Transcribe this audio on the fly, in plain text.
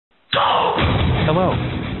Hello,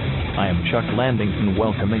 I am Chuck Landington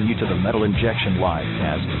welcoming you to the Metal Injection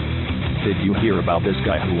Livecast. Did you hear about this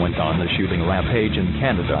guy who went on the shooting rampage in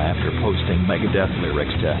Canada after posting Megadeth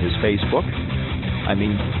lyrics to his Facebook? I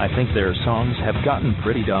mean, I think their songs have gotten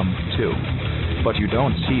pretty dumb, too. But you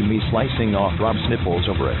don't see me slicing off Rob's nipples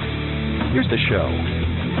over it. Here's the show.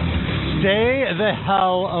 Stay the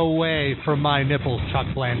hell away from my nipples, Chuck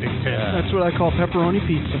Landington. That's what I call pepperoni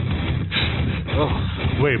pizza. Oh,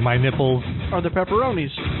 wait, my nipples are the pepperonis.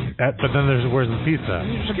 But then where's the pizza?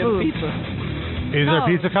 You just get a pizza. Is there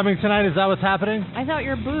pizza coming tonight? Is that what's happening? I thought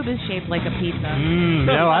your boob is shaped like a pizza.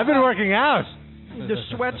 No, I've been working out. The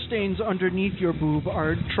sweat stains underneath your boob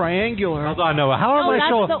are triangular. Hold on, Noah. How are my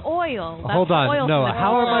shoulders? That's the oil. That's Hold on, oil Noah.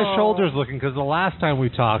 How are my shoulders looking? Because the last time we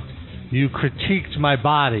talked, you critiqued my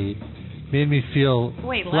body, made me feel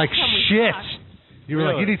like shit. You were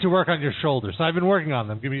like, you need to work on your shoulders. So I've been working on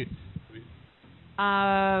them. Give me.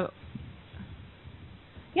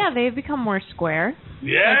 Yeah, they've become more square.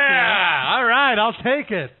 Yeah. All right, I'll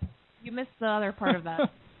take it. You missed the other part of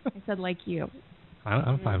that. I said like you.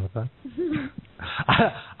 I'm fine with that.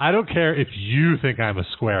 I don't care if you think I'm a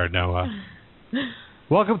square, Noah.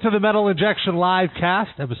 Welcome to the Metal Injection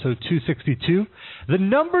Livecast, episode 262. The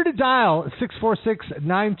number to dial,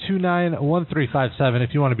 646-929-1357,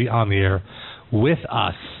 if you want to be on the air with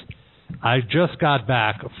us. I just got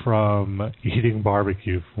back from eating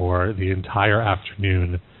barbecue for the entire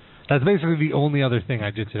afternoon. That's basically the only other thing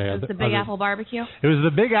I did today. It was the Big Apple Barbecue? It was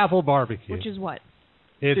the Big Apple Barbecue. Which is what?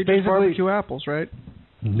 It's basically barbecue apples, right?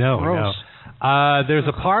 No. There's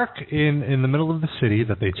a park in the middle of the city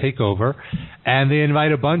that they take over, and they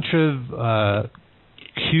invite a bunch of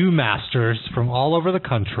Q masters from all over the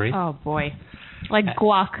country. Oh, boy. Like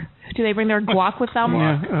guac. Do they bring their guac with them?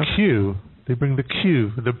 Yeah. Q. They bring the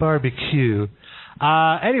Q, the barbecue.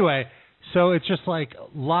 Anyway, so it's just like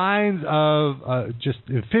lines of just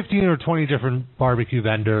 15 or 20 different barbecue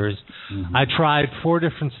vendors. Mm-hmm. I tried 4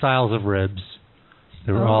 different styles of ribs.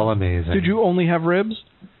 They were all amazing. Did you only have ribs?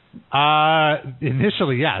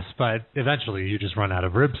 Initially, yes, but eventually you just run out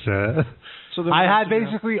of ribs. So I had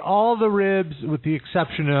basically all the ribs with the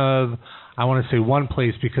exception of, I want to say, one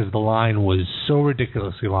place because the line was so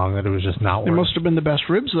ridiculously long that it was just not worth it. It must have been the best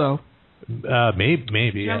ribs, though.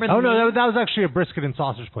 Maybe. Yeah. Oh, no, that was actually a brisket and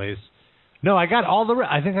sausage place. No, I got all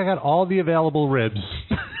I think I got all the available ribs.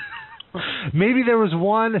 Maybe there was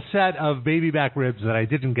one set of baby back ribs that I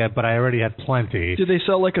didn't get, but I already had plenty. Did they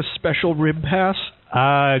sell like a special rib pass?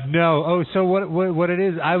 No. Oh, so what it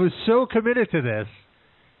is, I was so committed to this.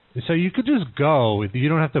 So you could just go. You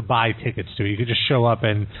don't have to buy tickets to it. You could just show up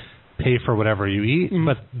and pay for whatever you eat. Mm-hmm.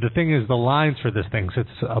 But the thing is, the lines for this thing, since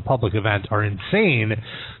it's a public event, are insane.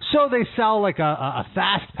 So they sell like a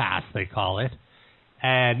fast pass, they call it.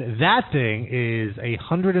 And that thing is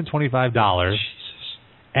 $125.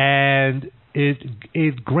 And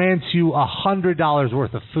it grants you $100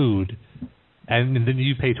 worth of food, and then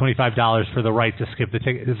you pay $25 for the right to skip the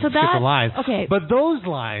line. Okay. But those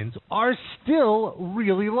lines are still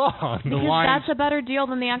really long. Because that's a better deal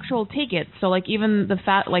than the actual tickets. So like even the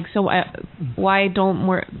why don't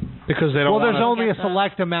more? Because they don't. Well, there's only a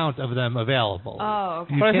select amount of them available. Oh,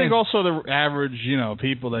 okay. But I think also the average,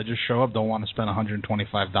 people that just show up don't want to spend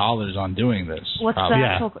 $125 on doing this. What's the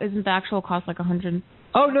actual? Isn't the actual cost like $100?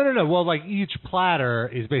 Oh no! Well, like each platter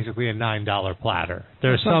is basically a $9 platter.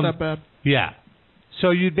 That's not that bad. Yeah.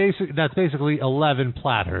 So that's basically 11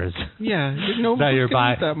 platters. Yeah, that you're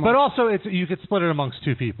buying. That much. But also, you could split it amongst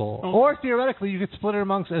 2 people, or theoretically, you could split it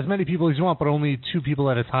amongst as many people as you want. But only 2 people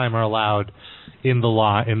at a time are allowed in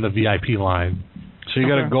the VIP line. So you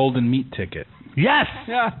got a golden meat ticket. Yes.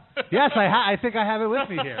 Yeah. Yes, I think I have it with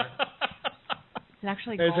me here. It's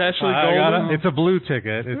actually golden. It's a blue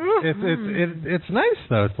ticket. It's nice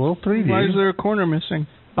though. It's a little 3D. Why is there a corner missing?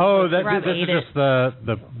 Oh, this is just the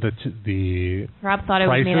Rob thought it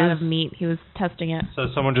was made out of meat. He was testing it. So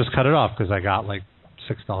someone just cut it off because I got like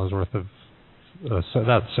 $6 worth of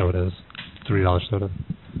that's sodas, $3 soda.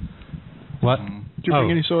 What? Did you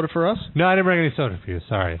bring any soda for us? No, I didn't bring any soda for you.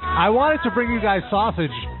 Sorry. I wanted to bring you guys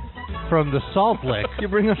sausage from the Salt Lick. You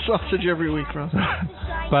bring us sausage every week, Ross.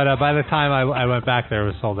 But by the time I went back there,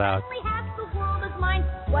 it was sold out.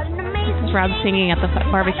 This is Rob singing at the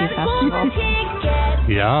barbecue festival.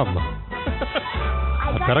 Yum.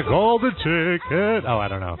 I've got a golden ticket. Oh, I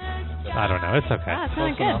don't know. It's okay. It's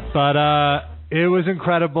really good. But it was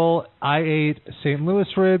incredible. I ate St. Louis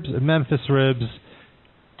ribs, Memphis ribs,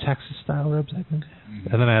 Texas-style ribs, I think.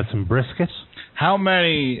 And then I had some brisket. How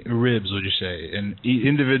many ribs would you say? And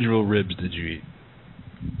individual ribs did you eat?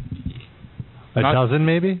 A dozen,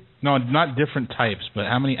 maybe? No, not different types, but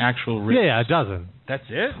how many actual ribs? Yeah, a dozen. That's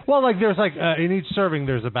it? Well, like there's like in each serving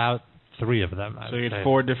there's about 3 of them. So you had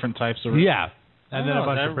 4 different types of... Yeah. And then a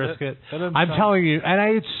bunch of brisket. I'm telling you, and I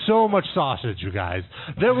ate so much sausage, you guys.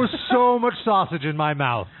 There was so much sausage in my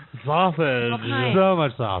mouth. Sausage. So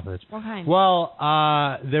much sausage. What kind? Well,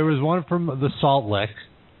 there was one from the Salt Lick,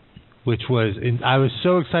 which was... I was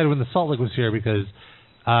so excited when the Salt Lick was here because,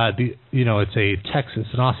 it's a Texas,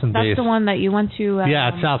 an Austin-based... That's the one that you went to...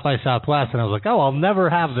 at South by Southwest, and I was like, oh, I'll never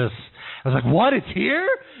have this. I was like, what? It's here?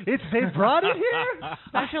 They brought it here?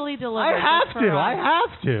 Specially delivered. I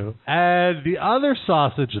have to. And the other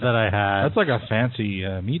sausage that I had... That's like a fancy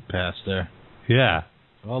meat pass there. Yeah.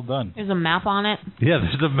 Well done. There's a map on it. Yeah,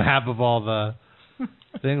 there's a map of all the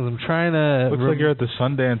things. I'm trying to... Looks like you're at the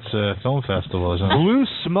Sundance Film Festival, isn't it? Blue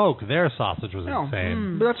Smoke, their sausage was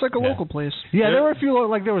insane. But that's like a local place. Yeah, there were a few,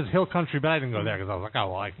 like there was Hill Country, but I didn't go there because I was like,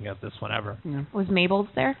 oh, well, I can get this whenever. Yeah. Was Mabel's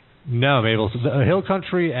there? No, Mabel's. Hill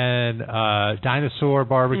Country and Dinosaur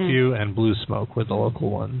Barbecue and Blue Smoke were the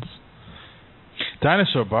local ones.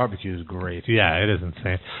 Dinosaur Barbecue is great. Yeah, it is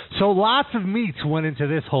insane. So lots of meats went into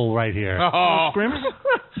this hole right here. Scrimps?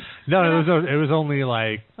 No, it was only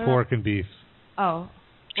like pork and beef. Oh.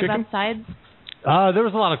 Chicken? Was that sides? There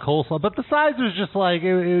was a lot of coleslaw, but the sides was just like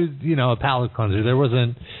it was, a palate cleanser. It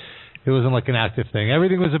wasn't like an active thing.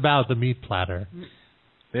 Everything was about the meat platter.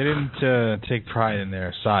 They didn't take pride in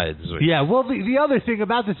their sides. Yeah, well, the other thing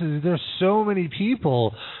about this is there's so many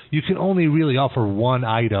people, you can only really offer one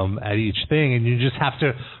item at each thing, and you just have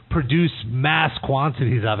to produce mass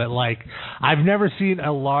quantities of it. Like, I've never seen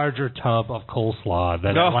a larger tub of coleslaw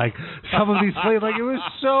than like some of these places. Like, it was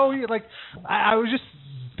so like I was just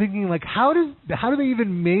thinking, like, how do they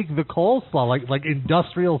even make the coleslaw, like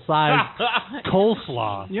industrial sized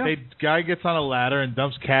coleslaw? Yeah. The guy gets on a ladder and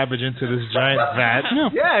dumps cabbage into this giant vat.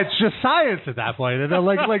 Yeah, it's just science at that point. And they're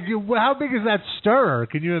like how big is that stirrer?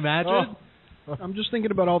 Can you imagine? I'm just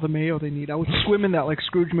thinking about all the mayo they need. I would swim in that like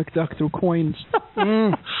Scrooge McDuck through coins.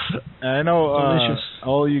 I know delicious.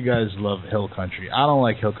 All you guys love Hill Country. I don't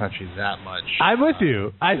like Hill Country that much. I'm with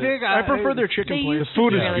you. I prefer their chicken place. The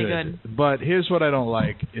food is really good. But here's what I don't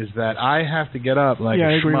like is that I have to get up like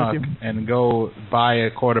I a agree schmuck with you. and go buy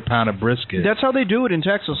a quarter pound of brisket. That's how they do it in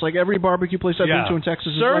Texas. Like every barbecue place I've been to in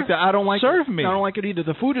Texas is like that. I don't like serve it. me. I don't like it either.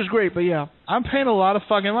 The food is great, but yeah. I'm paying a lot of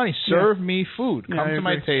fucking money. Serve me food. Yeah, Come I to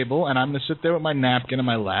my agree. table, and I'm going to sit there with my napkin in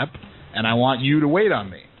my lap, and I want you to wait on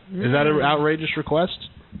me. Is that an outrageous request?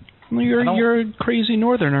 Well, you're a crazy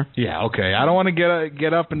northerner. Yeah, okay. I don't want to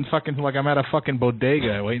get up and fucking like I'm at a fucking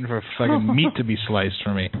bodega waiting for fucking meat to be sliced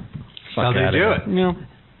for me. How they do it. Yeah.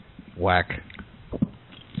 Whack.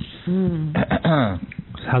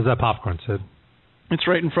 How's that popcorn, Sid? It's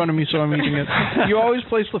right in front of me, so I'm eating it. You always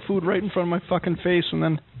place the food right in front of my fucking face, and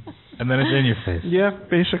then it's in your face. Yeah,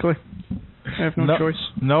 basically. I have no choice.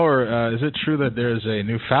 No, or is it true that there's a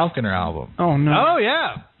new Falconer album? Oh no. Oh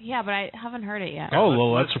yeah. Yeah, but I haven't heard it yet. Oh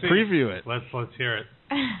well, let's preview it. Let's hear it.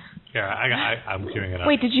 Here, I'm queuing it up.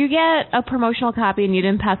 Wait, did you get a promotional copy and you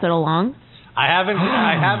didn't pass it along? I haven't.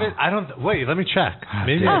 I don't. Wait, let me check.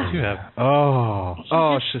 Maybe I do have.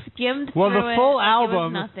 Oh, shit. Skimmed Well, through the full it,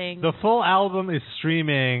 album. It was nothing. The full album is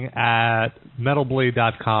streaming at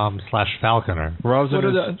metalblade.com/Falconer. What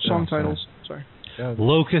are the song titles? Sorry.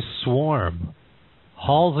 Locust Swarm,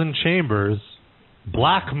 Halls and Chambers,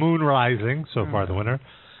 Black Moon Rising, so far the winner,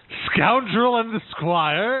 Scoundrel and the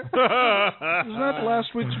Squire, Isn't that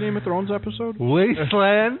last week's Game of Thrones episode?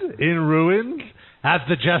 Wasteland in Ruins, At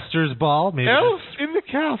the Jester's Ball, maybe Elf in the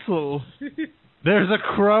Castle. There's a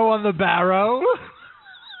Crow on the Barrow,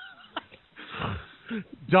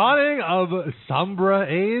 Dawning of Sombra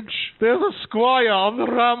Age, There's a Squire on the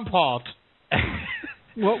Rampart.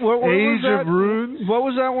 What Age was that? of Runes. What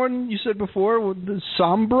was that one you said before? The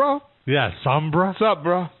Sombra? Yeah, Sombra. What's up,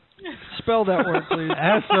 bro? Spell that word, please.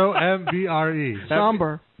 Sombre.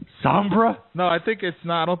 Somber. Sombra? No, I think it's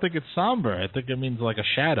not. I don't think it's somber. I think it means like a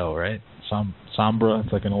shadow, right? Sombra.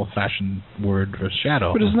 It's like an old-fashioned word for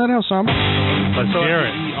shadow. But isn't that how Sombra? Let's hear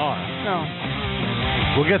it. No.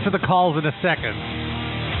 We'll get to the calls in a second.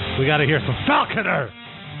 We got to hear some Falconer.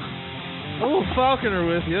 Oh, Falconer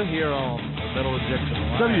with you here on Metal Injection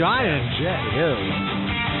Live. WINJ.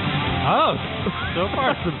 Oh, so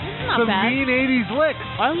far some bad. mean 80s licks.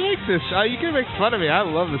 I like this. You can make fun of me. I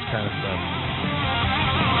love this kind of stuff.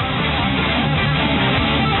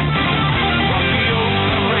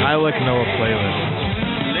 I like Noah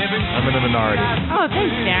playlists. I'm in the minority. Oh,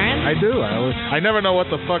 thanks, Darren. I do. I never know what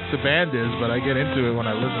the fuck the band is, but I get into it when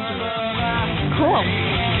I listen to it. Cool.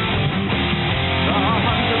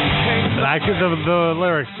 I could the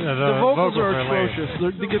lyrics, the vocals are lame. atrocious.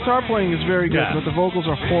 The guitar playing is very good, but the vocals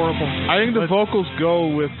are horrible. I think the vocals go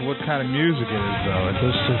with what kind of music it is, though. It's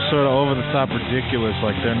just sort of over the top, ridiculous,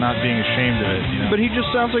 like they're not being ashamed of it. You know? But he just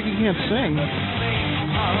sounds like he can't sing.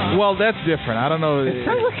 Well, that's different. I don't know. It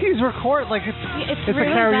sounds like he's like it's really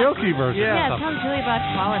a karaoke bad. version. Yeah, it sounds really bad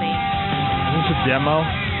quality. Is this a demo?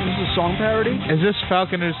 Is this a song parody? Is this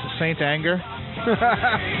Falconer's Saint Anger? That's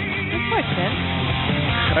quite good.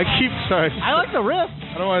 I keep sorry. I like the riff.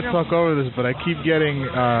 I don't want to talk over this, but I keep getting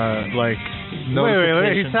like notifications.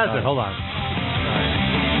 Wait, he says it. Hold on.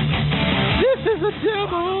 This is a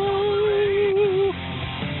demo.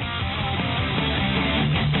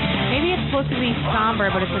 Maybe it's supposed to be somber,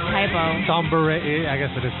 but it's a typo. Somber. I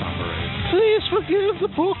guess it is somber. Please forgive the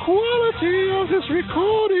poor quality of this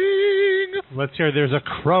recording. Let's hear. There's a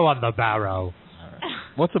crow on the barrow.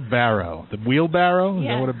 What's a barrow? The wheelbarrow? Is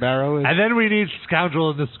that what a barrow is? And then we need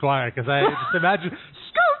Scoundrel and the Squire, because I just imagine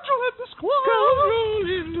Scoundrel and the Squire. Scoundrel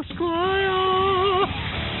in the Squire.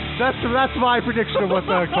 That's my prediction of what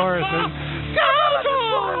the chorus is.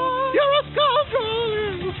 Scoundrel, you're a scoundrel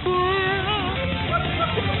in the Squire.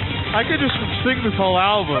 I could just sing this whole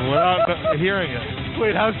album without hearing it.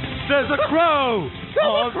 Wait, there's a crow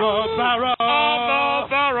on the barrow. On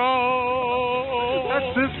the barrow.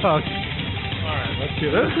 That's this hook. Let's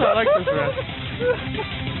hear this. I like this riff.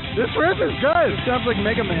 This riff is good. It sounds like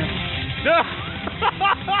Mega Man.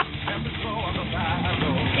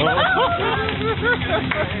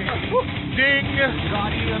 Ding.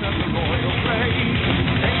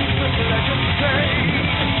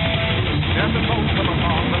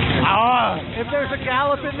 If there's a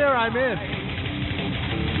gallop in there, I'm in.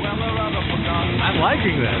 I'm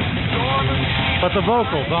liking this. But the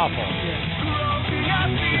vocal's awful.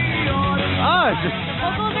 The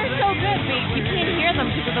vocals are so good, but you can't hear them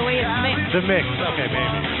because of the way it's mixed. The mix, okay,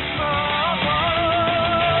 maybe.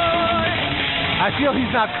 I feel he's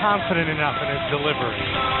not confident enough in his delivery.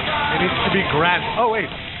 It needs to be grand. Oh, wait.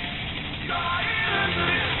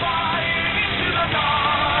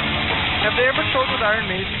 Have they ever toured with Iron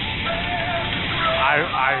Maiden?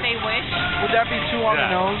 They wish. Would that be too on the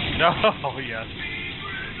nose? No, yes.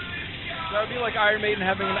 That would be like Iron Maiden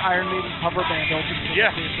having an Iron Maiden cover band open.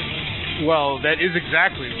 Yes. Well, that is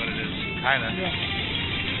exactly what it is, kind of. Yeah.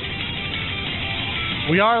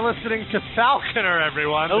 We are listening to Falconer,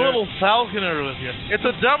 everyone. A little Falconer with you. It's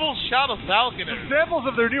a double shot of Falconer. Examples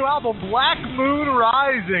of their new album, Black Moon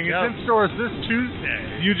Rising. Yep. It's in stores this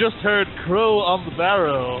Tuesday. You just heard Crow on the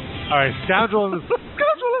Barrow. All right, Scoundrel and the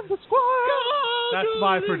Squire. That's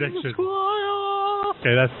my prediction.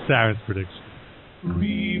 Okay, that's Darren's prediction.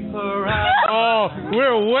 Oh,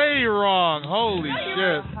 we're way wrong. Holy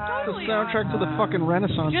shit. The soundtrack to the fucking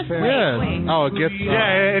Renaissance Just Fair. wait. Oh, it gets...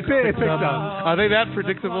 Yeah, it picked up. Are they that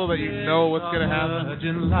predictable that you know what's going to happen?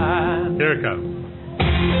 Here it comes.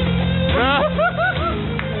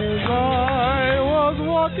 I was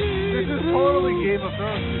walking... This is totally Game of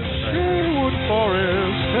Thrones. Sherwood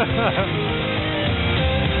Forest.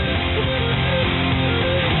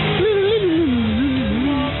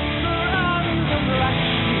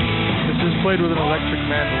 This is played with an electric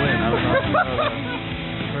mandolin. I don't know if you know that.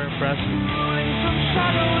 Very impressive.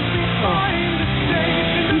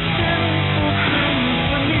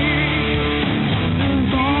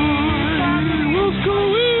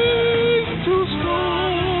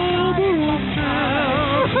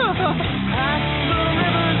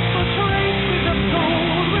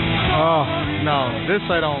 Oh, no. This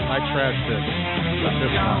I don't. I trashed this. But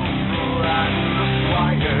this one.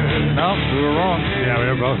 No, we were wrong. Yeah, we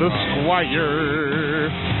were both The wrong. Squire.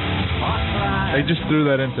 They just threw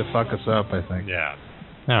that in to fuck us up, I think. Yeah.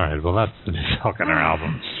 All right, well, that's the new Falconer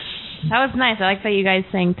album. That was nice. I like that you guys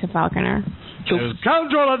sang to Falconer. The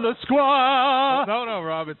Scoundrel and the Squire. No,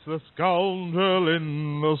 Rob, it's the Scoundrel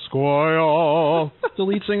in the Squire. The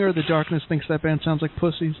lead singer of The Darkness thinks that band sounds like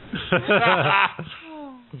pussies.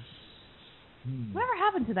 Whatever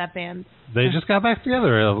happened to that band? They just got back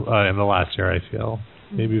together in the last year, I feel.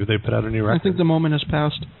 Maybe they put out a new record. I think the moment has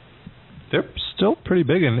passed. They're still pretty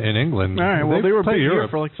big in England. All right, well, they were play big here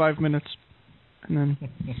Europe for like 5 minutes. And then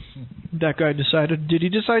that guy decided, did he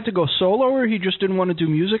decide to go solo or he just didn't want to do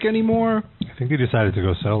music anymore? I think he decided to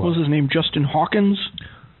go solo. What was his name? Justin Hawkins?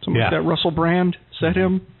 Something like that. Russell Brand? Is that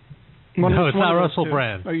him? No, it's not Russell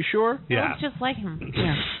Brand. Are you sure? Yeah. It's just like him.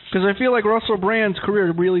 Yeah. Because I feel like Russell Brand's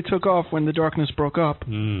career really took off when The Darkness broke up.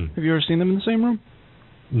 Have you ever seen them in the same room?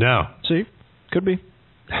 No. See? Could be.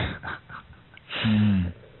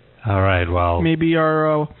 All right, well. Maybe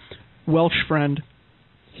our Welsh friend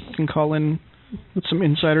can call in with some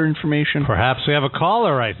insider information. Perhaps we have a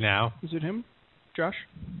caller right now. Is it him? Josh?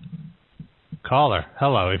 Caller,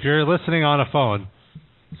 hello. If you're listening on a phone,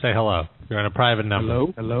 say hello. You're on a private number.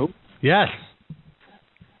 Hello? Yes.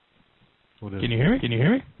 Can you hear me? Can you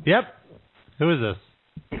hear me? Yep. Who is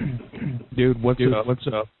this? Dude, what's up? What's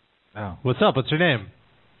up? Oh. What's up? What's your name?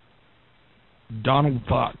 Donald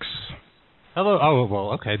Fox. Hello. Oh,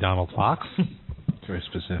 well, okay, Donald Fox. Very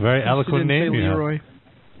specific. Very eloquent Didn't say name. you have. Leroy.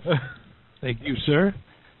 Thank you, sir.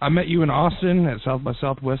 I met you in Austin at South by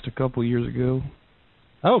Southwest a couple years ago.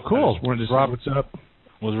 Oh, I cool. just wanted to Rob- see what's up.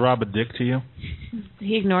 Was Rob a dick to you? Did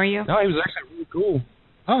he ignore you? No, he was actually really cool.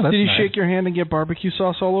 Oh, that's Did he nice. shake your hand and get barbecue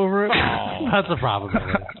sauce all over it? That's a problem.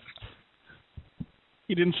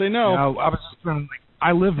 He didn't say no. I was just trying to, like,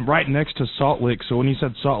 I live right next to Salt Lick, so when he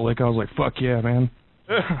said Salt Lick, I was like, fuck yeah, man.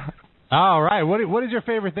 All right. What is your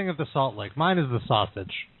favorite thing at the Salt Lake? Mine is the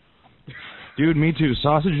sausage. Dude, me too.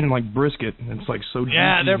 Sausage and, like, brisket. It's, like, so juicy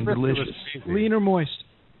and delicious. Lean or moist?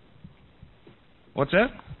 What's that?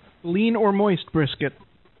 Lean or moist brisket?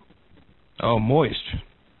 Oh, moist.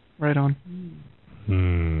 Right on.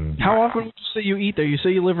 Hmm. How often would you say you eat there? You say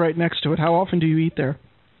you live right next to it. How often do you eat there?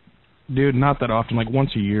 Dude, not that often, like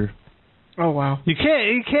once a year. Oh wow. You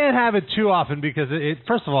can't have it too often because it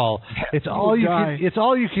first of all it's all you die. can, it's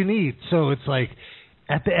all you can eat. So it's like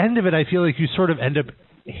at the end of it, I feel like you sort of end up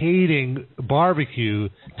hating barbecue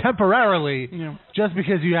temporarily Yeah. just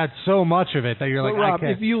because you had so much of it that you're But like, Rob, I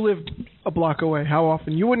can't. if you lived a block away, how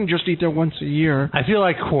often? You wouldn't just eat there once a year. I feel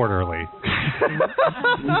like quarterly.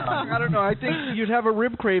 I don't know. I think you'd have a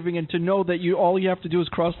rib craving, and to know that all you have to do is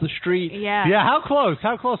cross the street. Yeah. Yeah, how close?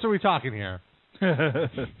 How close are we talking here?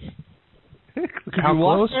 Could How you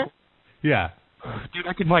walk close? there? Yeah. Dude,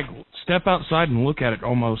 I could, like, step outside and look at it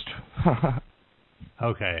almost.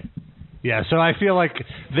 Okay. Yeah, so I feel like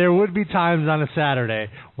there would be times on a Saturday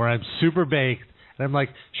where I'm super baked, and I'm like,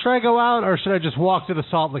 should I go out or should I just walk to the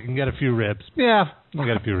Salt Lick and get a few ribs? Yeah, I'll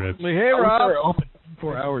get a few ribs. Like, hey, I Rob. was there open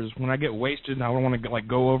 4 hours. When I get wasted, I don't want to, like,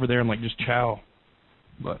 go over there and, like, just chow.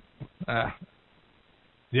 But,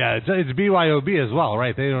 Yeah, it's BYOB as well,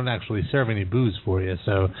 right? They don't actually serve any booze for you,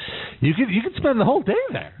 so you could spend the whole day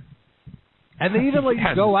there. And they even let you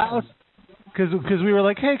go out because we were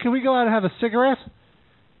like, hey, can we go out and have a cigarette?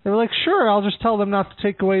 They were like, sure, I'll just tell them not to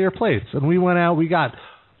take away your plates. And we went out, we got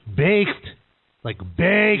baked.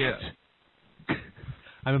 Yeah.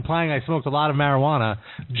 I'm implying I smoked a lot of marijuana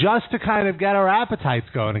just to kind of get our appetites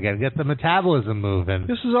going again, get the metabolism moving.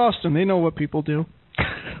 This is Austin. They know what people do.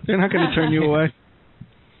 They're not going to turn you away.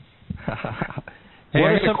 Hey,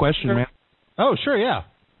 I got a question, man. Oh, sure, yeah.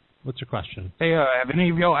 What's your question? Hey, have any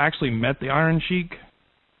of y'all actually met the Iron Sheik?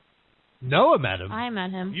 Noah met him. I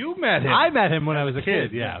met him. You met him. I met him when I was a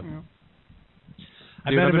kid, yeah. Dude,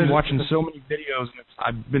 I've been watching so many videos, and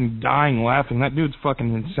I've been dying laughing. That dude's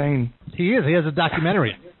fucking insane. He is. He has a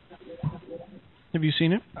documentary. Have you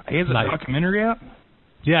seen it? He has a documentary out?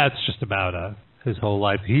 Yeah, it's just about his whole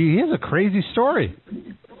life. He has a crazy story.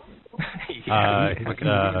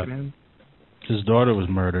 His daughter was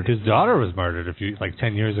murdered. His daughter was murdered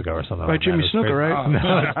 10 years ago or something. By like Jimmy that. It was Snuka, crazy.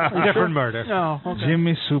 right? No, different murder. Oh, okay.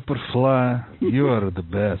 Jimmy Superfly, you are the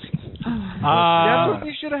best. That's what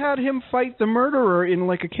they should have had him fight the murderer in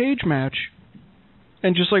like a cage match.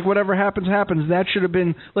 And just like whatever happens, happens. That should have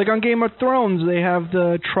been like on Game of Thrones. They have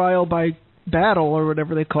the trial by battle or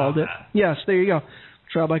whatever they called it. Yes, there you go,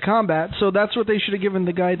 trial by combat. So that's what they should have given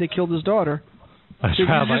the guy that killed his daughter. He's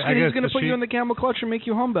going to put you in the camel clutch and make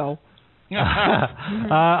you humble.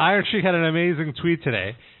 Iron Sheik had an amazing tweet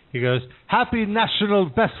today. He goes, "Happy National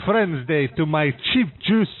Best Friends Day to my cheap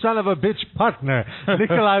juice son of a bitch partner,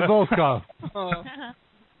 Nikolai Volkov."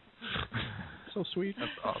 So sweet.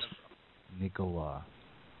 That's awesome. Nicola.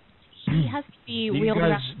 He has to be Do you wheeled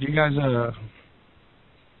around.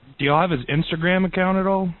 do y'all have his Instagram account at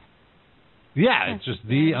all? Yeah, it's just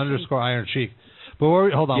the _Iron Sheik.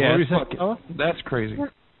 But hold on, what were you saying? That's crazy.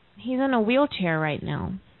 He's in a wheelchair right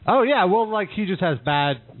now. Oh yeah, well, like he just has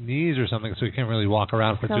bad knees or something, so he can't really walk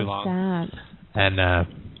around for So too long. sad. And Damn.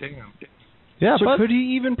 yeah, So but could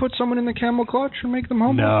he even put someone in the camel clutch and make them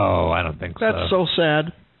humble? no, I don't think That's so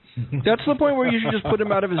sad. That's the point where you should just put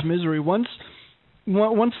him out of his misery. Once the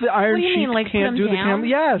Iron What do you Sheik mean, like, can't put do him the down? camel,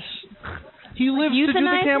 yes, he lives to do the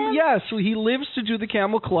Euthanize camel. him? Yes, he lives to do the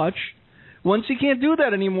camel clutch. Once he can't do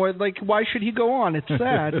that anymore, like why should he go on? It's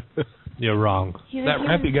sad. You're wrong. He's That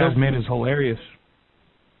rap you guys made is hilarious.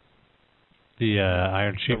 The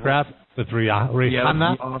Iron Sheik rap, the three Yeah,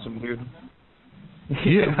 Rihanna. that's awesome, dude.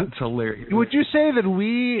 Yeah, that's hilarious. Would you say that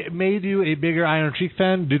we made you a bigger Iron Sheik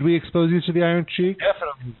fan? Did we expose you to the Iron Sheik?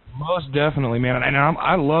 Definitely, most definitely, man. And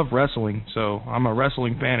I love wrestling, so I'm a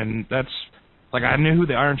wrestling fan, and that's like I knew who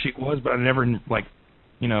the Iron Sheik was, but I never like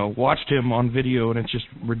watched him on video, and it's just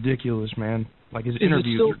ridiculous, man. Like his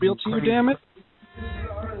interviews. Is it still real to you, damn it?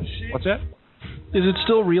 What's that? Is it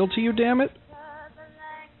still real to you, damn it?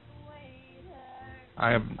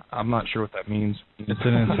 I'm not sure what that means. It's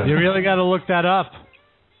an insult. You really got to look that up.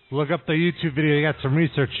 Look up the YouTube video. You got some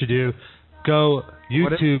research to do. Go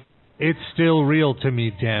YouTube. It's still real to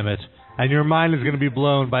me, damn it. And your mind is going to be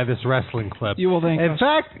blown by this wrestling clip. You will thank us. In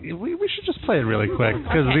fact, we should just play it really quick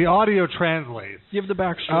because the audio translates. Give the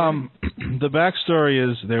backstory. The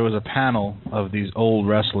backstory is there was a panel of these old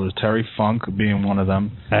wrestlers, Terry Funk being one of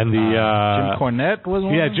them, And Jim Cornette was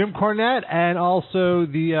one. Yeah, of them? Jim Cornette, and also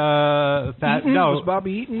the was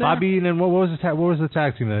Bobby Eaton there? Bobby Eaton, and what was the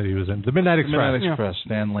tag team that he was in? The Midnight Express. Midnight Express,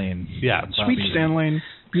 Stan Lane. Yeah, Sweet Bobby Stan Lane.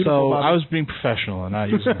 So Beautiful Bobby. I was being professional and not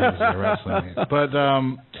using it as a wrestling. But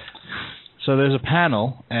so there's a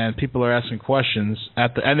panel and people are asking questions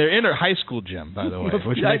and they're in a high school gym, by the way,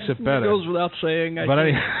 which makes it better. It goes without saying. But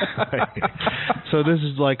anyway, so this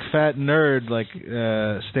is like fat nerd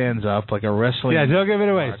stands up like a wrestling. Yeah, don't give it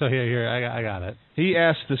away. So here, I got it. He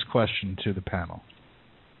asked this question to the panel.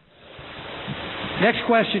 Next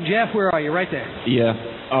question, Jeff. Where are you? Right there. Yeah.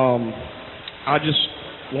 I just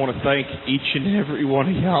want to thank each and every one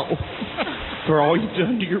of y'all for all you've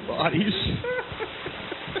done to your bodies.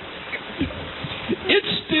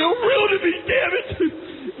 It's still real to me, damn it.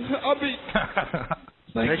 I mean,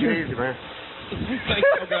 thank you. Take it easy, man. Thank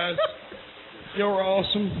you, guys. You're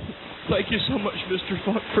awesome. Thank you so much, Mr.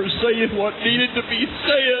 Funk, for saying what needed to be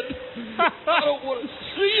said. I don't want to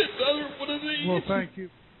see another one of these. Well, thank you.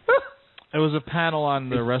 It was a panel on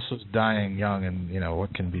the wrestlers dying young and,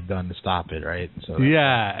 what can be done to stop it, right? So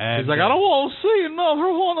yeah. He's like, I don't want to see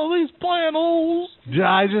another one of these panels.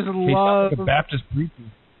 I just love... He's like a Baptist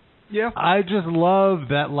preacher. Yeah. I just love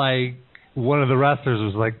that, one of the wrestlers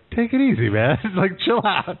was like, take it easy, man. Chill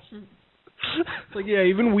out. It's like, yeah,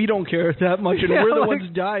 even we don't care that much, and we're the ones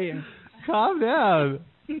dying. Calm down.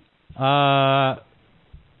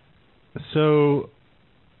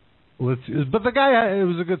 But the guy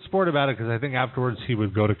was a good sport about it because I think afterwards he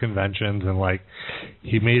would go to conventions and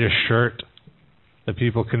he made a shirt that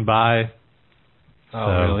people can buy. Oh,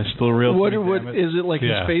 really? Still real? What to me, damn it? is it like?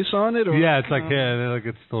 Yeah. His face on it? Or? Yeah, it's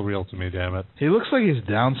it's still real to me. Damn it. He looks like he's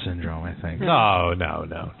Down syndrome, I think. No.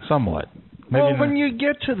 Somewhat. Maybe Well, when you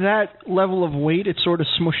get to that level of weight, it sort of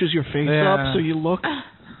smushes your face up, so you look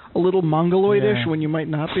a little mongoloidish when you might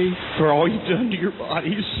not be. For all you've done to your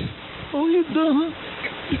bodies. All you've done.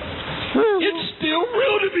 It's still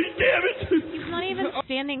real to me, damn it. He's not even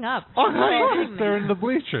standing up. They're in the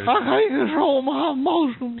bleachers. I can't control my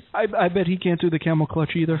emotions. I bet he can't do the camel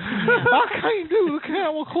clutch either. I can't do the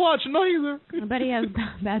camel clutch neither. I bet he has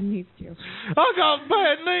bad knees too. I got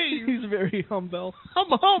bad knees. He's very humble.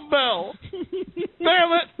 I'm a humble.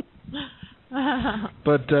 Damn it.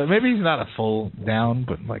 But maybe he's not a full down,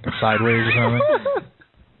 but like a sideways or something.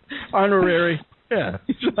 Honorary. Yeah.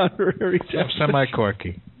 He's honorary.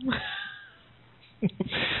 Semi-corky.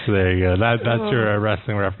 There you go. That's your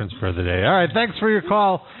wrestling reference for the day. All right, thanks for your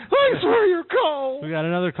call. Thanks for your call. We got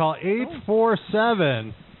another call,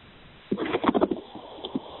 847.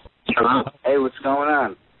 Hey, what's going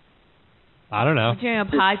on? I don't know. Doing a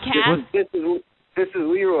podcast? This is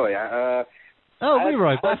Leroy.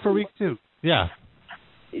 Leroy, back for week 2. Yeah.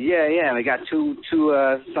 Yeah. I got two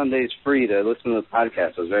Sundays free to listen to the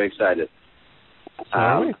podcast. I was very excited.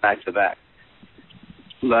 Back to back.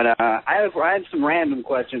 But I had some random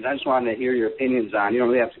questions. I just wanted to hear your opinions on. You don't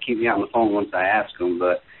really have to keep me on the phone once I ask them,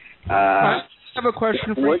 but I have a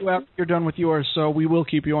question for you after you're done with yours, so we will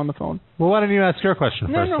keep you on the phone. Well, why don't you ask your question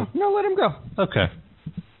first? No, let him go. Okay.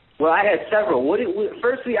 Well, I had several.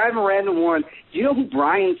 Firstly, I have a random one. Do you know who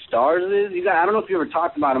Brian Stars is? I don't know if you ever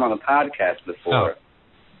talked about him on the podcast before. Oh.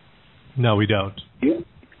 No, we don't.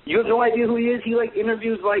 You have no idea who he is? He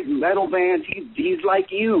interviews metal bands. He's like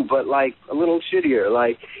you, but a little shittier.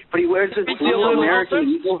 But he wears this little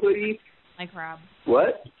American Eagle hoodie. Like Rob.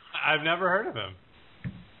 What? I've never heard of him.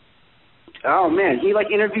 Oh man, he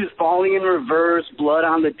interviews Falling in Reverse, Blood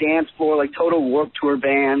on the Dance Floor, Total Warped Tour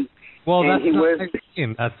band. Well, and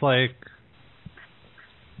that's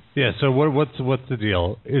yeah. So what's the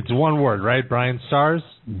deal? It's one word, right? Brian Stars.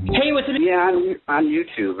 Hey, what's the name? Yeah, on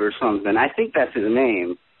YouTube or something. I think that's his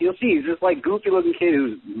name. You'll see, he's this goofy looking kid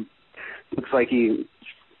who looks like he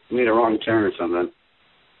made a wrong turn or something.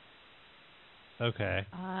 Okay.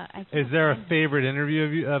 Is there a favorite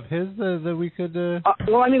interview of his that we could?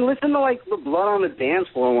 Well, listen to the Blood on the Dance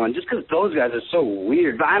Floor one, just because those guys are so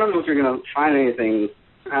weird. But I don't know if you're gonna find anything.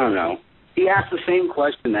 I don't know. He asked the same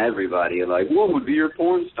question to everybody, what would be your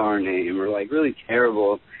porn star name, or really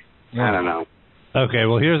terrible. I don't know. Okay,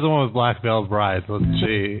 well, here's the one with Black Veiled Bride. Let's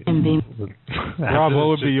see. Rob, what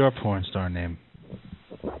would be your porn star name?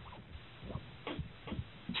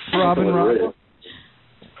 Robin.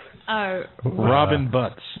 Robin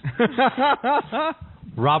Butts.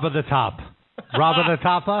 Robba the Top. Robba the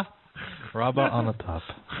Toppa? Robba on the top.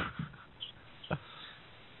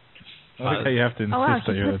 I like how you have to insist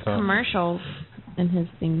that you're the top. Commercials in his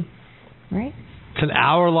thing, right? It's an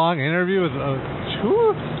hour-long interview with who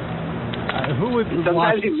would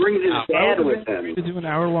Sometimes he brings his dad with him. To do an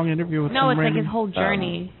hour-long interview with No, it's random, like his whole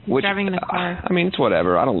journey. He's driving in a car. I mean, it's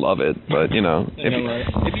whatever. I don't love it, but you know,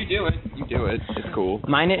 if you do it, you do it. It's cool.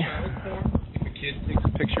 Mine it. If a kid takes a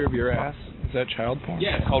picture of your ass, is that child porn?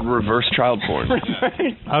 Yeah, it's called reverse child porn.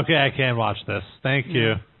 Okay, I can watch this. Thank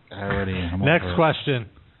you. Next question.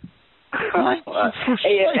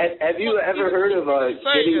 Hey, have you ever heard of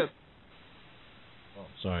getting? Oh,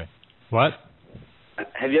 sorry. What?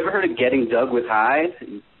 Have you ever heard of Getting Doug with Hyde?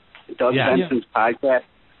 Doug Benson's podcast.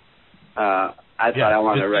 I thought I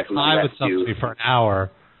wanted to recommend that to you. For an hour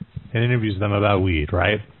and interviews them about weed,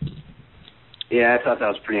 right? Yeah, I thought that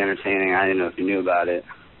was pretty entertaining. I didn't know if you knew about it.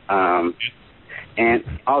 And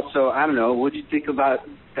also, I don't know, what did you think about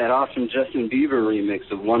that awesome Justin Bieber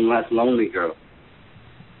remix of One Less Lonely Girl?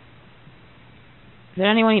 Did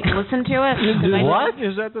anyone listen to it? What?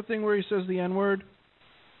 Is that the thing where he says the N-word?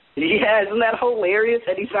 Yeah, isn't that hilarious?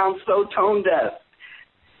 And he sounds so tone deaf.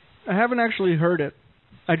 I haven't actually heard it.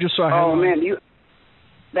 I just saw. Oh man,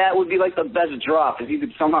 that would be like the best drop if you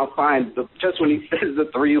could somehow find just when he says the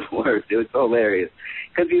 3 words. It was so hilarious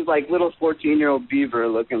because he's like little 14-year-old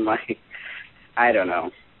Bieber looking like I don't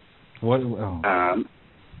know. What? Oh.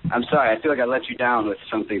 I'm sorry. I feel like I let you down with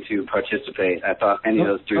something to participate. I thought any of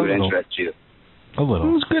those 3 would interest you. A little.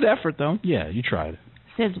 It was good effort though. Yeah, you tried.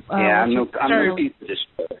 I'm no piece of this.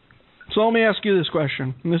 So let me ask you this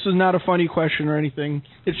question. And this is not a funny question or anything.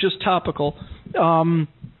 It's just topical.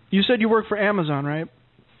 You said you work for Amazon, right?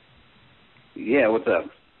 Yeah, what's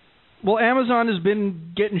up? Well, Amazon has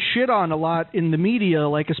been getting shit on a lot in the media.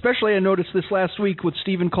 Like, especially I noticed this last week with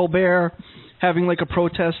Stephen Colbert having like a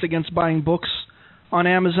protest against buying books on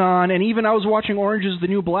Amazon. And even I was watching Orange is the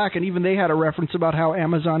New Black, and even they had a reference about how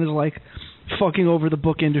Amazon is like fucking over the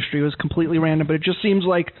book industry. It was completely random, but it just seems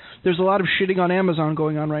like there's a lot of shitting on Amazon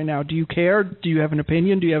going on right now. Do you care? Do you have an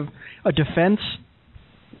opinion? Do you have a defense?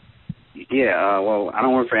 Yeah, well, I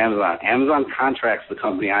don't work for Amazon. Amazon contracts the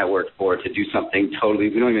company I work for to do something totally.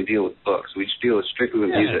 We don't even deal with books. We just deal strictly with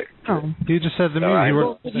music. Oh. He just said the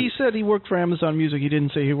music. He said he worked for Amazon Music. He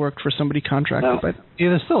didn't say he worked for somebody contracted. But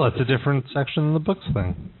yeah, still, it's a different section than the books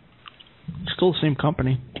thing. Still the same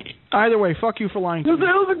company. Either way, fuck you for lying to me.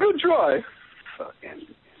 That was a good try.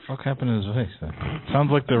 What happened to his voice? Sounds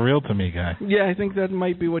like the real to me guy. Yeah, I think that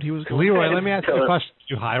might be what he was going Leroy, let me ask you a question. Are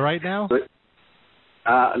you high right now?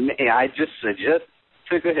 I just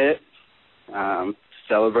took a hit.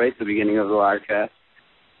 Celebrate the beginning of the live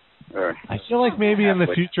I feel like maybe in the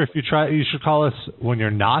future, if you try, you should call us when you're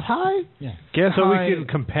not high. Yeah. Get so high, we can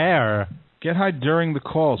compare. Get high during the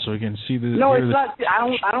call so we can see the. No, it's not.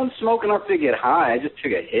 I don't smoke enough to get high. I just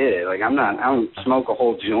took a hit. Like I don't smoke a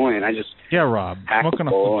whole joint. I just. Yeah, Rob. Smoking a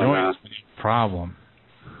whole joint is a problem.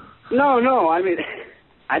 No. I mean,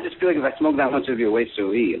 I just feel like if I smoke that much, it'd be a waste of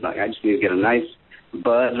weed. Like I just need to get a nice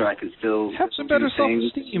buzz, or I can still have some better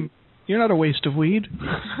self-esteem. You're not a waste of weed.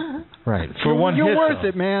 Right. For one hit. You're worth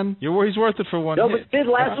it, man. He's worth it for one hit. No, but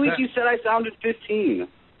last week you said I sounded 15.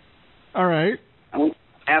 All right.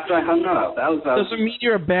 After I hung up. That doesn't mean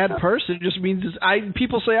you're a bad person. It just means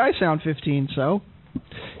people say I sound 15, so.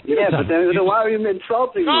 Yeah, but then why are you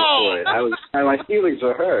insulting me for it? My feelings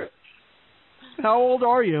were hurt. How old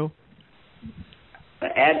are you?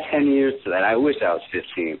 Add 10 years to that. I wish I was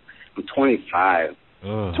 15. I'm 25.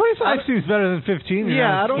 25 seems better than 15.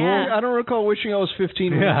 Yeah, I don't recall wishing I was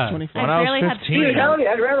 15 when I was 25. When I was 15,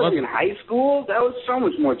 I'd rather be in high school. That was so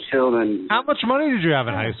much more chill than. How much money did you have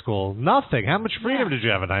in high school? Nothing. How much freedom did you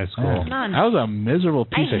have in high school? None. I was a miserable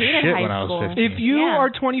piece of shit when I was 15. If you are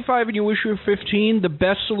 25 and you wish you were 15, the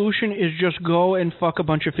best solution is just go and fuck a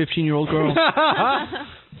bunch of 15-year-old girls.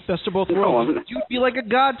 Best of both worlds. You'd be like a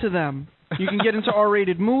god to them. You can get into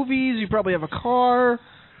R-rated movies. You probably have a car.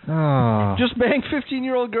 Oh. Just bang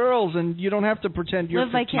 15-year-old girls, and you don't have to pretend you're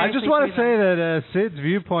 15. I just want to say that Sid's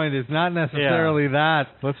viewpoint is not necessarily that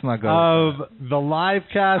Let's not go of the live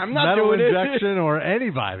cast, Metal Injection, or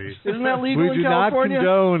anybody. Isn't that legal in California? We do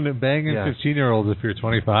not condone banging 15-year-olds if you're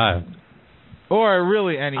 25. Or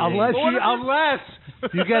really any unless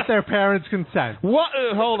you get their parents' consent. What?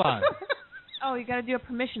 Hold on. Oh, you got to do a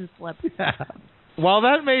permission slip. While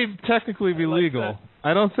that may technically be legal,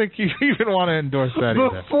 I don't think you even want to endorse that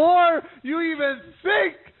either. Before you even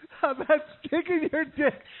think about sticking your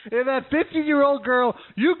dick in that 15-year-old girl,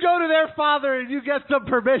 you go to their father and you get some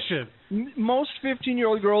permission. Most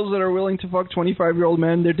 15-year-old girls that are willing to fuck 25-year-old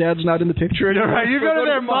men, their dad's not in the picture anymore. Right. You go to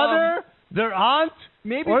their mother, their aunt,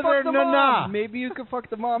 maybe or fuck their the nana. mom. Maybe you could fuck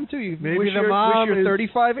the mom too. You Maybe wish the you're, mom wish you're is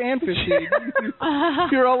 35 and 15.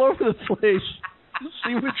 You're all over the place.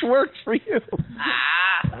 See which works for you.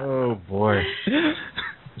 Oh boy.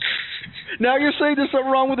 Now you're saying there's something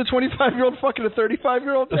wrong with a 25-year-old fucking a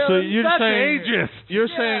 35-year-old? So you're That's saying ageist. You're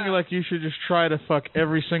saying like you should just try to fuck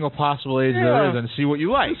every single possible age there is and see what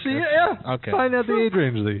you like. Okay. Find out the age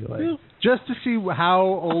range that you like. Just to see how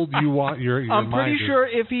old you want your I'm mind pretty is. sure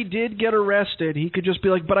if he did get arrested, he could just be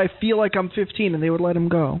like, but I feel like I'm 15, and they would let him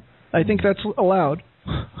go. I think that's allowed.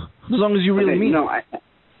 As long as you really mean it.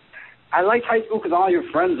 I liked high school because all your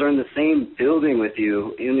friends are in the same building with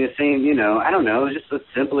you, in the same, I don't know, it's just a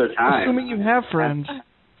simpler time. Assuming you have friends.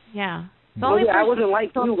 Yeah. Well, yeah, I wasn't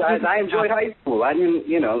like you guys. I enjoyed high school. I didn't,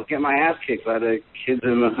 get my ass kicked by the kids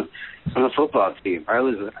on the football team. I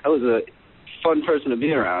was a fun person to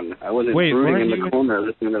be around. I wasn't brooding in the corner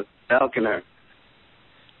listening to Falconer.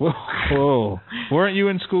 Whoa. Weren't you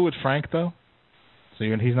in school with Frank, though? So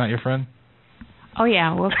he's not your friend? Oh,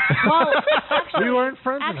 yeah. Well actually, we weren't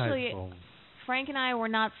friends in high school. Frank and I were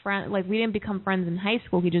not friends. Like, we didn't become friends in high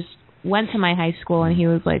school. He just went to my high school, and he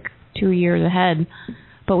was, 2 years ahead.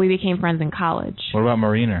 But we became friends in college. What about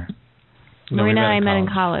Marina? Marina and I met in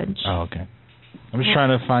college. Oh, okay. I'm just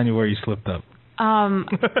trying to find you where you slipped up.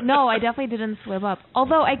 No, I definitely didn't slip up.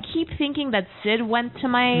 Although I keep thinking that Sid went to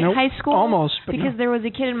my high school. Almost. Because there was a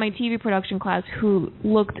kid in my TV production class who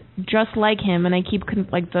looked just like him, and I keep,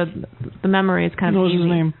 the memory is kind of What was his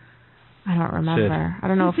name? I don't remember. Sid. I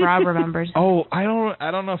don't know if Rob remembers. Oh, I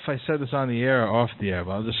don't know if I said this on the air or off the air,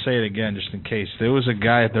 but I'll just say it again just in case. There was a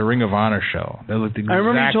guy at the Ring of Honor show that looked exactly like Sid. I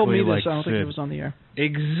remember you told me this. I don't think it was on the air.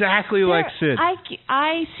 Exactly like Sid.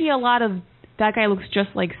 I see a lot of that guy looks just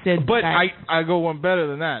like Sid. But I go one better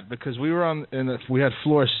than that because we were we had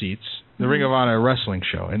floor seats, the Ring of Honor wrestling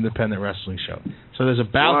show, independent wrestling show. So there's a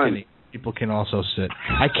balcony. People can also sit.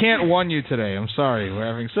 I can't won you today. I'm sorry. We're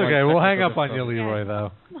having. It's okay. We'll hang up on you, Leroy,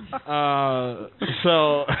 though.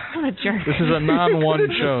 So this is a non-one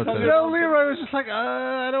show today. No, Leroy was just like,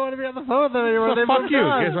 I don't want to be on the phone with them anymore. So fuck you.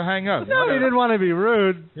 Guess I'll hang up. No, he didn't want to be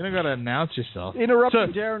rude. You don't got to announce yourself.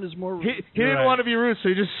 Interrupting Darren is more rude. He didn't want to be rude, so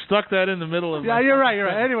he just stuck that in the middle of. Yeah, you're right.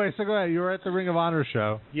 Anyway, so go ahead. You were at the Ring of Honor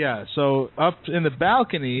show. Yeah. So up in the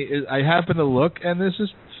balcony, I happen to look, and there's this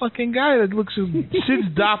fucking guy that looks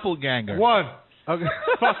Sid's doppelganger. One. Okay.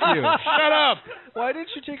 Fuck you. Shut up. Why didn't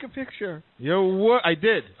you take a picture? I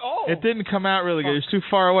did. Oh. It didn't come out really good. It was too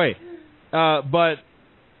far away. But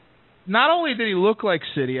not only did he look like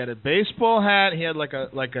Sid, he had a baseball hat. He had like a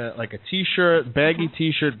t-shirt, baggy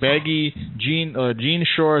t-shirt, baggy jean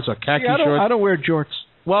shorts or khaki shorts. I don't wear jorts.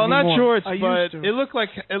 Well, anymore. not shorts, I but used to.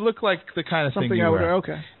 it looked like the kind of something thing you I would wear.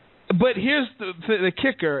 Okay. But here's the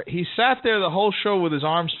kicker. He sat there the whole show with his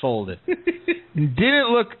arms folded. Didn't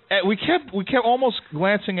look at. We kept almost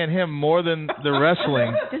glancing at him more than the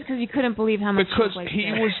wrestling. Just because you couldn't believe how much. Because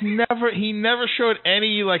he never showed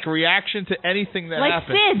any reaction to anything that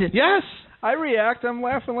happened. Like Sid. Yes. I react. I'm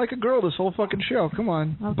laughing like a girl this whole fucking show. Come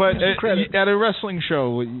on. But at a wrestling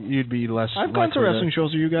show, you'd be less. I've gone to wrestling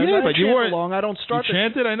shows with you guys. Yeah, but you weren't. Long. I don't start. You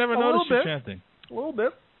chanted? I never noticed you chanting. A little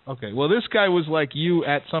bit. Okay, well, this guy was like you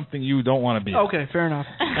at something you don't want to be. Okay, fair enough.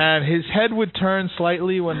 And his head would turn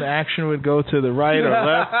slightly when the action would go to the right or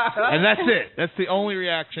left, and that's it. That's the only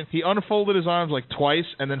reaction. He unfolded his arms twice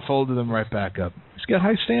and then folded them right back up. He's got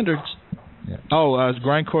high standards. Yeah. Oh,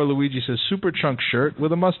 Grindcore Luigi says, super chunk shirt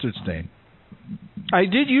with a mustard stain. I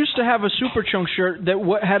did used to have a Super Chunk shirt that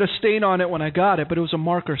had a stain on it when I got it, but it was a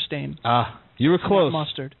marker stain. You were close. Not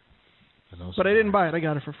mustard. But I didn't buy it. I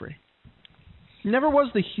got it for free. Never was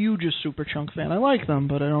the hugest Super Chunk fan. I like them,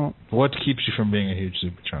 but I don't. What keeps you from being a huge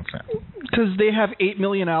Super Chunk fan? Because they have 8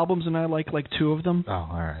 million albums, and I like 2 of them. Oh,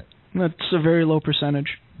 all right. That's a very low percentage.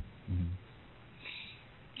 Mm-hmm.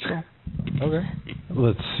 So. Okay.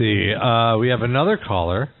 Let's see. We have another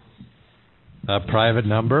caller. A private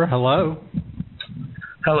number. Hello.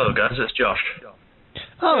 Hello, guys. It's Josh.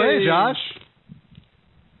 Oh, hey, Josh.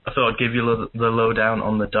 I thought I'd give you the lowdown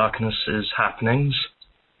on the Darkness's happenings.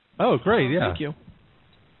 Oh, great, yeah. Thank you.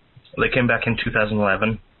 They came back in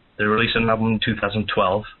 2011. They released an album in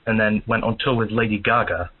 2012, and then went on tour with Lady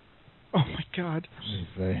Gaga. Oh, my God.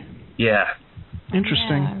 Yeah.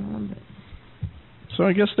 Interesting. So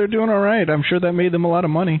I guess they're doing all right. I'm sure that made them a lot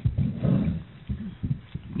of money.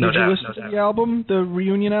 No Did you listen to the album, the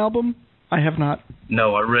reunion album? I have not.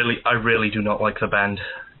 No, I really do not like the band.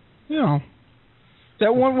 Yeah.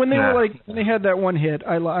 That one when they had that one hit,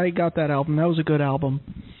 I got that album. That was a good album.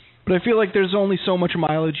 But I feel like there's only so much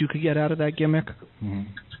mileage you could get out of that gimmick. Mm-hmm.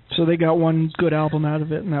 So they got one good album out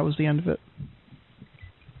of it, and that was the end of it.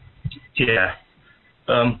 Yeah.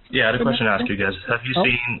 I had a question to ask you guys. Have you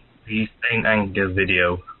seen the Saint Anger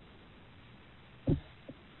video?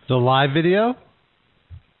 The live video?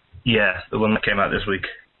 Yeah, the one that came out this week.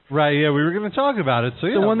 Right, yeah, we were going to talk about it. So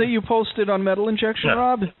The one that you posted on Metal Injection,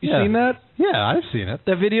 Rob? You seen that? Yeah, I've seen it.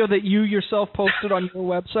 The video that you yourself posted on your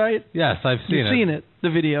website? Yes, I've seen it. You've seen it, the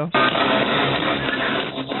video.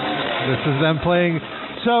 This is them playing.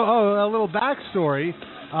 So, a little backstory.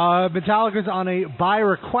 Metallica's on a by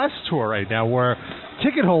request tour right now where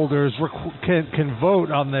ticket holders can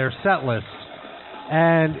vote on their set list.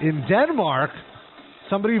 And in Denmark,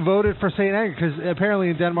 somebody voted for Saint Anger because apparently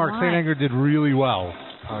in Denmark, Saint Anger did really well.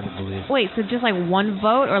 Hard to believe. Wait, so just like one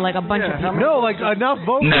vote or like a bunch of people? No, like enough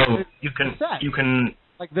votes. No, you can.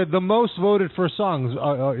 Like the most voted for songs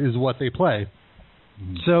is what they play.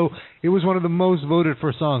 So it was one of the most voted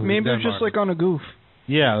for songs. Maybe it was just like on a goof.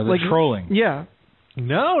 Yeah, they're trolling. Yeah.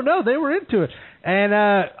 No, they were into it. And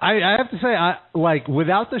I have to say, like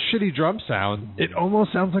without the shitty drum sound, it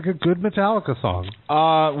almost sounds like a good Metallica song.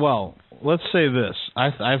 Well, let's say this.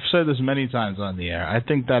 I've said this many times on the air. I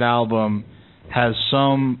think that album has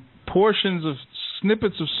some portions of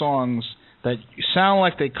snippets of songs that sound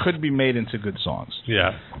like they could be made into good songs.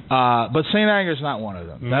 Yeah. But Saint Anger is not one of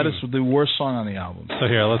them. That is the worst song on the album. So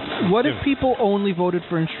here, What if people only voted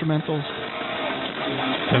for instrumentals?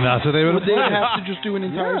 And that's what they would They would have to just do an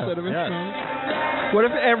entire set of instrumentals. What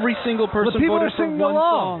if every single person voted for one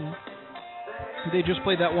song? They just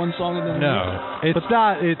play that one song and then it's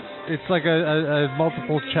not. It's like a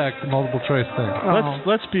multiple choice thing.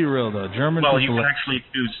 Let's be real though. German. Well, you can actually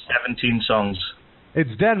choose 17 songs. It's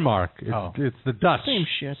Denmark. It's the Dutch. Same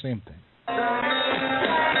shit. Same thing.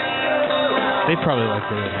 They probably like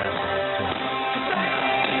the.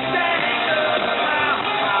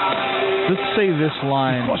 Let's say this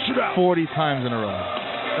line 40 times in a row.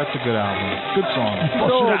 That's a good album. Good song.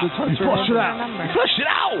 You flush it out. You flush it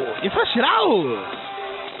out. You flush it out.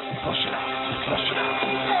 You flush it out. You flush it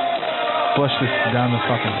out. Flush this down the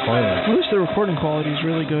fucking toilet. At least the recording quality is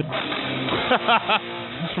really good.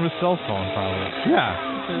 It's from a cell phone, probably. Yeah.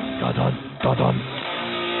 Dun-dun, dun-dun.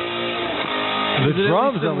 The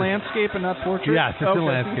drums are landscape and not portrait? Yes, it's a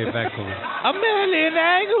landscape, actually. I'm madly in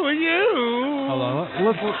anger with you. Hold on.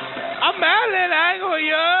 I'm madly in anger with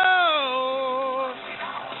you.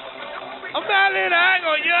 I'm madly in anger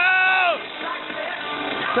with you.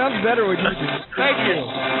 Sounds better when you do. Thank you.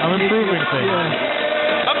 I'm improving things.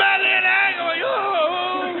 I'm madly in anger with you.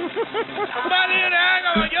 I'm madly in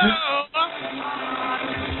anger with you.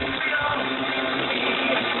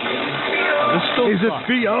 Is it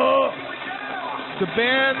Theo? The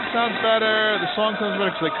band sounds better. The song sounds better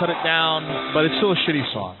because they cut it down, but it's still a shitty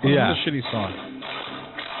song. Yeah. It's a shitty song.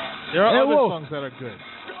 There are other songs that are good.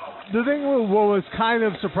 The thing what was kind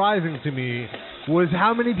of surprising to me was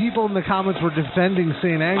how many people in the comments were defending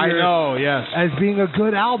Saint Anger. I know, yes, as being a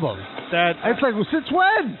good album. It's like, well, since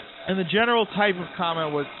when? And the general type of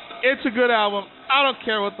comment was, "It's a good album. I don't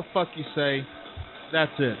care what the fuck you say.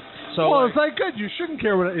 That's it." So, well, it's like good. You shouldn't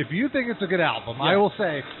care if you think it's a good album. Yeah. I will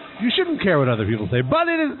say you shouldn't care what other people say, but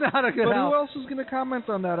it is not a good album. But who else is going to comment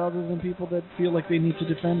on that other than people that feel like they need to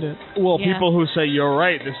defend it? Well, people who say you're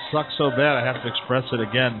right. This sucks so bad. I have to express it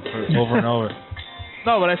again over and over.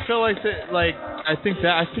 No, but I feel like I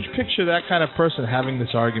picture that kind of person having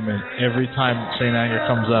this argument every time Saint Anger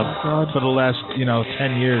comes up for the last 10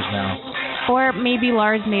 years now. Or maybe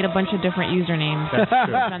Lars made a bunch of different usernames. That's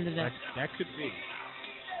true. That could be.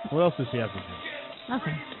 What else does he have to do?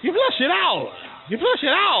 Nothing. You flush it out. You flush it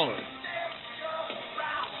out.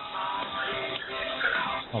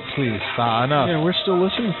 Oh, please stop. Enough. Yeah, we're still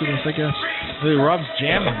listening to this, I guess. Hey, Rob's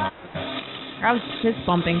jamming. Rob's fist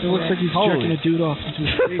bumping. It looks like he's jerking a dude off into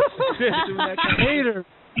his face. Hater,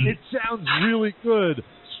 it sounds really good.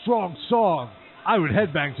 Strong song. I would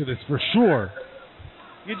headbang to this for sure.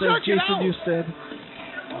 You jerk it out. You said.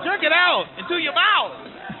 Jerk it out into your mouth.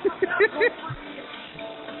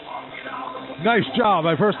 Nice job.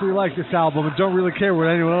 I personally like this album and don't really care what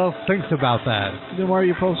anyone else thinks about that. Then why are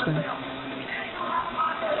you posting?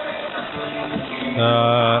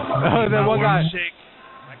 Then one guy.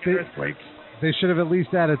 They should have at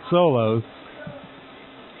least added solos.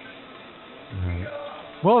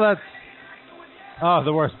 Well, that's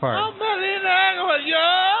the worst part.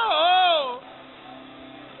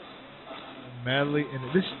 Madly,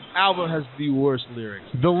 and this album has the worst lyrics.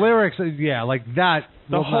 The lyrics, yeah, like that.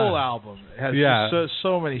 The whole album has just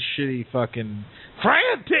so many shitty fucking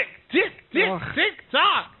frantic tick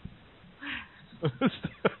tock.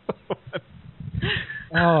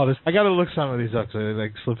 I got to look some of these up. So they're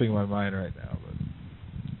like slipping my mind right now. But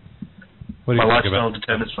what do you my think lifestyle about?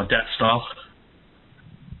 determines my death style.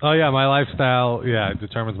 Oh yeah, my lifestyle. Yeah,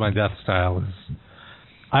 determines my death style.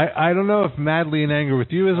 I don't know if Madly in Anger with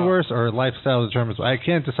You is worse or lifestyle determines. I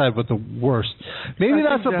can't decide what the worst. Maybe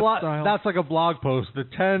that's a blog. That's like a blog post. The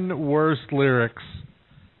 10 worst lyrics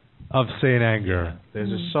of Saint Anger. There's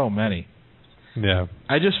just so many. Yeah.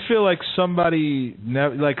 I just feel like somebody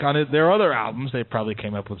like on their other albums, they probably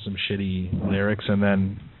came up with some shitty lyrics, and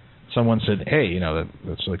then someone said, "Hey,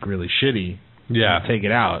 that's like really shitty. Yeah, take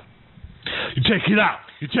it out. You take it out.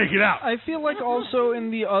 You take it out." I feel like also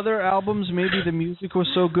in the other albums, maybe the music was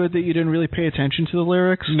so good that you didn't really pay attention to the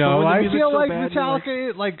lyrics. No, I feel so like bad,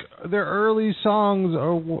 Metallica, like their early songs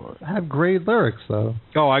have great lyrics though.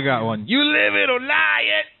 Oh, I got one. You live it or lie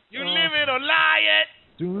it. You live it or lie it.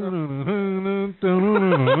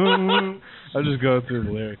 I'll just go through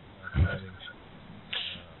the lyrics.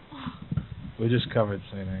 We just covered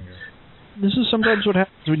Saint Anger. This is sometimes what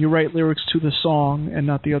happens when you write lyrics to the song and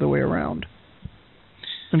not the other way around.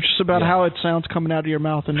 It's just about how it sounds coming out of your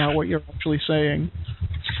mouth and not what you're actually saying.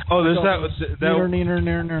 Oh, there's that.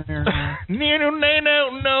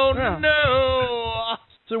 No.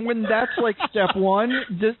 So when that's like step one,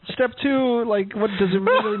 step two, like what does it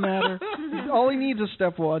really matter? All he needs is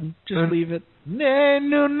step one. Just leave it. Yeah.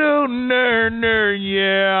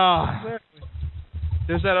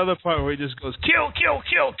 There's that other part where he just goes kill. What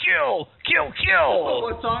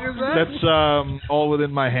song is that? That's All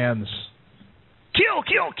Within My Hands. Kill.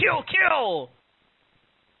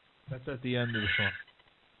 That's at the end of the song.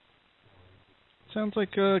 Sounds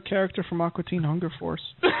like a character from Aqua Teen Hunger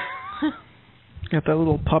Force. Got that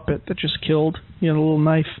little puppet that just killed. You know, the little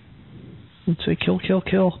knife. It'd say kill.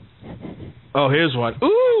 Oh, here's one.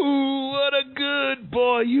 Ooh, what a good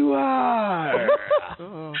boy you are.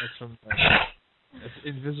 That's from that's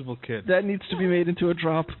Invisible Kid. That needs to be made into a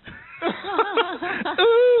drop.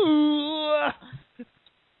 Ooh.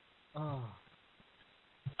 Oh.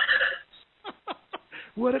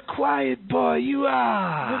 What a quiet boy you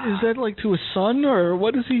are. What, is that like to his son, or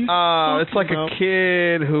what is he? It's like about? A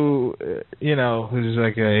kid who, who's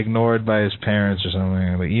like ignored by his parents or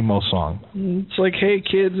something. The emo song. It's like, hey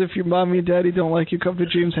kids, if your mommy and daddy don't like you, come to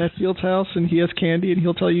James Hetfield's house and he has candy and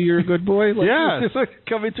he'll tell you you're a good boy. Like, yeah,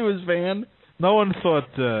 come into his van. No one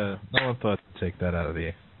thought to take that out of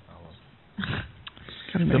the album.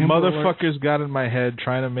 The motherfuckers got in my head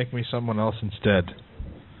trying to make me someone else instead.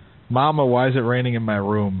 Mama, why is it raining in my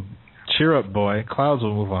room? Cheer up, boy. Clouds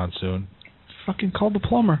will move on soon. Fucking call the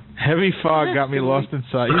plumber. Heavy fog got me lost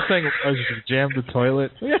inside. You saying I just jammed the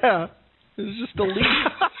toilet? Yeah. It was just a leak.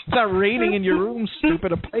 It's not raining in your room,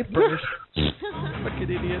 stupid. A pipe burst. Fucking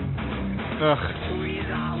idiot. Ugh.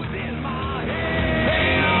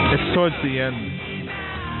 It's towards the end.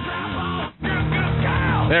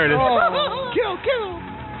 There it is. Oh. Kill.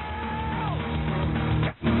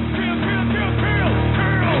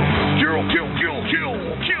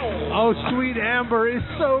 Oh, Sweet Amber is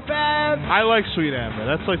so bad. I like Sweet Amber.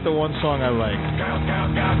 That's like the one song I like.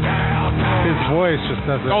 His voice just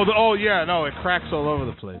doesn't. It cracks all over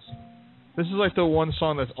the place. This is like the one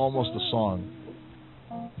song that's almost a song.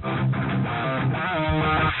 I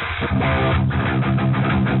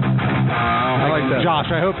like that. Josh,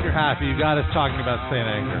 I hope you're happy. You got us talking about Saint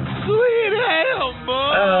Anger. Sweet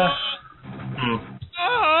Amber.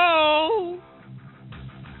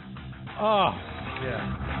 Oh,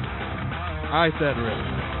 yeah. I like that riff.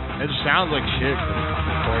 It just sounds like shit.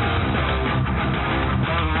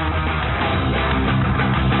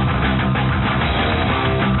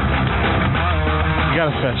 You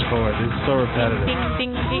gotta fast forward. It's so repetitive. Ding,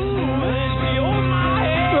 ding, ding.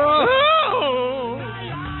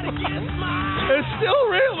 It's still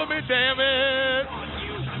real to me, damn it.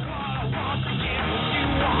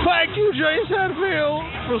 Thank you, James Hetfield,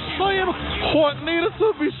 for saying what needed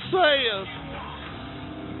to be said.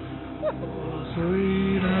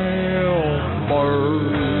 Sweet Amber,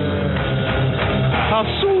 how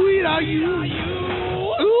sweet are you?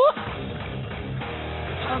 Ooh.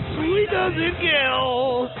 How sweet does it get?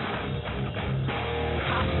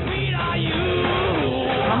 How sweet are you?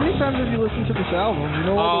 How many times have you listened to this album? You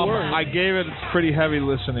know all the words. I gave it pretty heavy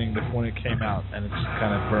listening when it came out, and it's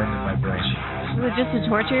kind of burned in my brain. Was it just to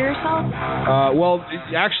torture yourself?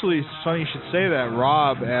 Actually, it's funny you should say that.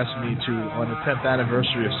 Rob asked me to, on the 10th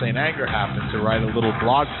anniversary of St. Anger happened, to write a little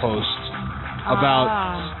blog post about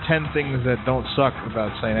 10 things that don't suck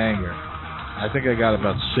about St. Anger. I think I got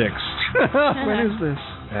about 6. When is this?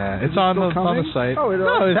 It's on the site. Oh, it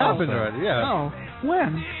happened already. Yeah. No.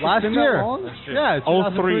 When? Last It's been year. that long? Yeah, it's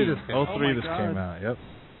 03. 2003 this came. 03 this came out. Yep.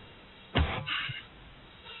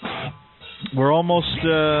 We're almost 6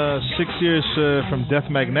 years from Death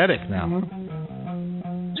Magnetic now.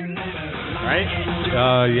 Right?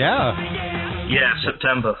 Yeah. Yeah,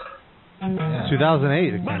 September.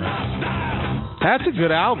 2008 it came out. That's a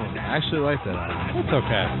good album. I actually like that album. It's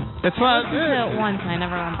okay. It's not. I listened to it once and I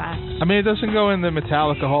never went back. I mean, it doesn't go in the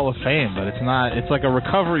Metallica Hall of Fame, but it's not. It's like a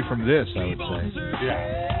recovery from this, I would say. Yeah.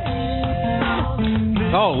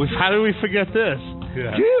 Oh, how did we forget this?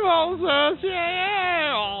 Yeah. Keep on searching,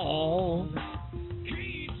 yeah. Oh.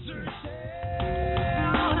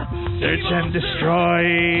 Search and destroy.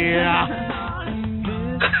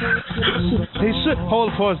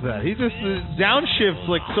 Pause that. He just downshifts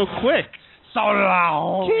like so quick. So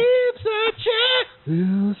long. Keep searching.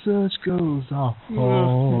 The search goes on.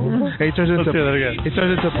 He turns into He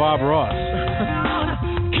turns into Bob Ross.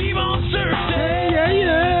 Keep on searching. Yeah,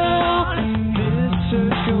 yeah. The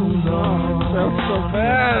search goes on. Sounds so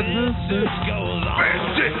bad. The search goes on.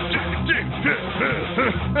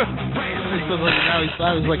 Now he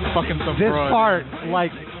sounds like fucking some This fraud. part,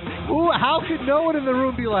 like, ooh, how could no one in the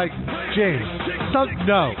room be like, James,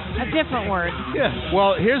 no. A different word. Yeah.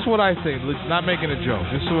 Well, here's what I think. Not making a joke.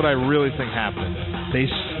 This is what I really think happened. They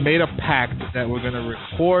made a pact that we're going to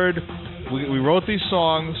record. We wrote these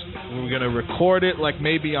songs. We're going to record it like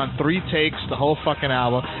maybe on 3 takes, the whole fucking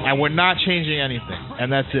album, and we're not changing anything.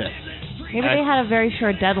 And that's it. Maybe they had a very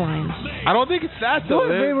short deadline. I don't think it's that, though.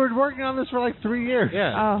 Look, they were working on this for like 3 years.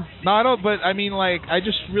 Yeah. Oh. No, I don't. But I mean, like, I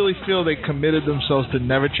just really feel they committed themselves to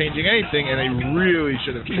never changing anything, and they really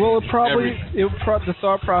should have. Well, the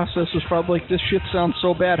thought process was probably like, this shit sounds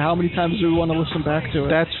so bad. How many times do we want to listen back to it?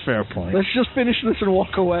 That's a fair point. Let's just finish this and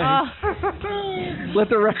walk away. Let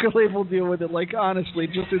the record label deal with it. Like, honestly,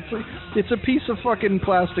 it's a piece of fucking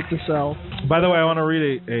plastic to sell. By the way, I want to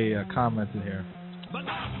read a comment in here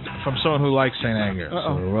from someone who likes St. Anger,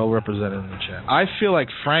 so we're well represented in the chat. I feel like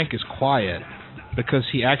Frank is quiet because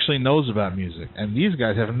he actually knows about music, and these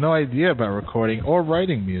guys have no idea about recording or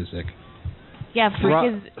writing music. Yeah,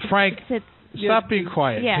 Frank stop being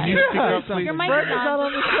quiet. Yeah. Can you speak up, please? Your mic Frank is is not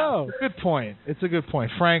on the show. Good point. It's a good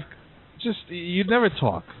point. Frank, just, you'd never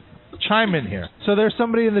talk. Chime in here. So there's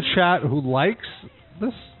somebody in the chat who likes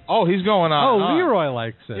this? Oh, he's going on and on. Leroy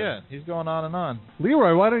likes it. Yeah, he's going on and on.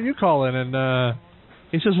 Leroy, why don't you call in and...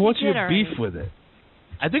 He says, what's your already. beef with it?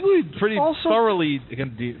 I think we pretty thoroughly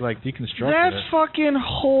deconstructed That it. fucking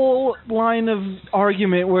whole line of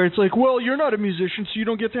argument where it's like, well, you're not a musician, so you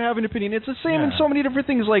don't get to have an opinion. It's the same in so many different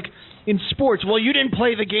things, like in sports. Well, you didn't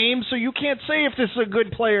play the game, so you can't say if this is a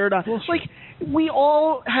good player or not. It's like, we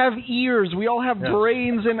all have ears. We all have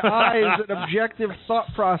brains and eyes and objective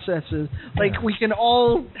thought processes. Like, we can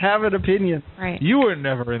all have an opinion. Right. You were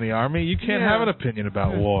never in the Army. You can't have an opinion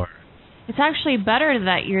about war. It's actually better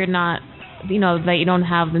that you're not, that you don't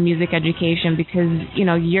have the music education because,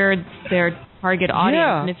 you're their target audience.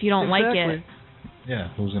 Yeah, and if you don't like it. Yeah,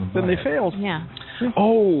 who's going to buy Then they it? failed. Yeah.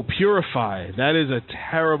 Oh, Purify. That is a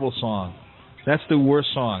terrible song. That's the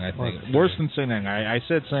worst song, I think. Worse than St. Anger. I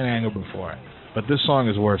said St. Anger before, but this song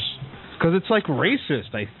is worse. Because it's like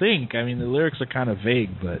racist, I think. I mean, the lyrics are kind of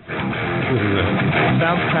vague, but it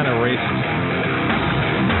sounds kind of racist.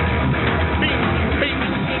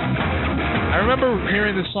 I remember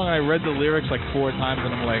hearing this song and I read the lyrics like 4 times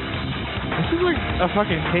and I'm like, this is like a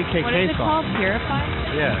fucking KKK What is it song. called? Purify?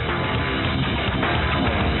 Yeah.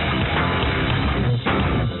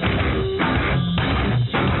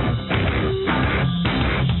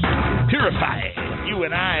 Purify, you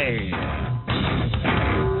and I.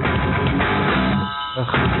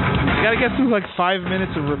 You gotta get through like 5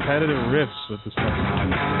 minutes of repetitive riffs with this fucking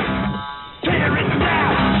album. Tear it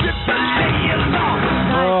down, rip the layers off.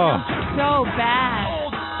 So bad.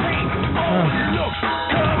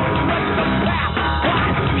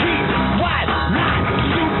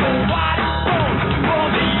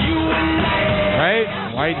 Right?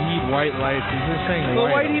 White heat, white light. He's just saying The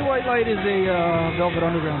white. White Heat, White Light is a Velvet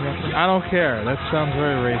Underground reference. I don't care. That sounds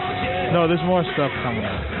very racist. No, there's more stuff coming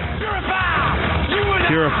up.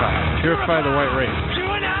 Purify. Purify the white race.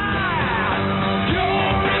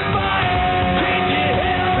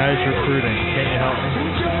 Now he's recruiting. Can you help me?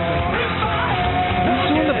 Who's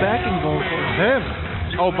doing the backing vocals? Him.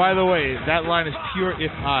 Oh, by the way, that line is pure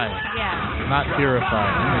if I. Yeah. Not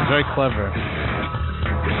purify. Very clever.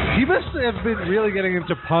 He must have been really getting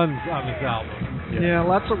into puns on this album. Yeah,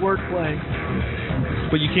 lots of wordplay.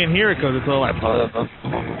 But you can't hear it because it's all like...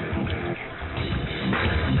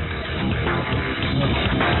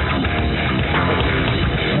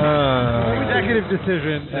 Executive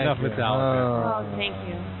decision. Enough Metallica. Oh, thank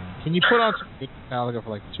you. Can you put on some good Metallica for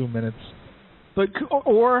like 2 minutes? But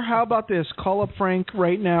or how about this? Call up Frank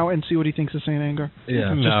right now and see what he thinks of Saint Anger.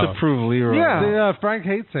 Yeah, just to prove Leroy. Yeah, Frank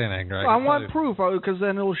hates Saint Anger. I want proof because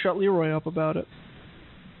then it'll shut Leroy up about it.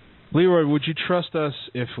 Leroy, would you trust us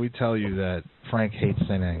if we tell you that Frank hates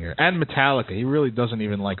Saint Anger and Metallica? He really doesn't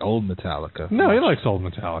even like old Metallica. No, he likes old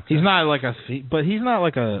Metallica. He's not like but he's not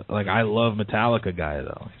like a I love Metallica guy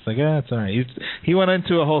though. He's like, yeah, it's all right. He went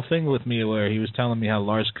into a whole thing with me where he was telling me how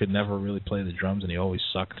Lars could never really play the drums and he always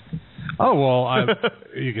sucked. Oh well,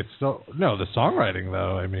 you could still the songwriting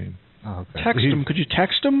though. I mean, text him. Could you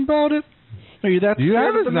text him about it? Are you that? You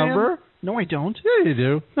have his number? No, I don't. Yeah, you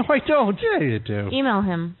do. No, I don't. Yeah, you do. Email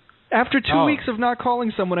him. After 2 weeks of not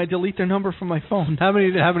calling someone, I delete their number from my phone. How many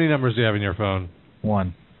numbers do you have in your phone?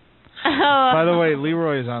 1. By the way,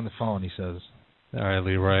 Leroy is on the phone, he says. All right,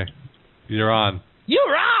 Leroy. You're on.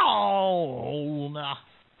 You're on.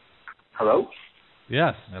 Hello?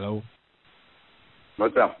 Yes. Hello.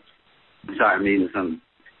 What's up? Sorry, I'm eating some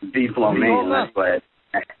beef lo mein. That's why.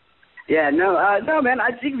 Yeah, no, man.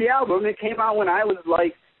 I dig the album. It came out when I was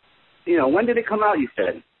like, when did it come out, you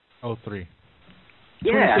said? 03.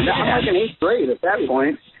 Yeah, I'm like in 8th grade at that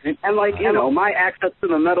point. And like, my access to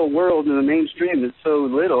the metal world in the mainstream is so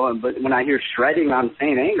little. But when I hear shredding on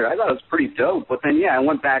Saint Anger, I thought it was pretty dope. But then, I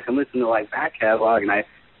went back and listened to like back catalog, and I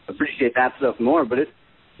appreciate that stuff more. But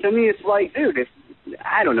to me, it's like, dude,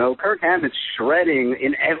 I don't know, Kirk Hammett's shredding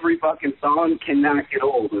in every fucking song cannot get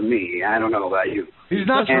old with me. I don't know about you. He's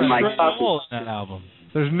not shredding old in that album.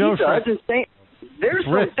 There's no shredding. There's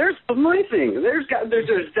some riffing. There's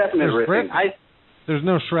definite riffing. There's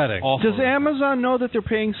no shredding. Does Amazon know that they're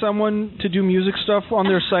paying someone to do music stuff on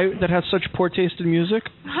their site that has such poor taste in music?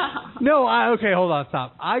 No, okay, hold on,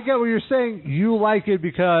 stop. I get what you're saying. You like it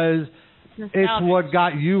because it's what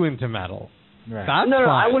got you into metal. Right. That's no,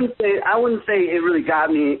 fine. I wouldn't say it really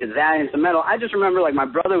got me that into metal. I just remember like my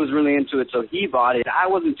brother was really into it, so he bought it. I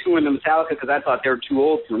wasn't too into Metallica because I thought they were too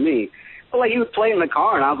old for me. But like he would play in the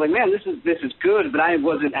car, and I was like, man, this is good. But I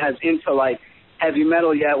wasn't as into like heavy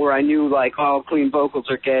metal yet, where I knew like clean vocals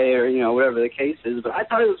are gay or whatever the case is. But I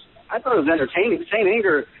thought it was entertaining. Saint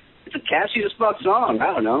Anger, it's a catchy as fuck song.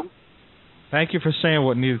 I don't know. Thank you for saying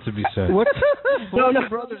what needed to be said. No.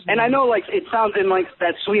 And I know like it sounds in like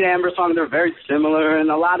that Sweet Amber song. They're very similar, and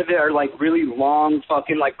a lot of it are like really long,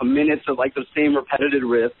 fucking like minutes of like the same repetitive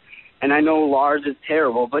riff. And I know Lars is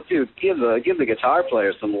terrible, but dude, give the guitar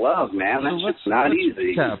player some love, man. That's just not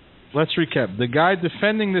easy. Let's recap. The guy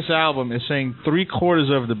defending this album is saying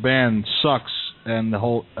 3/4 of the band sucks, and the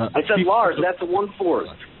whole. I said Lars. That's a 1/4.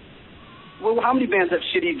 Well, how many bands have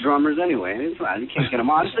shitty drummers anyway? You can't get them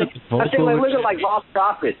on. I say like, look at like Lost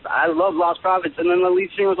Prophets. I love Lost Prophets, and then the lead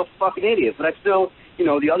singer was a fucking idiot. But I still,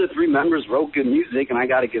 the other 3 members wrote good music, and I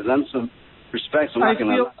got to give them some respect. So I'm not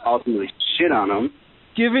going to ultimately shit on them.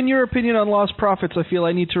 Given your opinion on Lost Prophets, I feel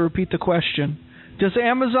I need to repeat the question. Does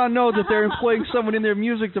Amazon know that they're employing someone in their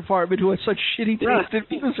music department who has such shitty taste in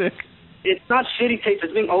music? It's not shitty taste.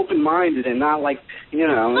 It's being open-minded and not like, you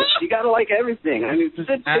got to like everything. I mean,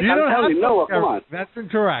 I'm telling you, Noah, come on. That's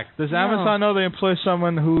incorrect. Does Amazon know they employ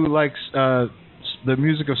someone who likes the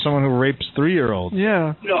music of someone who rapes 3-year-olds?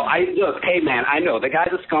 Yeah. No, look, hey, man, I know. The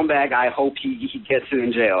guy's a scumbag. I hope he gets it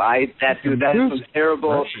in jail. That is some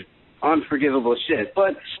terrible, unforgivable shit.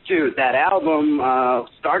 But, dude, that album,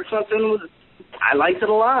 Start Something I liked it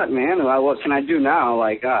a lot, man. What can I do now?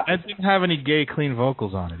 Like, it didn't have any gay, clean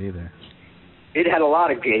vocals on it either. It had a lot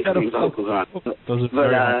of gay, clean vocals on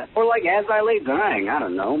it. Or like As I Lay Dying. I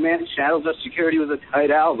don't know, man. Shadows of Security was a tight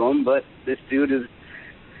album, but this dude is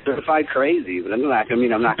certified crazy. But I'm not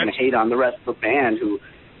going to hate on the rest of the band who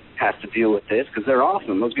has to deal with this because they're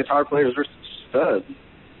awesome. Those guitar players are studs.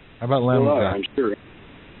 How about Lamb of God? I'm sure.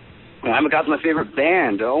 Lamb of God's my favorite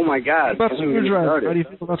band. Oh my God! What about Screwdriver? How do you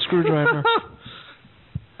feel about Screwdriver?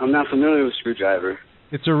 I'm not familiar with Screwdriver.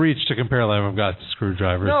 It's a reach to compare Lamb of God to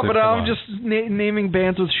Screwdriver. No, but I'm just naming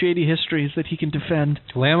bands with shady histories that he can defend.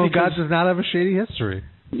 Lamb of God does not have a shady history.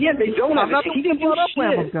 Yeah, they don't have a he didn't blow up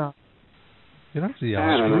Lamb of God. You don't see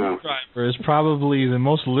Screwdriver is probably the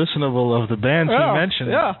most listenable of the bands he mentioned.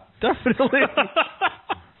 Yeah, definitely.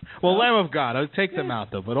 Well, Lamb of God, I'll take them out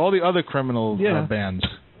though, but all the other criminal bands,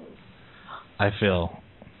 I feel.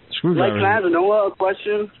 Screwdriver. Like, can I ask Noah a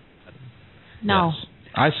question? No. Yes.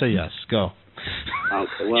 I say yes. Go.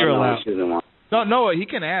 Okay, well, You're allowed. No, he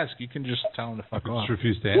can ask. You can just tell him to fuck off. Just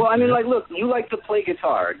refuse to answer. Well, I mean, like, look, you like to play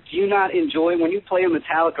guitar. Do you not enjoy when you play a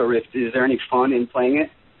Metallica riff? Is there any fun in playing it?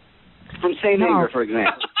 From Saint Anger, for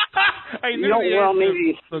example. I knew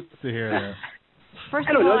maybe. Look to hear that. First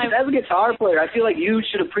I don't of all, know. As a guitar player, I feel like you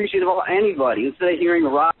should appreciate anybody instead of hearing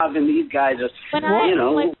Rob and these guys just, like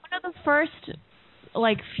one of the first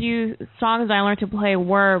few songs I learned to play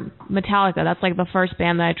were Metallica. That's like the first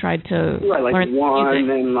band that I tried to learn One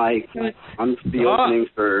music. and I'm the opening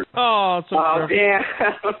for. Oh, damn!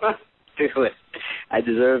 Dude, I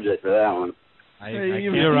deserved it for that one.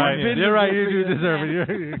 You're right. You're right. You do deserve it.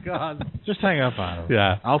 You're God. Just hang up on him.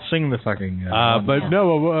 Yeah. I'll sing the fucking. But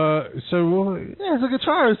no. So as a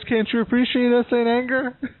guitarist, can't you appreciate St.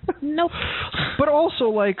 Anger? Nope. But also,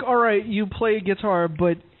 all right, you play guitar,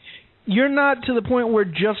 but you're not to the point where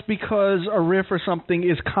just because a riff or something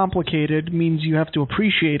is complicated means you have to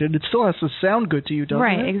appreciate it. It still has to sound good to you, doesn't it?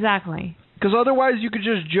 Right, exactly. Because otherwise you could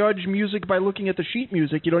just judge music by looking at the sheet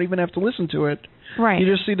music. You don't even have to listen to it. Right.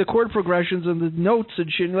 You just see the chord progressions and the notes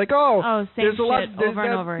and shit. And you're like, same there's a lot shit over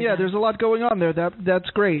and over Yeah, again. there's a lot going on there. That's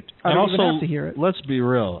great. I don't even have to hear it. Let's be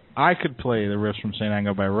real. I could play the riffs from St.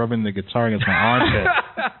 Anger by rubbing the guitar against my armpit.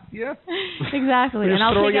 Yeah. Exactly. You're and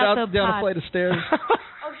I'll throwing take it out out the down pot. a flight of stairs.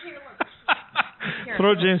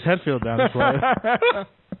 Throw James Hetfield down the flight.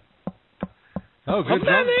 Oh, good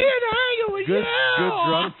drum. Good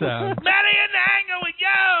drum sound. Maddy in anger with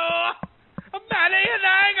you. I'm maddy in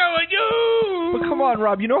anger with you. But come on,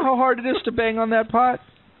 Rob. You know how hard it is to bang on that pot?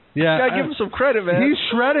 Yeah. You gotta give him some credit, man. He's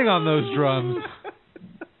shredding on those drums.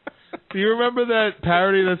 Do you remember that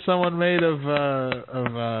parody that someone made of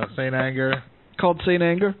St. Anger? Called St.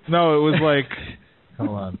 Anger? No, it was like...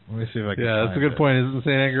 Hold on. Let me see if I can that's a good point. Isn't St.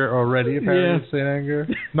 Anger already a parody of St. Anger?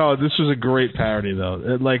 No, this was a great parody, though.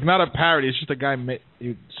 Not a parody. It's just a guy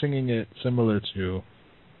singing it similar to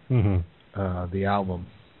the album.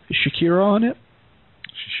 Is Shakira on it?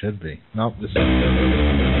 She should be. Nope. This is...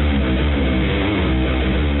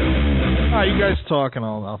 you guys talk, and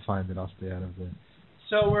I'll find it. I'll stay out of it.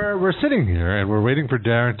 So we're sitting here, and we're waiting for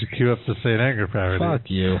Darren to cue up the St. Anger parody. Fuck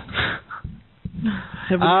you.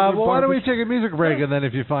 Well, why don't we take a music break, and then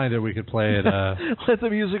if you find it, we could play it. Let the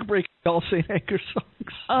music break all St. Anger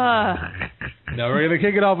songs. No, we're going to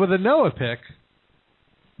kick it off with a Noah pick.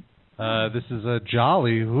 This is a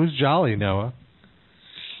Jolly. Who's Jolly, Noah?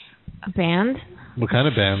 A band? What kind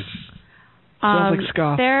of band? Sounds like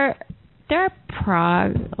ska. They're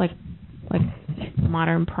prog, like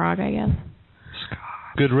modern prog, I guess.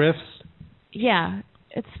 Good riffs? Yeah,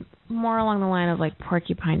 it's more along the line of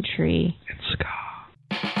Porcupine Tree. It's ska.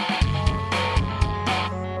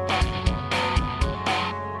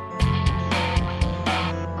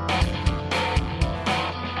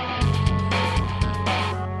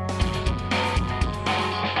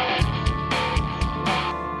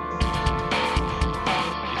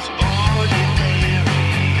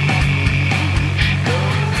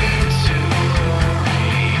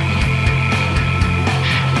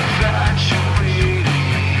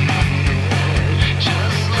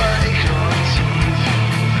 Just like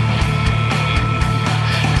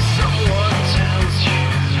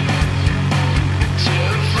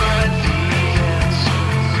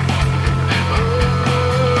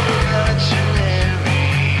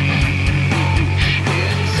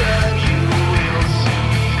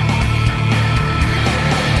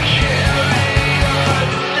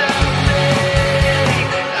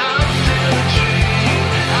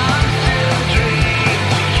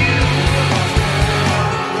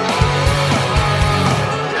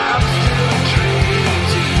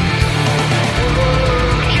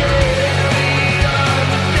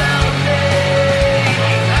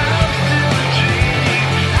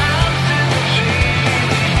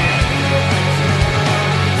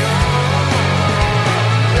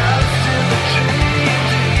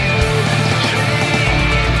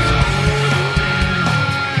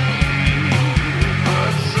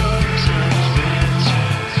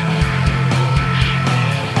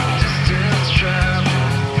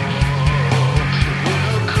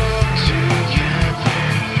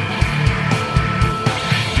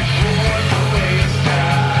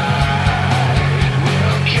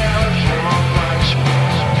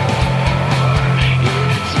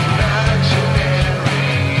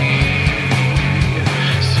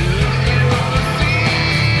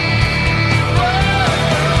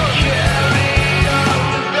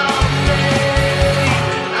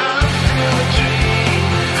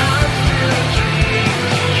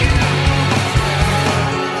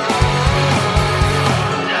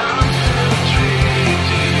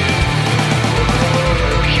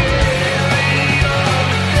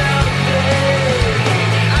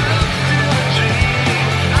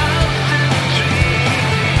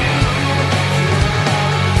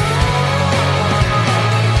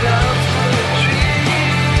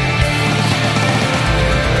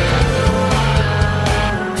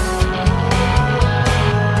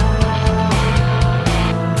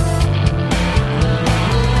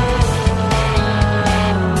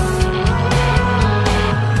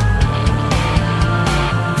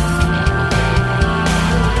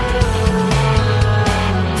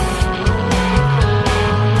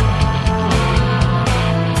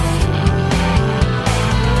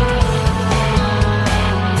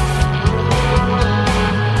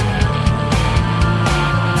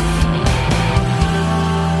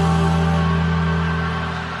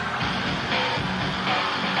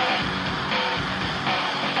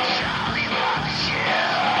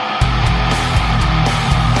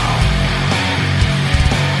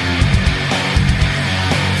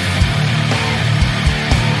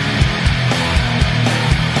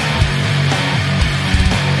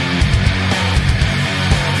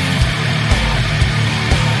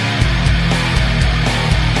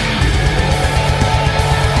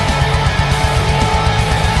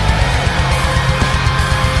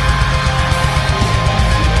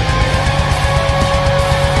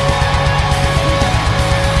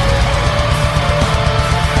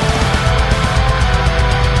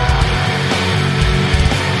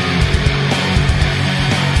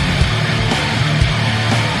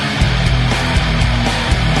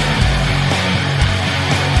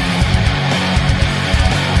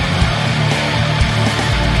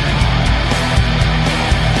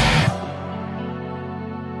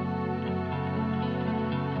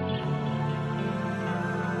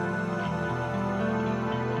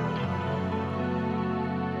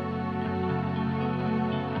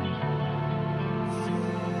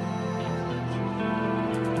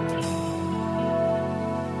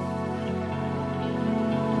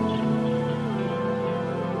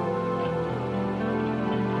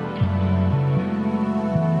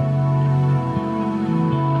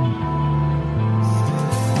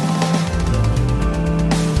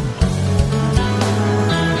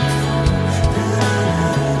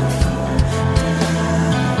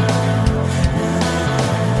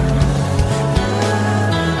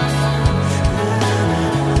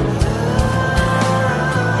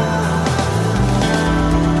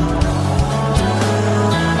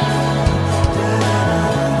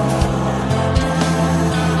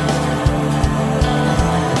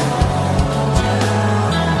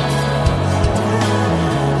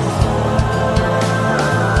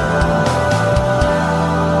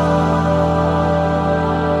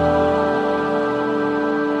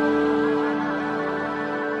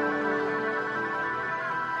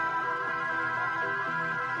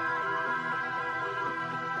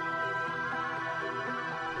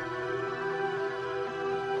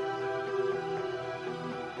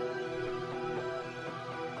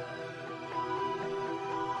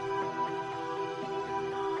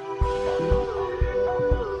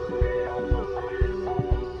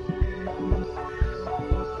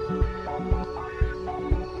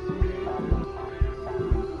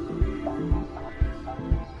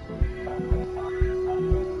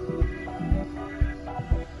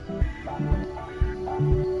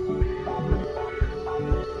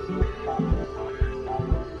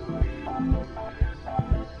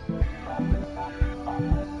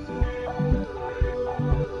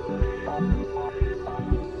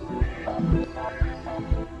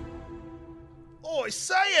voice.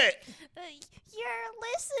 Say it. You're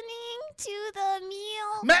listening to the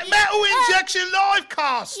Meal. Metal Injection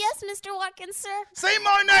Livecast. Yes, Mr. Watkins, sir. Say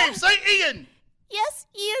my name. Say Ian. Yes,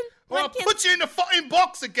 Ian. Well, I'll put you in the fucking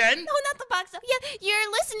box again. No, not the box. Yeah,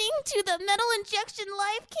 you're listening to the Metal Injection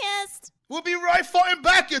Livecast. We'll be right fucking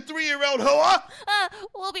back, you 3-year-old whore.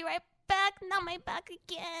 We'll be right back. Not my back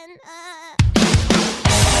again.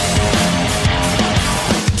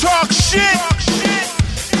 Talk shit.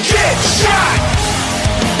 Get shot.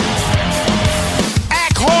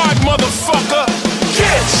 Act hard, motherfucker.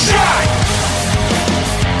 Get shot.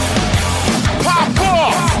 Pop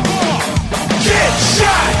off. Get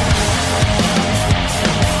shot.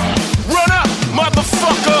 Run up,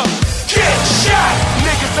 motherfucker. Get shot.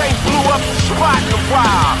 Niggas ain't blew up the spot in a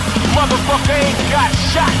while. Motherfucker ain't got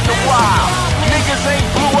shot in a while. Niggas ain't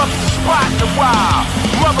blew up the spot in a while.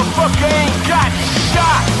 Motherfucker ain't got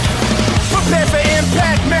shot. Prepare for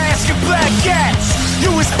impact, mask and black cats.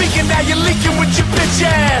 You was speaking, now you're leaking with your bitch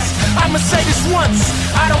ass. I'ma say this once,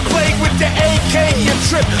 I don't play with the AK, you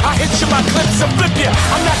trip. I hit you my clips and flip you.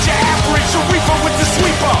 I'm not your average, a reaper with the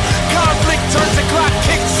sweeper. Conflict turns to clock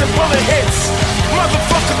kicks and bullet hits.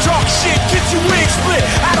 Motherfucker talk shit, get your wig split.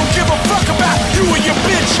 I don't give a fuck about you and your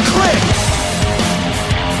bitch click.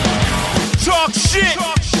 Talk shit,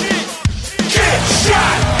 get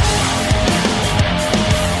shot.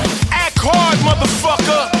 Act hard,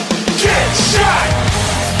 motherfucker, get shot.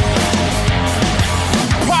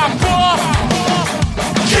 Pop off,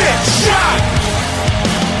 get shot.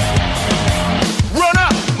 Run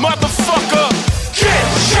up, motherfucker, get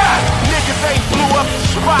shot. Niggas ain't blew up the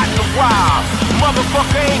spot in a while.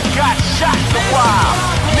 Motherfucker ain't got shot in a while.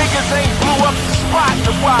 Niggas ain't blew up the spot in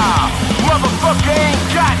a while. Motherfucker ain't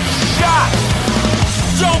got shot.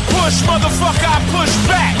 Don't push, motherfucker, I push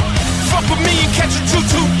back. Fuck with me and catch a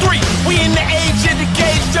 223. We in the age of the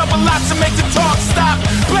gauge, double lots to make the talk stop.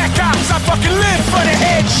 Black ops, I fucking live for the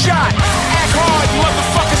headshot. Act hard,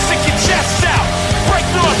 motherfucker, stick your chest out. Break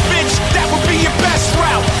north, bitch, that would be your best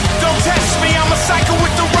route. Don't test me, I'm a psycho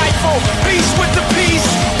with the rifle. Beast with the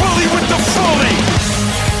piece, bully with the fully.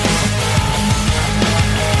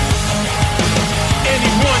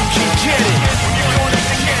 Anyone can get it.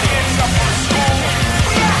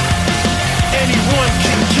 Anyone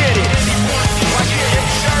can get it.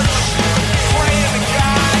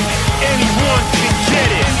 Anyone can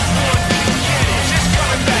get it.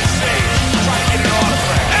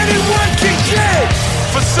 Anyone can get it.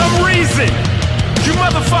 For some reason, you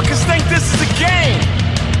motherfuckers think this is a game.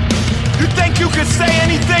 You think you can say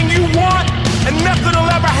anything you want and nothing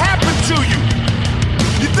will ever happen to you.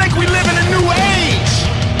 You think we live in a new age.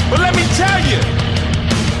 But let me tell you,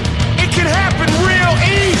 it can happen real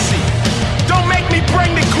easy. Don't make me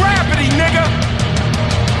bring the gravity, nigga.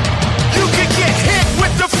 You can get hit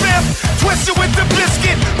with the fifth, twisted with the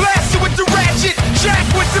biscuit, blasted with the ratchet, jack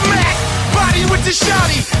with the Mac, body with the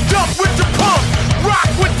shotty, dump with the pump,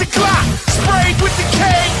 rock with the clock, sprayed with the K,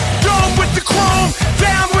 dome with the chrome,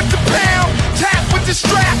 down with the pound, tap with the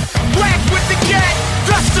strap, whack with the gat,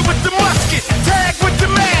 duster with the musket, tag with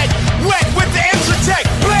the mag, wet with the Intratec,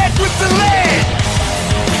 bled with the lead.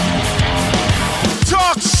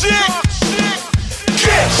 Talk shit.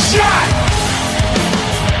 Get shot!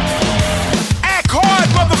 Act hard,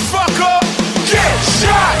 motherfucker! Get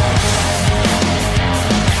shot!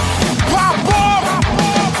 Pop off!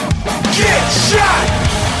 Get shot!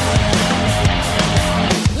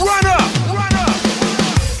 Run up!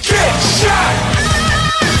 Get shot!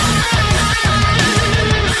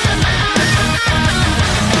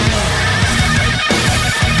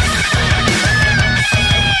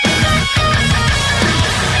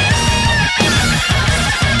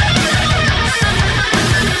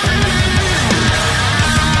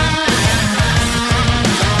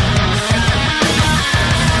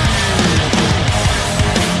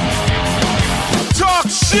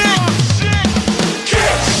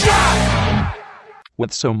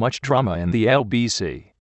 With so much drama in the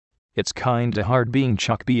LBC, it's kinda hard being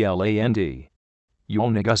Chuck BLAND. You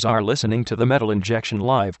niggas are listening to the Metal Injection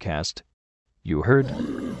Livecast. You heard?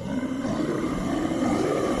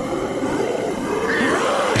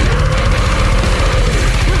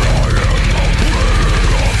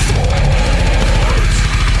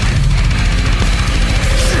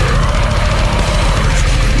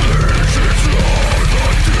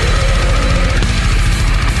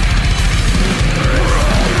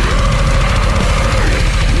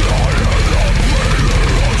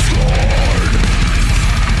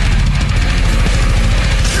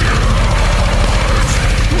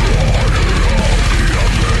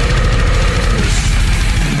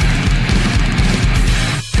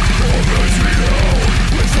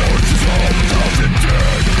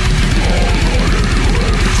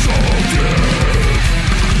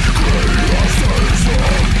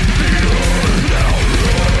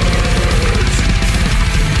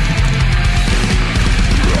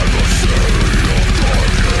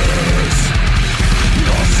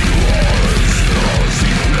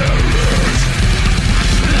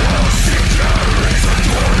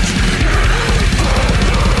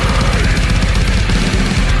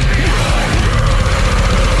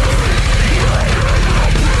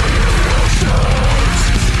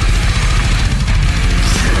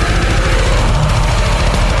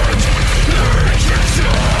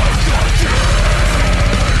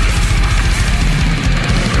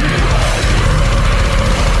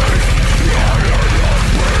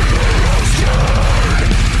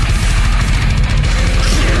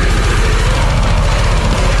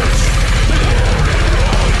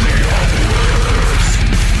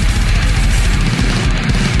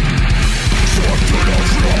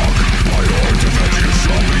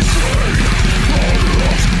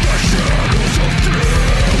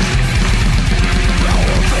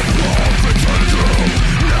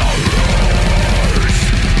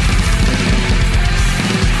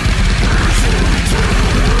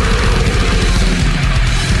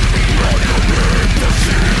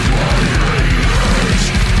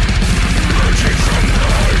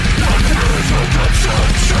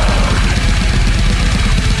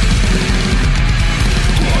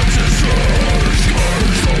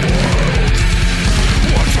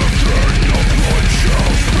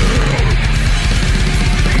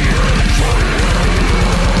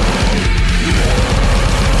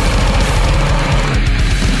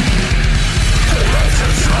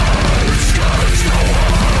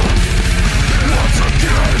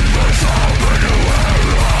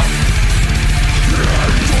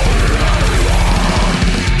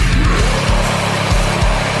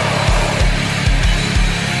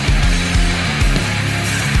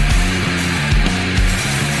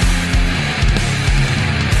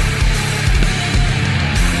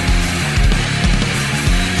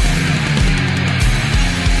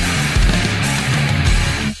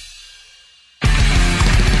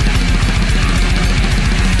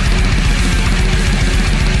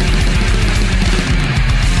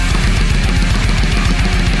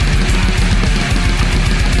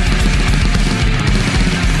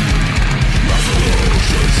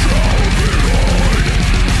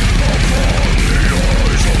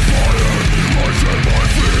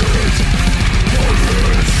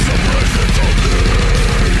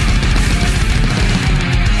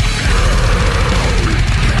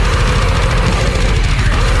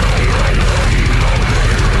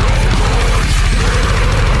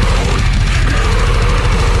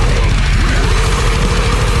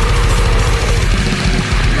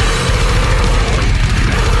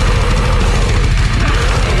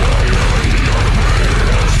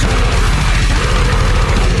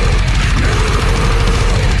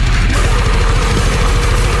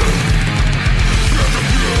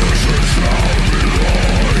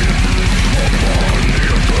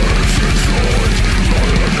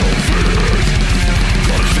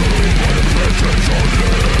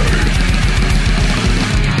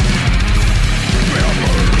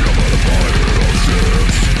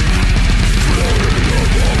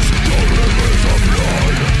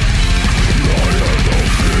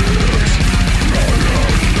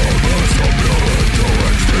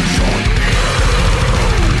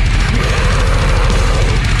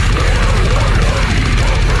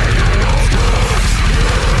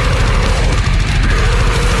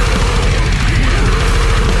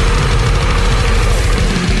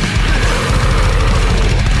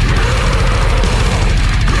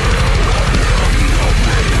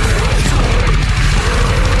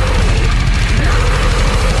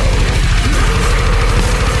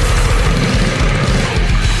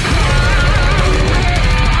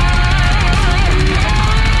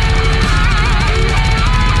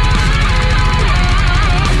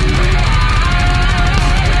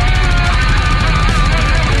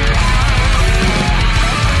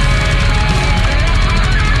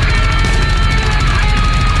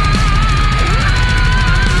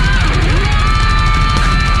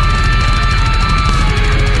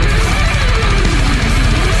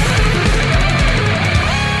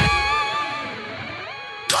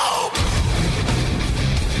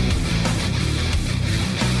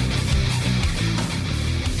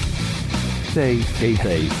 Hey,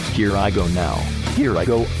 here I go now. Here I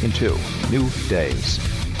go into new days.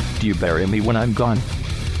 Do you bury me when I'm gone?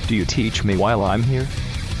 Do you teach me while I'm here?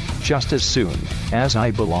 Just as soon as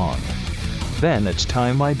I belong. Then it's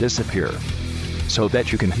time I disappear. So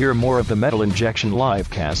that you can hear more of the Metal Injection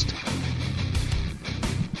Livecast.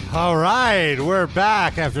 All right, we're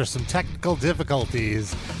back after some technical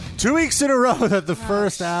difficulties. 2 weeks in a row that the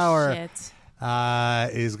first hour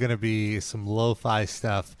is going to be some lo-fi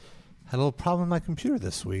stuff. Had a little problem with my computer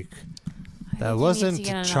this week. That wasn't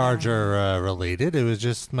charger related. It was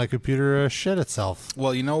just my computer shit itself.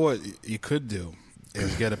 Well, you know what you could do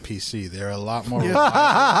is get a PC. They're a lot more stable.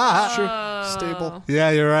 Yeah,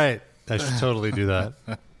 you're right. I should totally do that.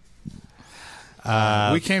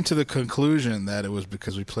 We came to the conclusion that it was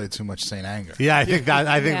because we played too much Saint Anger. Yeah, I think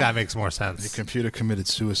that makes more sense. The computer committed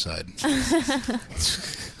suicide.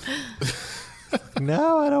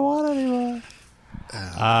 No, I don't want any more.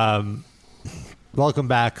 Welcome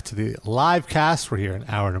back to the live cast. We're here in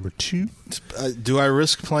hour number 2. Do I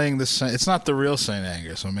risk playing this? It's not the real Saint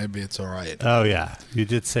Anger, so maybe it's all right. Oh, yeah. You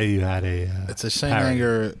did say you had a it's a Saint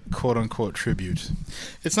Anger quote-unquote tribute.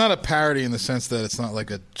 It's not a parody in the sense that it's not like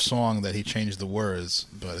a song that he changed the words,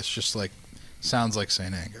 but it's just like, sounds like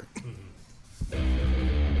Saint Anger.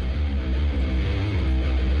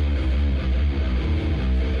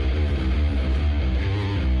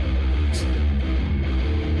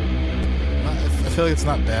 I feel like it's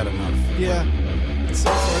not bad enough. Yeah.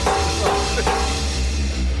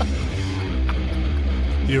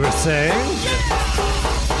 You were saying?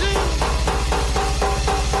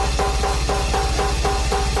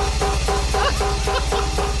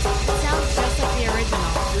 Sounds just like the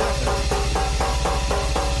original.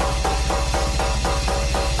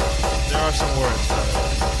 There are some words.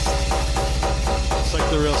 It's like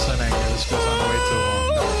the real Saint Anger. This goes on way too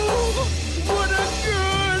long. What a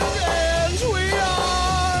good band we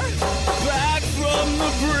are! Back from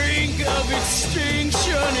the brink of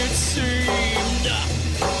extinction, it seemed.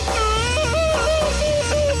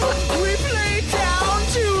 We play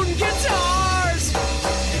down-tuned guitars,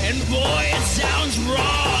 and boy, it sounds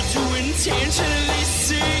raw to intentionally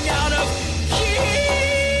sing out of key.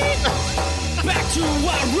 Back to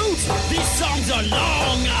our roots, these songs are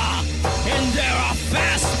long, and there are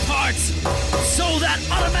fast parts, so that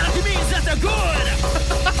automatically means that they're good.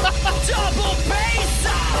 Double bass.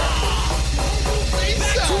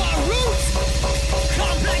 Back to our roots.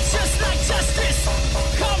 Complex just like justice.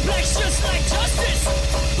 Complex just like justice.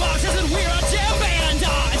 Bob says that we're a damn band.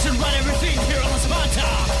 I should run everything here on the spot.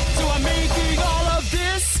 So I'm making all of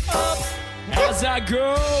this up as I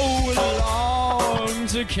go along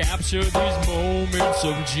to capture these moments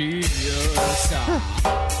of genius.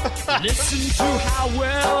 Listen to how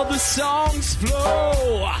well the songs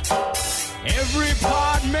flow. Every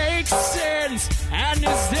part makes sense and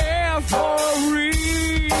is there for a reason.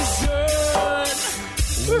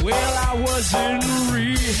 Well, I was in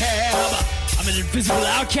rehab. I'm an invisible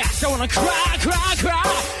outcast. I wanna cry, cry, cry.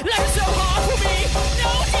 Life is so hard for me.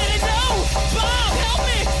 No, didn't know. Bob, help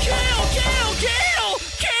me. Kill, kill,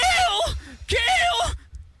 kill, kill,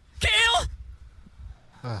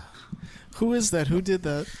 kill. Who is that? Who did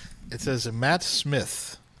that? It says Matt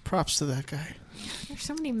Smith. Props to that guy. There's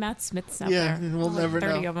so many Matt Smiths out Yeah, there. we'll never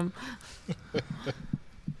 30 know. of them.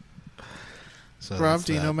 So Rob,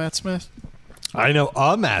 do you know Matt Smith? I know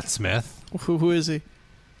a Matt Smith. Who is he?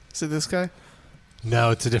 Is it this guy?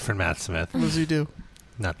 No, it's a different Matt Smith. What does he do?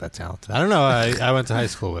 Not that talented. I don't know. I went to high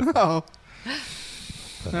school with him. Oh.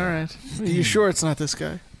 All right. Are you sure it's not this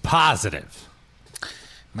guy? Positive.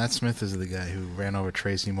 Matt Smith is the guy who ran over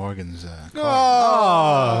Tracy Morgan's car.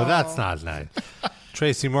 Oh, that's not nice.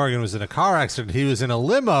 Tracy Morgan was in a car accident. He was in a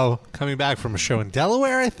limo coming back from a show in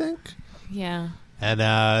Delaware, I think. Yeah. And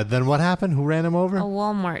then what happened? Who ran him over? A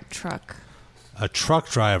Walmart truck. A truck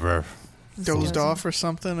driver. Dozed off or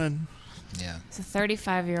something, and yeah. It's a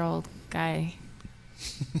 35-year-old guy.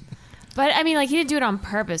 But I mean, like, he didn't do it on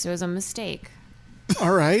purpose. It was a mistake.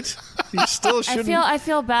 All right. You still shouldn't. I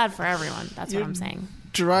feel bad for everyone. That's what I'm saying.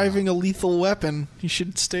 Driving a lethal weapon. You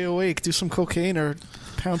should stay awake. Do some cocaine or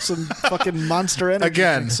pound some fucking Monster Energy.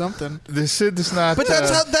 Again, something. This is not. But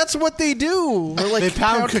that's what they do. Or like they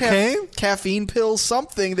pound cocaine, caffeine pills,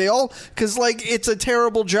 something. They all because like it's a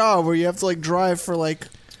terrible job where you have to like drive for like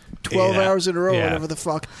 12 hours in a row, whatever the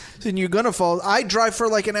fuck. Then you're gonna fall. I drive for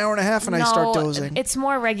like an hour and a half and I start dozing. It's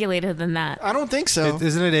more regulated than that. I don't think so.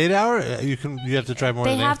 Isn't it 8 hour? You have to drive more.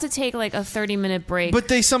 They than have to take like a 30-minute break. But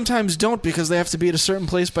they sometimes don't because they have to be at a certain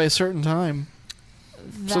place by a certain time.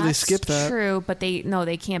 That's so they skip that. True, but they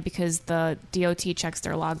can't because the DOT checks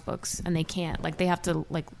their logbooks and they can't. Like they have to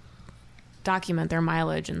like document their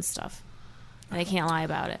mileage and stuff. and I can't lie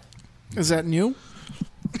about it. Is that new?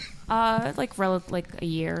 Like a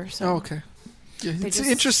year or so. Oh, okay. Yeah, it's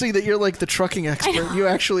interesting that you're like the trucking expert. You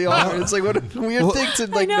actually are. It's like what a weird thing to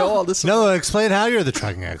like know all this. No, explain how you're the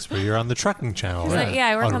trucking expert. You're on the trucking channel, right? Yeah,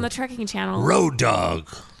 I work on the trucking channel. Road Dog.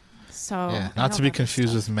 So not to be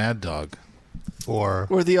confused with Mad Dog, or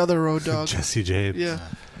the other Road Dog, Jesse James. Yeah.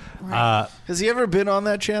 Right. Has he ever been on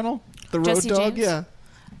that channel? The Road Jesse Dog. James?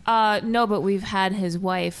 Yeah. No, but we've had his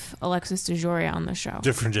wife Alexis DeJoria on the show.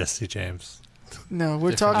 Different Jesse James. No,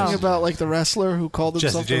 we're talking about like the wrestler who called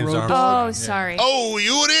himself the Road Dog. Oh, sorry. Oh,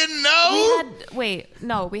 you didn't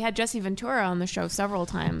know? We had Jesse Ventura on the show several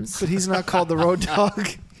times. But he's not called the Road Dog.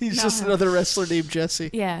 He's just another wrestler named Jesse.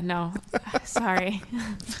 Yeah, no. Sorry.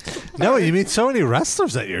 No, you meet so many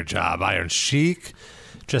wrestlers at your job. Iron Sheik,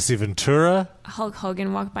 Jesse Ventura. Hulk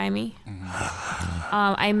Hogan walked by me.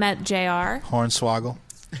 I met JR. Hornswoggle.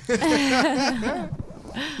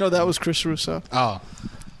 No, that was Chris Russo. Oh.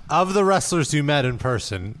 Of the wrestlers you met in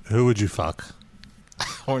person, who would you fuck?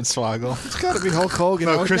 Hornswoggle. It's got to be Hulk Hogan.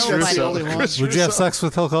 No, Chris Russo. Would you have sex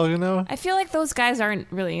with Hulk Hogan, Noah? I feel like those guys aren't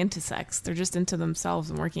really into sex. They're just into themselves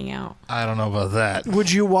and working out. I don't know about that.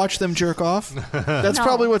 Would you watch them jerk off? That's No.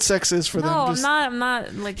 probably what sex is for them. No, Just- I'm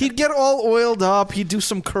not like. He'd get all oiled up. He'd do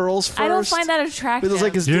some curls first. I don't find that attractive. With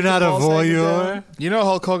like his You're dick not and a balls hanging voyeur? down. You know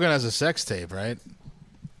Hulk Hogan has a sex tape, right?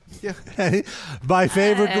 Yeah. My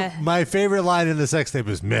favorite line in the sex tape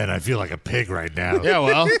is, "Man, I feel like a pig right now." Yeah,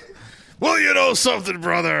 well. Well, you know something,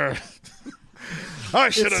 brother.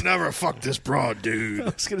 I should have never fucked this broad, dude. I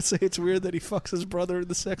was going to say it's weird that he fucks his brother in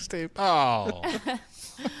the sex tape. Oh.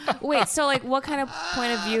 Wait, so like, what kind of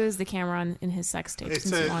point of view is the camera on in his sex tape? It's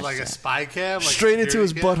since you watched like a it? spy cam, like Straight into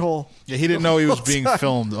his security cam? butthole. Yeah, he didn't know he was Whole being time.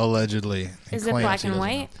 filmed, allegedly. He Is it claims black he and doesn't.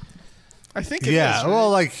 white? I think it Yeah, is,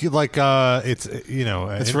 well, right? it's It's red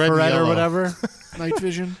and infrared or yellow. whatever. Night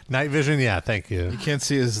vision. Night vision, yeah. Thank you. You can't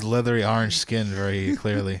see his leathery orange skin very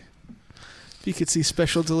clearly. You could see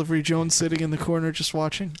Special Delivery Jones sitting in the corner just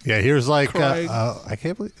watching. Yeah, here's like Crying. I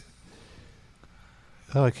can't believe.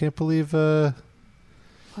 Oh, I can't believe. Oh,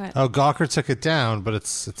 Gawker took it down, but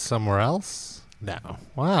it's somewhere else. No,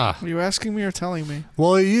 wow. Are you asking me or telling me?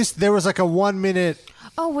 Well, there was like a 1 minute.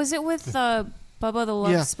 Oh, was it with Bubba the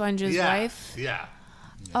Love Yeah. Sponge's wife? Yeah.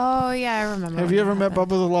 Oh yeah, I remember. Have when you that ever met happened. Bubba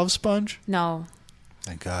the Love Sponge? No,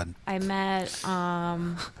 Thank God. I met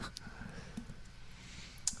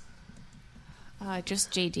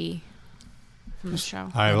just JD from the show. All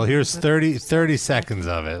right. Well, here's 30 seconds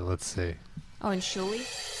of it. Let's see. Oh, and Shuli.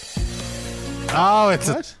 Oh, it's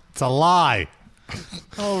a lie.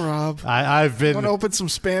 Oh, Rob. I've been. Want to open some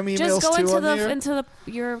spam emails Just go too into on there? into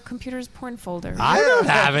your computer's porn folder. I don't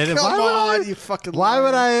have it. Come Why on, you fucking. Why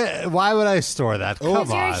liar. would I store that? Come Because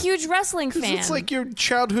you're on. a huge wrestling 'Cause fan. it's like your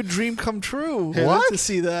childhood dream come true. What? To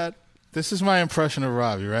see that. This is my impression of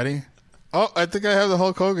Rob. You ready? Oh, I think I have the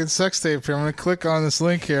Hulk Hogan sex tape here. I'm going to click on this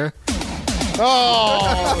link here.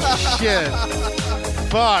 Oh, shit.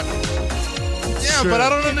 Fuck. Yeah, but I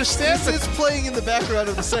don't understand this. It's playing in the background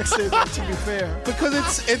of the sex tape, to be fair.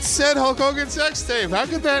 Because it said Hulk Hogan sex tape. How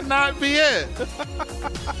could that not be it?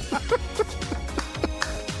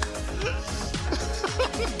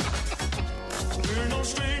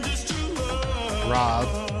 Rob.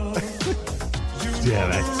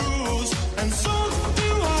 Damn it.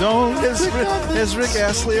 Don't. Has Rick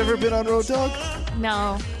Astley ever been on Road Dogg?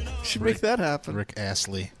 No. Should make that happen. Rick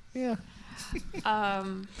Astley. Yeah.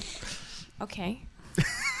 Okay.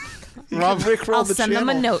 Rob, Rick rolled I'll the send them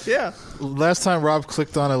a channel. note. Yeah. last time Rob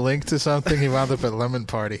clicked on a link to something, he wound up at Lemon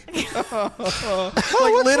Party. Like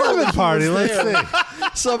what's literally Lemon Party? he was Let's there. see.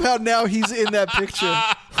 Somehow now he's in that picture.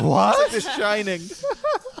 What? It's like The Shining.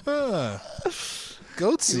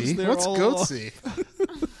 Goatsy? there What's all along. Goatsy?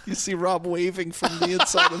 You see Rob waving from the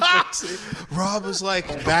inside of Goatsy. Rob was like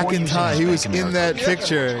back in time. He was in that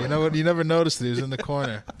picture. You know what? You never noticed it. He was in the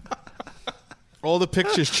corner. All the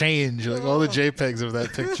pictures change, like all the JPEGs of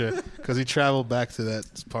that picture, because he traveled back to that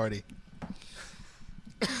party.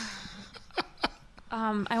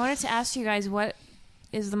 I wanted to ask you guys, what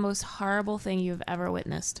is the most horrible thing you've ever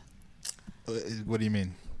witnessed? What do you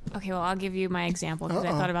mean? Okay, well, I'll give you my example because I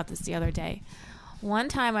thought about this the other day. One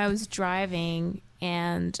time I was driving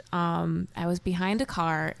and I was behind a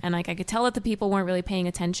car and like I could tell that the people weren't really paying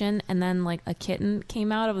attention, and then like a kitten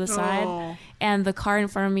came out of the side and the car in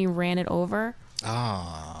front of me ran it over.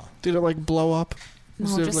 Ah. Did it like blow up? Was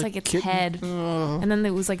No, there, just like its kitten? head. Oh. And then it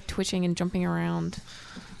was like twitching and jumping around.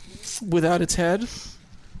 Without its head?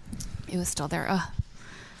 It was still there. Ugh.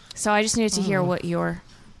 So I just needed to hear what your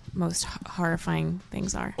most horrifying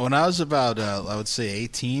things are. When I was about, I would say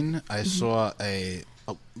 18, I saw a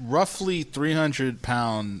a roughly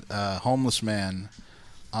 300-pound homeless man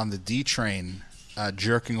on the D train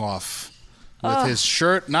jerking off with his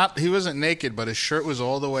shirt. He wasn't naked, but his shirt was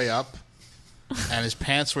all the way up, and his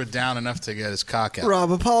pants were down enough to get his cock out.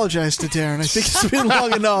 Rob, apologize to Darren. I think it's been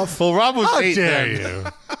long enough. Well, Rob was 8 dare then.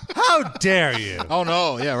 you? How dare you? Oh,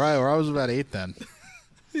 no. Yeah, right. Rob was about 8 then.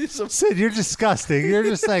 Sid, you're disgusting. You're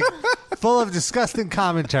just like full of disgusting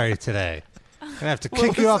commentary today. I'm going to have to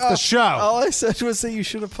kick you off the show. All I said was that you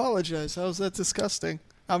should apologize. How's that disgusting?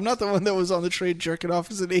 I'm not the one that was on the train jerking off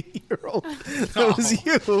as an 8-year-old. That was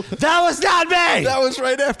you. That was not me! That was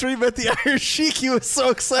right after he met the Iron Sheik. He was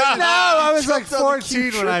so excited. No, I was He like jumped on the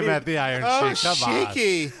 14 when I met the Iron Sheik. Come on.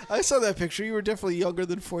 Cheeky. I saw that picture. You were definitely younger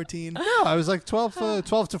than 14. No, I was like 12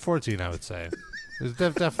 to 14, I would say. It was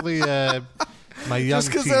definitely my young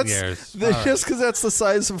teen years. Just because that's the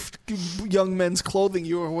size of young men's clothing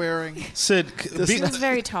you were wearing. Sid, He was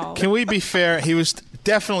very tall. can we be fair? He was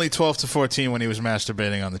definitely 12 to 14 when he was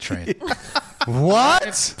masturbating on the train.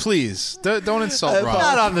 What? Please, don't insult Rob.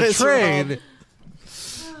 Not on the It's train.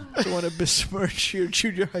 I don't want to besmirch your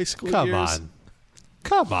junior high school Come years. on.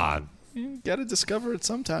 Come on. You got to discover it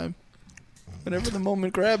sometime. Whenever the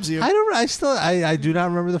moment grabs you. I do not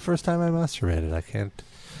remember the first time I masturbated. I can't.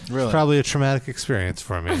 Really? It's probably a traumatic experience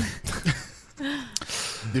for me.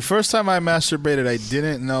 The first time I masturbated, I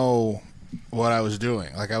didn't know what I was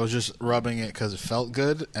doing. Like, I was just rubbing it because it felt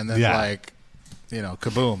good, and then,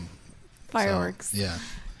 kaboom. Fireworks. So, yeah.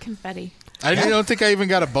 Confetti. I don't think I even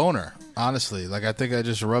got a boner, honestly. Like, I think I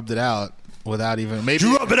just rubbed it out without even... Maybe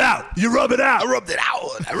You rub it out. You rub it out. I rubbed it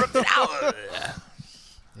out. I rubbed it out.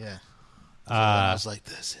 Yeah. So I was like,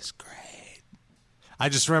 this is great. I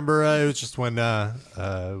just remember it was just when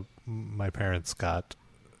my parents got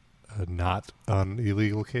not on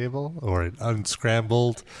illegal cable or an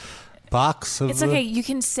unscrambled box. It's okay. You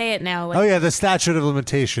can say it now. Oh yeah, the statute of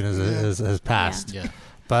limitation has passed. Yeah.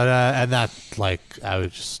 But and that I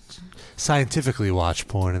would just scientifically watch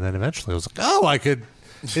porn, and then eventually I was like, oh, I could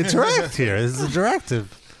interact here. This is a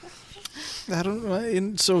directive. I don't know.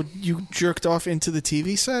 And so you jerked off into the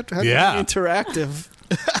TV set? How Yeah. Interactive.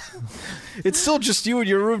 It's still just you in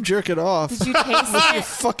your room jerking off. Did you taste You're it?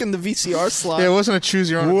 fucking the VCR slot. Yeah, it wasn't a choose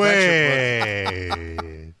your own adventure.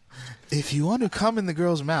 Wait. If you want to come in the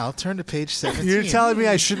girl's mouth, turn to page 17. You're telling me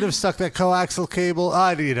I shouldn't have stuck that coaxial cable?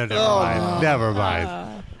 Never mind. Never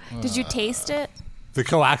mind. Did you taste it? The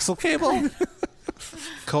coaxial cable?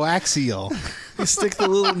 Coaxial. You stick the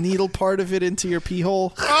little needle part of it into your pee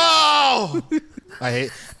hole. Oh! I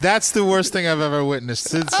hate... That's the worst thing I've ever witnessed.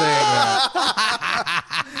 Sid saying that.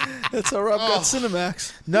 That's how Rob got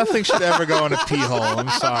Cinemax. Nothing should ever go in a pee hole. I'm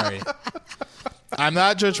sorry. I'm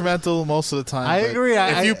not judgmental most of the time. I but agree.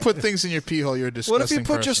 If you put things in your pee hole, you're a disgusting What if you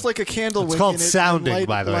put just like a candle It's wick called in it and sounding,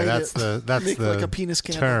 by the way. light That's it? the Make like a penis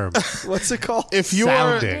candle. term. What's it called? If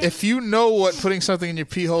you know what putting something in your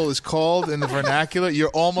pee hole is called in the vernacular, you're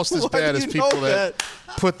almost as Why bad do as you people know that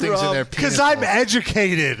put things in their penis Because I'm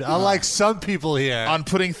educated, unlike some people here. on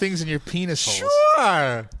putting things in your penis holes.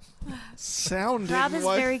 Sure. Sounding. Rob is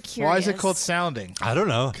Why- very curious. Why is it called sounding? I don't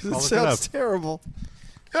know. It I'll look sounds it up. terrible.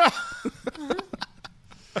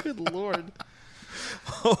 Good Lord.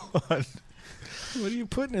 Hold on. What are you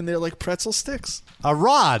putting in there, like pretzel sticks? A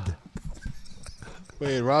rod.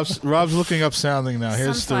 Wait, Rob's looking up sounding now.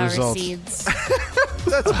 Here's the Sunflower result. seeds.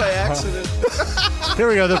 That's by accident. Here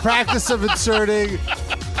we go. The practice of inserting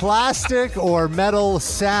plastic or metal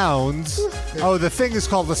sounds. Oh, the thing is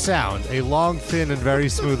called the sound. A long, thin, and very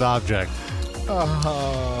smooth object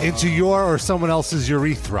into your or someone else's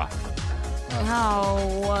urethra.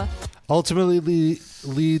 Oh. Ultimately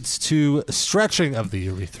leads to stretching of the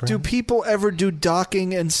urethra. Do people ever do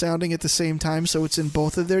docking and sounding at the same time so it's in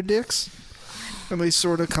both of their dicks? And they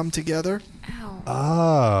sort of come together? Ow.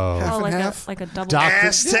 Oh. Half and like half? like a double. Doc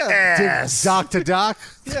Ass to ass. Doc to doc?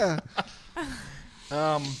 Yeah.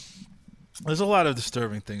 There's a lot of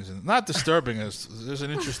disturbing things. Not disturbing. There's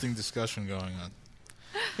an interesting discussion going on.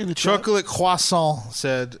 In the Chocolate Croissant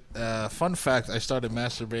said, fun fact, I started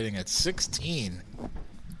masturbating at 16.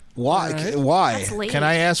 Why? Right. Why? That's late. Can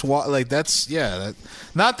I ask why? Like, that's,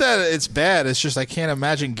 not that it's bad. It's just I can't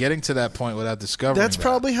imagine getting to that point without discovering That's that.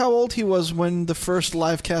 probably how old he was when the first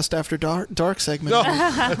live cast after dark segment. No,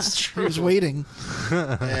 that's true. He was waiting.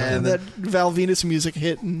 And And that Val Venus music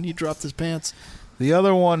hit and he dropped his pants. the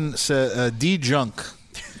other one said, D Junk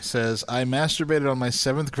says, I masturbated on my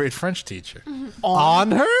 7th grade French teacher.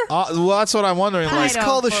 On her? Well, that's what I'm wondering. Please don't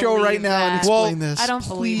call the show believe right now and that. explain Well, this. I don't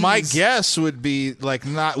believe My guess would be like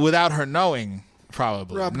not without her knowing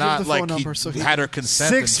Probably. Rob, not give the like phone number so he he had her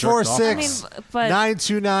consent. and jerked off.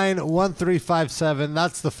 646-929-1357.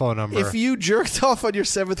 That's the phone number. If you jerked off on your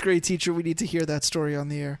 7th grade teacher, we need to hear that story on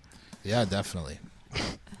the air. Yeah, definitely.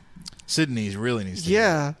 Sydney really needs to.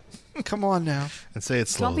 Yeah. Come on now. And say it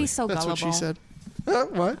slowly. Don't be so That's gullible. what she said.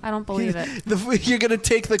 What? I don't believe it. You're going to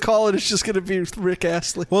take the call and it's just going to be Rick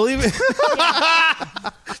Astley. Well, even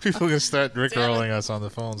people are going to start rickrolling us on the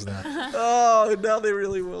phones now. Oh, now they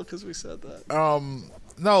really will because we said that.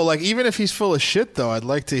 No, like even if he's full of shit, though, I'd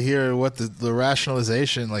like to hear what the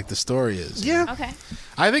rationalization, like the story is. Yeah. Okay.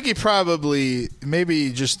 I think he probably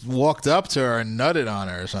maybe just walked up to her and nutted on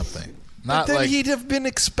her or something. Not But then like he'd have been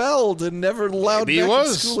expelled and never allowed Maybe he back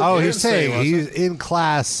was. in school. Oh, again. he's saying he's in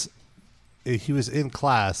class. He was in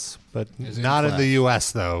class, but not in the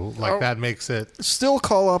U.S. though. Like that makes it. Still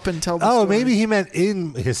call up and tell the Oh, story. maybe he meant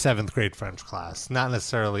in his 7th grade French class, not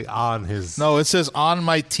necessarily on his. No, it says on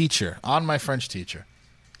my teacher, on my French teacher.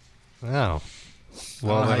 Oh.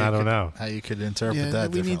 Well, then I don't know. How you could interpret Yeah, that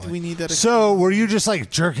we differently. need that. So, were you just like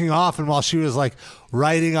jerking off, and while she was like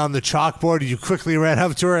writing on the chalkboard, you quickly ran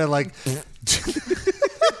up to her and like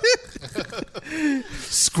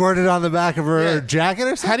squirted on the back of her jacket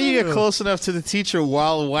or something? How do you get close enough to the teacher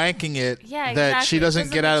while wanking it Yeah, that she exactly. doesn't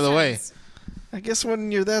Doesn't get out of the make way? sense. I guess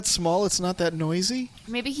when you're that small, it's not that noisy.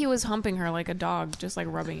 Maybe he was humping her like a dog, just like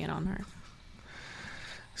rubbing it on her.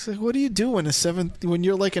 It's like, what do you do when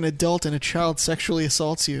you're like an adult and a child sexually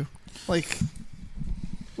assaults you? Like,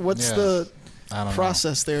 what's Yeah. the I don't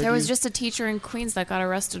process there? There Do was you- just a teacher in Queens that got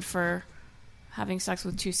arrested for having sex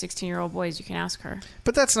with 2 16-year-old boys. You can ask her.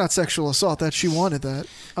 But that's not sexual assault. That she wanted that.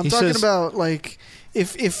 I'm He talking says- about like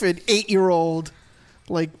if an 8-year-old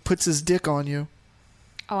like puts his dick on you.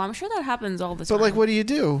 Oh, I'm sure that happens all the time. But like, what do you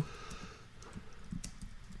do?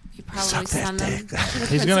 You probably send them to the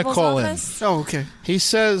He's gonna principal's call office. Oh, okay. He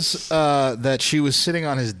says that she was sitting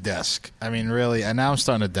on his desk. I mean, really, and now I'm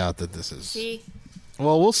starting to doubt that this is. See?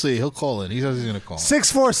 Well, we'll see. He'll call in. He says he's going to call in.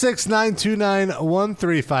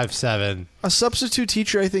 646-929-1357. A substitute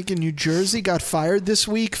teacher, I think, in New Jersey got fired this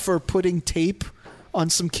week for putting tape on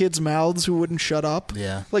some kids' mouths who wouldn't shut up.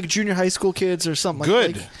 Yeah. Like junior high school kids or something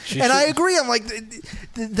Good. like that. She And I should- agree. I'm like,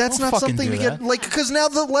 that's Don't not fucking something do to get, that. like, because now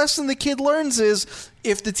the lesson the kid learns is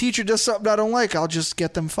if the teacher does something I don't like, I'll just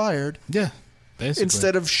get them fired. Yeah. Basically.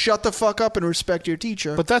 Instead of shut the fuck up and respect your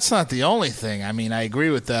teacher. But that's not the only thing. I mean, I agree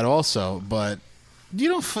with that also, but you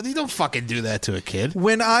don't fucking do that to a kid.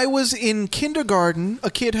 When I was in kindergarten, a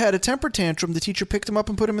kid had a temper tantrum. The teacher picked him up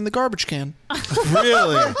and put him in the garbage can.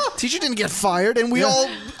 Really? Teacher didn't get fired, and we all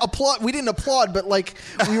applaud. We didn't applaud, but like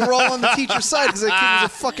we were all on the teacher's side because that kid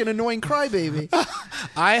was a fucking annoying crybaby.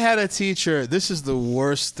 I had a teacher. This is the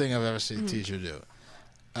worst thing I've ever seen a teacher do.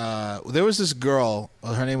 There was this girl.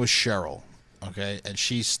 Her name was Cheryl. Okay, and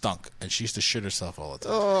she stunk, and she used to shit herself all the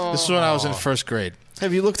time. This is when I was in first grade.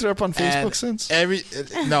 Have you looked her up on Facebook And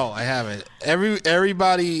since? No, I haven't.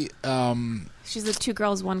 Everybody. She's the 2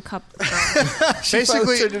 girls, 1 cup girl.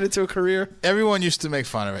 Basically, turned it into a career. Everyone used to make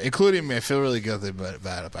fun of her, including me. I feel really guilty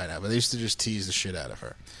about it by now, but they used to just tease the shit out of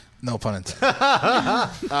her. No pun intended.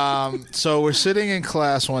 So we're sitting in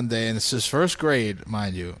class one day, and this is first grade,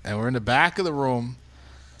 mind you, and we're in the back of the room,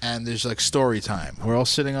 and there's like story time. We're all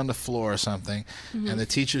sitting on the floor or something, and the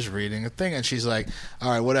teacher's reading a thing, and she's like,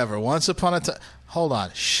 all right, whatever. Once upon a time... Hold on.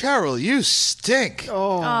 Cheryl, you stink.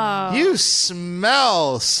 Oh. You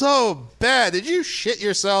smell so bad. Did you shit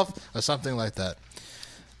yourself? Or something like that.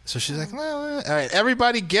 So she's like, well, all right,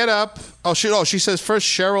 everybody get up. She says, first,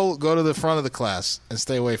 Cheryl, go to the front of the class and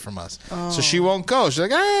stay away from us. So she won't go. She's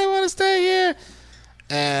like, I want to stay here.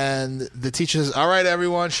 And the teacher says, all right,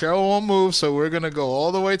 everyone, Cheryl won't move, so we're going to go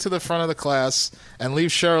all the way to the front of the class and leave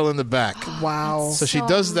Cheryl in the back. Wow. So she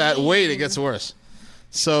does that. Wait, it gets worse.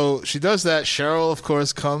 So she does that. Cheryl, of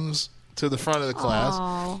course, comes to the front of the class.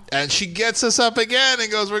 Aww. And she gets us up again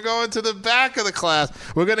and goes, we're going to the back of the class.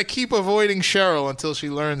 We're going to keep avoiding Cheryl until she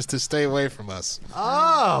learns to stay away from us.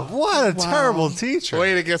 Oh, what a terrible teacher.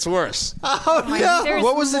 Wait, it gets worse. Oh, There's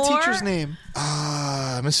What was the more? teacher's name?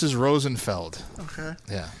 Mrs. Rosenfeld. Okay.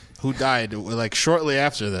 Yeah. Who died like shortly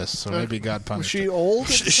after this, so maybe God Was punished she her. old?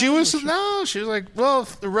 She was, she was like, well,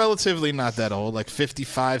 relatively not that old, like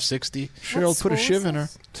 55, 60. Cheryl put a shiv in her.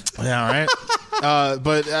 Yeah, right.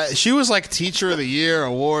 But she was like Teacher of the Year,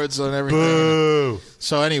 awards and everything. Boo.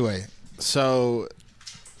 So anyway, so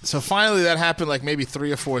finally that happened like maybe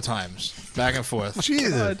 3 or 4 times, back and forth.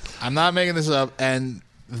 Jesus. I'm not making this up. And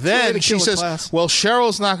way then to she kill a says, class. well,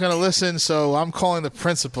 Cheryl's not going to listen, so I'm calling the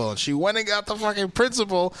principal. And she went and got the fucking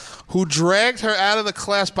principal, who dragged her out of the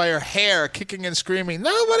class by her hair, kicking and screaming,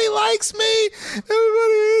 nobody likes me.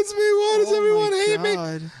 Everybody hates me. Why does everyone hate me?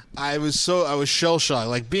 God. I was shell shocked.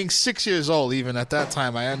 Like being 6 years old, even at that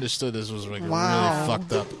time, I understood this was like Wow. really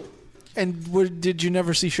fucked up. And did you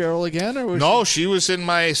never see Cheryl again, or was No, she was in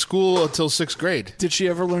my school until 6th grade. Did she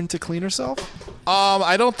ever learn to clean herself?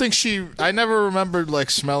 I don't think I never remembered like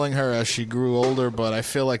smelling her as she grew older, but I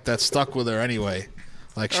feel like that stuck with her anyway.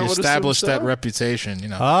 Like she I would assume established so. that reputation, you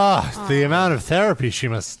know. The amount of therapy she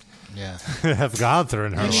must have gone through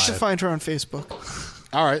in her You need life. to find her on Facebook.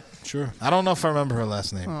 All right, sure. I don't know if I remember her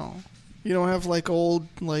last name. Oh, you don't have like old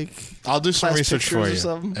like. I'll do some class research pictures for or you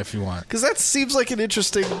something? if you want. Because that seems like an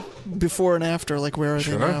interesting before and after. Like where are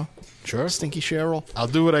Sure. they now? Sure. Stinky Cheryl. I'll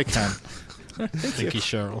do what I can. Stinky you.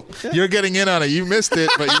 Cheryl. You're getting in on it. You missed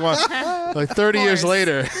it, but you want like 30 years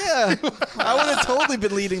later. Yeah, I would have totally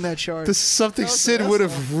been leading that charge. This is something Sid would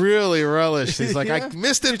have really relished. He's like, I Yeah.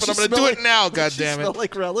 missed it, Did but she I'm going to smell do it like- now, did she goddammit. smell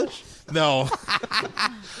like relish? No. All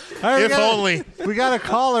right, If only. We got a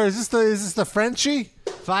caller. Is this the Frenchie?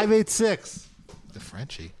 586. The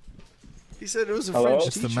Frenchie. He said it was a Hello? French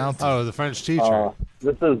It's the teacher. mountain. Oh, the French teacher.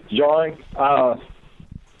 This is John.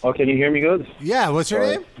 Can you hear me good? Yeah, what's your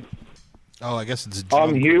Sorry. name? Oh, I guess it's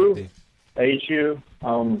I'm Hugh. H-U.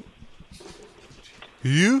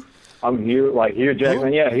 Hugh? I'm Hugh, like Hugh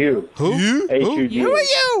Jackman. Yeah, Hugh. Who? H-U-G. Who are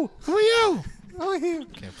you? Who are you? Who are you?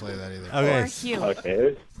 Can't play that either. Okay.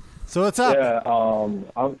 Okay. So what's up? Yeah,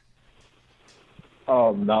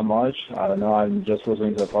 I'm not much. I don't know. I'm just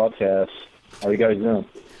listening to the podcast. How you guys doing?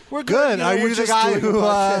 We're Good. You know, Are we're you the just guy doing a who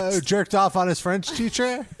podcast. jerked off on his French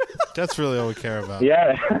teacher? That's really all we care about.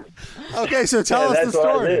 Yeah. Okay, so tell us that's the what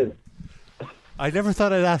I story. did. I never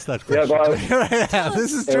thought I'd ask that Yeah, question. but Here I am.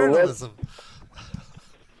 This is it was- journalism.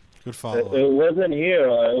 Good follow. It wasn't here.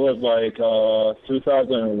 It was like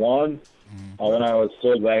 2001 when I was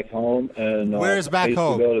still back home. And Where's back I used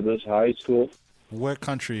home? to go to this high school. What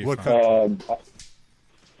country? I'm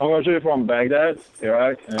originally from Baghdad,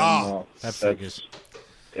 Iraq. And, that figures.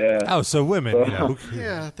 Yeah. Oh, so women, you know.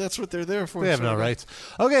 Yeah, that's what they're there for. They have no sort of. rights.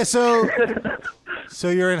 Okay, so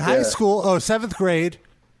you're in high Yeah. school. Oh, 7th grade.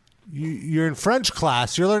 You're in French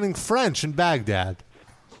class. You're learning French in Baghdad.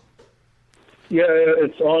 Yeah,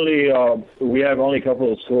 it's only we have only a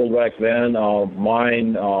couple of schools back then.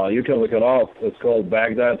 Mine, you can look it up. It's called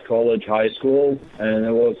Baghdad College High School, and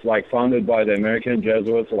it was like founded by the American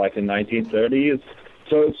Jesuits like in 1930s.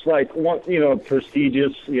 So it's like one,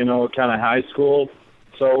 prestigious, kind of high school.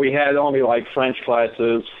 So we had only like French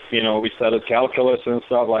classes. We studied calculus and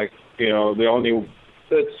stuff. Like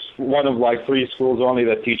it's one of like 3 schools only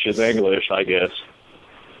that teaches English, I guess.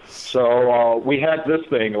 So we had this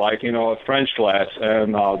thing, like, a French class,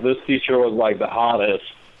 and this teacher was like the hottest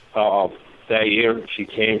that year she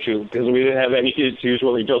came to, because we didn't have any kids,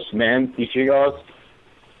 usually just men teaching us.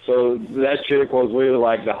 So that chick was really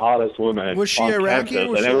like the hottest woman Was she on Iraqi or campus,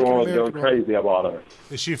 was and she like everyone an was going American crazy about her.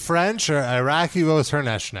 Is she French or Iraqi? What was her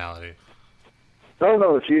nationality? No,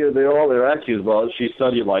 they're all Iraqis, but she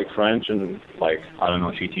studied like French and like, I don't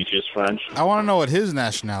know, she teaches French. I want to know what his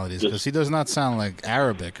nationality is, because he does not sound like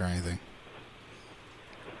Arabic or anything.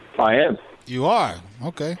 I am. You are?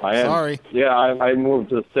 Okay. I am. Sorry. Yeah, I moved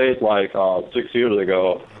to the States like 6 years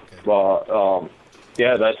ago. But,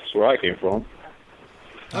 yeah, that's where I came from.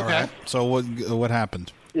 All right. So what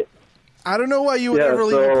happened? I don't know why you would Yeah, ever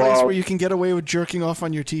leave a so, place where you can get away with jerking off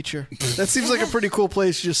on your teacher. That seems like a pretty cool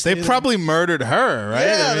place. Just They probably murdered her, right?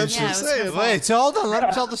 Yeah, I mean, that's what I'm saying. Wait, so hold on. Let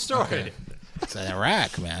him tell the story. It's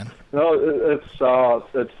Iraq, man. No, it's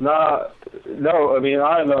not. No, I mean,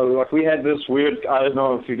 I don't know. Like, we had this weird, I don't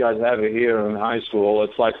know if you guys have it here in high school.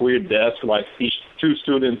 It's like weird desk, like each 2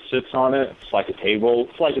 students sits on it. It's like a table.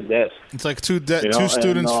 It's like a desk. It's like two You know,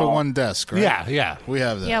 students and, for one desk, right? Yeah. We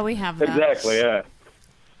have that. Yeah, we have that. Exactly, yeah.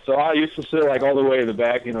 So I used to sit like all the way in the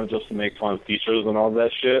back, just to make fun of teachers and all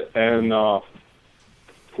that shit. And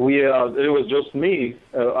it was just me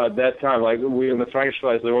at that time. Like, we in the French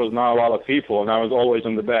class, there was not a lot of people, and I was always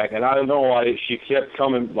in the back. And I don't know why she kept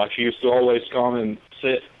coming. Like, she used to always come and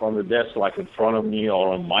sit on the desk, like in front of me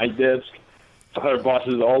or on my desk. Her boss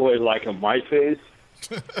is always like on my face.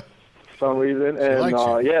 For some reason, and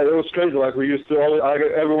yeah, it was crazy. Like, we used to always,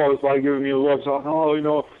 everyone was like giving me looks,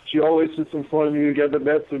 like, she always sits in front of you, get the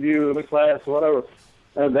best of you in the class, whatever.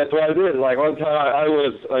 And that's what I did. Like, one time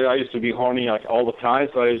I used to be horny like all the time,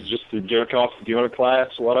 so I used just to jerk off the other class,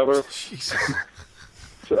 whatever.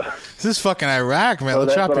 This is fucking Iraq, man. So They'll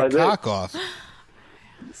that's chop what your I did. cock off.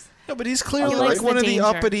 No, but he's clearly He like likes one the of the danger.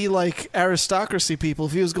 uppity, like, aristocracy people.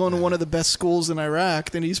 If he was going to one of the best schools in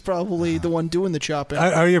Iraq, then he's probably the one doing the chopping.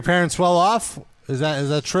 Are your parents well off? Is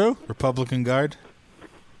that true? Republican Guard?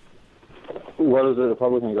 What is it,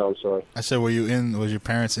 Republican Guard? Sorry. I said, was your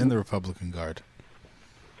parents in the Republican Guard?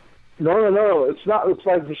 No. It's not. It's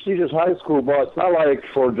like prestigious high school, but it's not like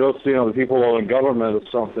for just the people who are in government or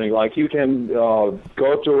something. Like you can go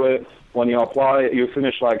to it when you apply. You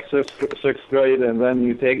finish like sixth grade, and then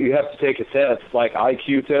you have to take a test, like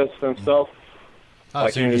IQ test and stuff. Oh,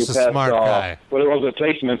 like, so you're just a smart guy. But it was a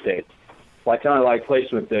placement test, like kind of like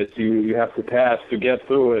placement test. You have to pass to get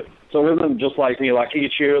through it. So it wasn't just like me. Like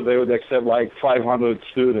each year they would accept like 500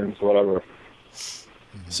 students, whatever.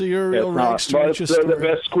 So you're a real but it's the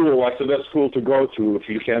best school, like the best school to go to if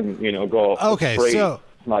you can, go. Okay, straight, so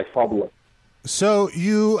like public. So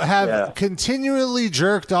you have continually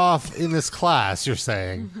jerked off in this class, you're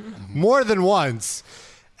saying, more than once,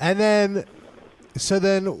 and then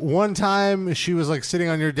one time she was like sitting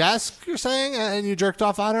on your desk, you're saying, and you jerked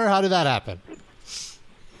off on her. How did that happen?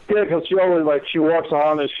 Yeah, because she always she walks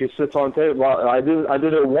on and she sits on the table. I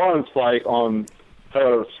did it once, like on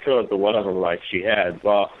her skirt or whatever, like she had,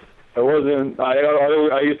 but it wasn't.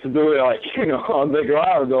 I used to do it on the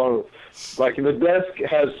ground, or like the desk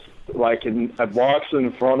has like a box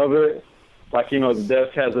in front of it. Like the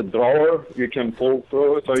desk has a drawer you can pull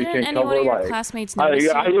through it, so you can cover of your classmates I notice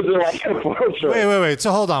use you? it like a portrait. Wait.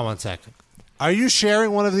 So hold on one second. Are you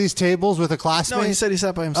sharing one of these tables with a classmate? No, he said he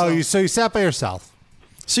sat by himself. Oh, so you sat by yourself.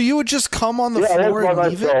 So you would just come on the floor and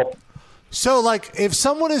leave it? So if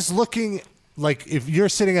someone is looking. Like, if you're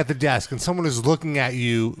sitting at the desk and someone is looking at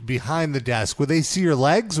you behind the desk, would they see your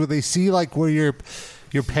legs? Would they see, where your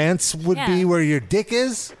pants would be, where your dick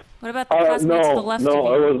is? What about the classmates to the left of you?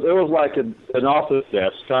 No, it was like an office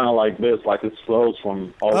desk, kind of like this, like it's closed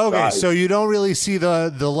from all sides. Okay, so you don't really see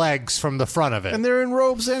the legs from the front of it. And they're in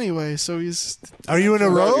robes anyway, so he's... Are you in a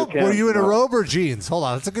robe? Were you in a robe or jeans? Hold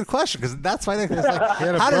on, that's a good question, because that's my next...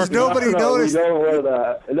 how does nobody notice... We don't wear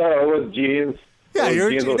that. No, it was jeans. Yeah,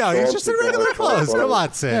 he's just in regular clothes. Come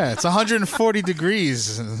on, Sid. Yeah, it's 140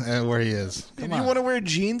 degrees where he is. You want to wear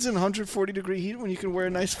jeans in 140-degree heat when you can wear a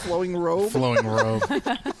nice flowing robe? Flowing robe.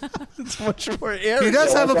 It's much more air. He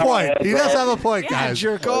does have a point. Guys.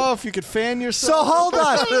 Jerk off. You could fan yourself. So hold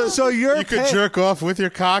on. So you could jerk off with your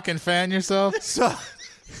cock and fan yourself? So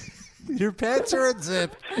your pants are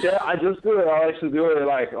unzipped. Yeah, I just do it. I actually do it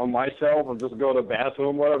on myself and just go to the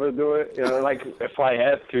bathroom, whatever, do it. If I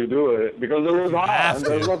had to do it, because it was hot and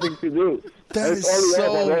there's nothing to do.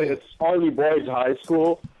 It's only boys' high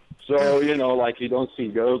school, so you don't see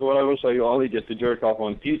girls, whatever. So you only get to jerk off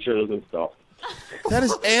on teachers and stuff. That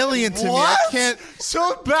is alien to me. What? I can't.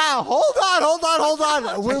 So bad. Hold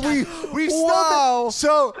on. We stopped.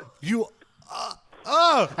 So you.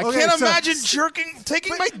 I can't imagine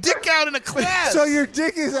taking my dick out in a class. So your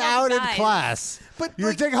dick is out in class. But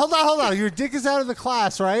your dick, hold on. Your dick is out of the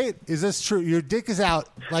class, right? Is this true? Your dick is out.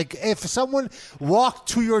 Like if someone walked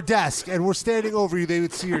to your desk and were standing over you, they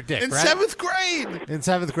would see your dick, in right? 7th grade. In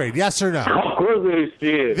 7th grade, yes or no? Of course they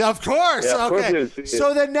see it. Of course. Yeah, of okay. course they see it.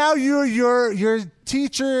 So then now your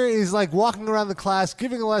teacher is walking around the class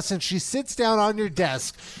giving a lesson. She sits down on your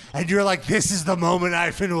desk, and you're like, "This is the moment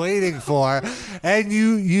I've been waiting for," and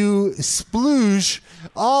you splooge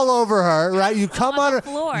all over her, right? You come on her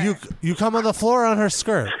floor. You come on the floor on her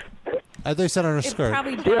skirt. I thought you said on her skirt.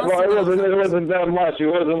 Yeah, well, it wasn't that much. It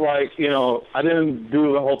wasn't I didn't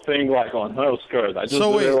do the whole thing on her skirt. I just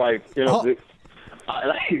did it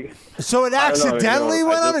So it accidentally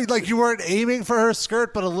went on? Like you weren't aiming for her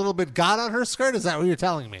skirt, but a little bit got on her skirt? Is that what you're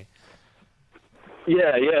telling me?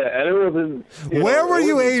 Yeah, and it wasn't... Where were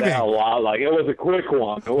you aiming? A lot. It was a quick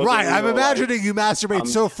one. Right, I'm imagining you masturbate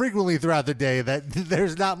so frequently throughout the day that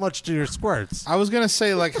there's not much to your squirts. I was going to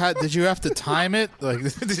say, how did you have to time it?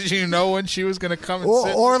 Did you know when she was going to come and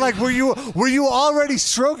sit? Or were you already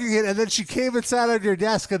stroking it and then she came and sat on your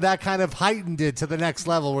desk and that kind of heightened it to the next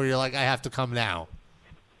level where you're like, I have to come now?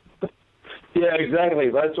 Yeah,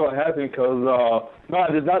 exactly. That's what happened because... no,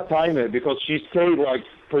 I did not time it because she stayed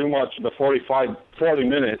pretty much the 40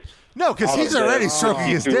 minutes. No, because he's already stroking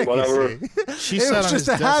his dick. Whatever. It was just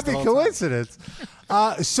a happy coincidence.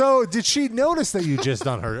 So, did she notice that you just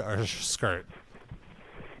on her skirt?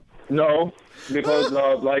 No, because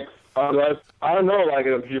I don't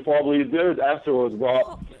know. She probably did afterwards,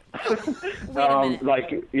 but. We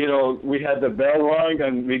had the bell rung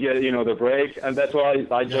and we get, the break, and that's why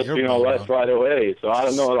I just, left right away. So I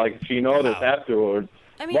don't know, if she noticed afterwards.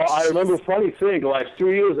 I remember a funny thing,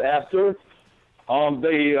 2 years after,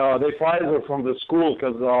 they fired her from the school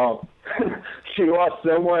because she was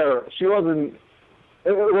somewhere. She wasn't.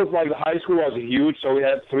 It was the high school was huge, so we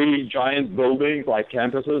had 3 giant buildings,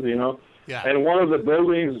 campuses, Yeah. And one of the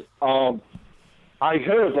buildings, I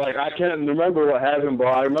heard, I can't remember what happened, but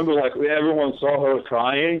I remember, everyone saw her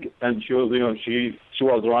crying, and she was, she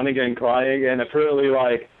was running and crying, and apparently,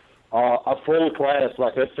 a full class,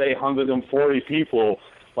 like let's say 140 people,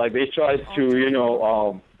 like they tried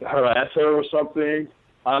to, harass her or something,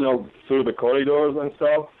 I don't know, through the corridors and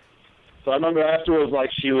stuff. So I remember afterwards,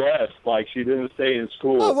 like, she left. Like, she didn't stay in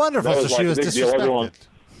school. Oh, wonderful. That So she like, was a big deal. Everyone- disrespected.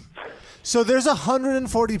 So there's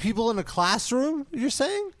 140 people in a classroom, you're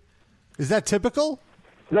saying? Is that typical?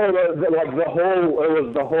 No, it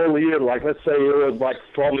was the whole year. Like, let's say it was, like,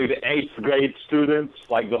 probably the 8th grade students,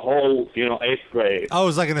 like, the whole, 8th grade. Oh, it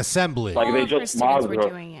was like an assembly. Like, they just mobbed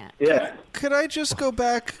her. Yeah. Could I just go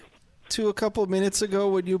back to a couple minutes ago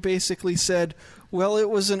when you basically said, well, it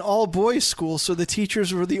was an all-boys school, so the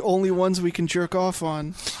teachers were the only ones we can jerk off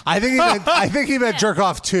on. I think he meant jerk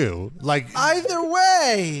off too. Like either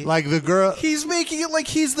way, like the girl. He's making it like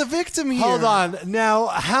he's the victim here. Hold on. Now,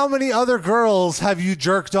 how many other girls have you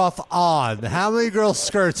jerked off on? How many girls'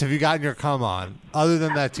 skirts have you gotten your cum on, other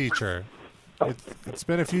than that teacher? It's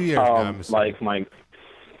been a few years now. I'm assuming.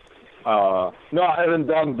 No, I haven't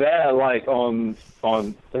done that. Like on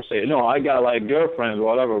let's say, I got like girlfriends or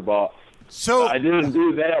whatever, but. So I didn't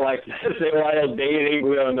do that. Like, let's say while dating,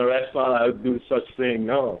 we were in the restaurant, I would do such thing.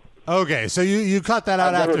 No. Okay, so you cut that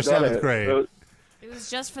out I've after never done 7th it. grade. It was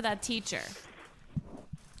just for that teacher.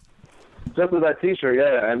 Just with that teacher,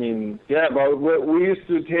 yeah. I mean, yeah, but we used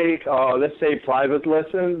to take, let's say, private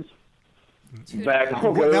lessons back.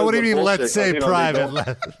 Now, what do you mean, let's say private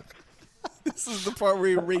lessons? This is the part where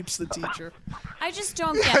he rapes the teacher. I just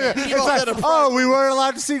don't get it. It's like, we weren't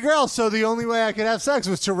allowed to see girls, so the only way I could have sex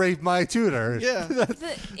was to rape my tutor. Yeah.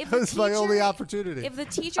 That's my only opportunity. If the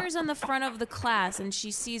teacher's in the front of the class and she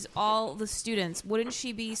sees all the students, wouldn't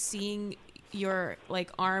she be seeing your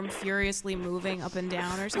arm furiously moving up and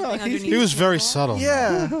down or something underneath? He was very subtle.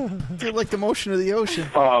 Yeah. Like the motion of the ocean.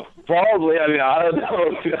 Probably. I mean, I don't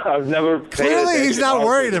know. I've never. Clearly, he's not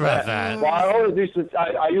worried about that. Well, I always used to.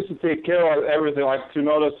 I used to take care of everything, like to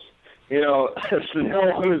notice. No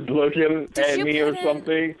one is looking at me or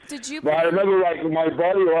something. Did you? But I remember, like, my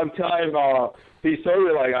buddy one time. He saw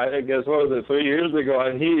me, like, I guess, what was it, 3 years ago,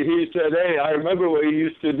 and he said, hey, I remember what you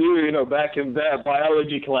used to do, back in that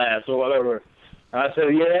biology class or whatever. And I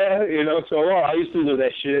said, yeah, so what? I used to do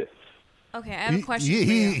that shit. Okay, I have a question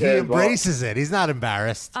for He you. embraces it. He's not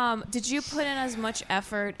embarrassed. Did you put in as much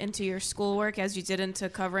effort into your schoolwork as you did into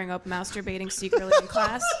covering up masturbating secretly in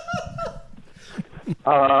class?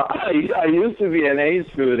 I used to be an A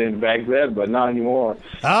student back then, but not anymore.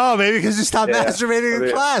 Oh, maybe because you stopped Yeah. masturbating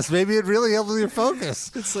in class. Maybe it really helped with your focus.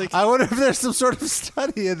 It's like I wonder if there's some sort of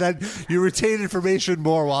study in that you retain information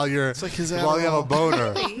more while you have a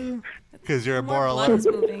boner. Because you're more blood alert. is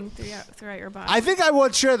moving throughout your body. I think I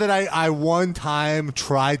once shared that I one time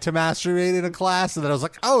tried to masturbate in a class, and then I was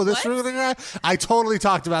like, "Oh, this really." I totally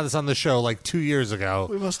talked about this on the show like 2 years ago.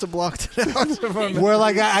 We must have blocked it out. Where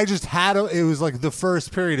like I just had it was like the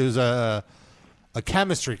first period. It was a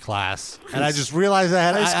chemistry class, and I just realized I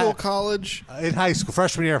had high school, college. In high school,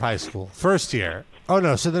 freshman year of high school, first year. Oh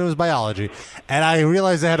no, so then it was biology, and I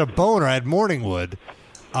realized I had a boner. I had morning wood.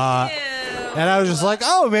 And I was just like,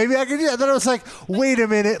 oh, maybe I could do that. Then I was like, wait a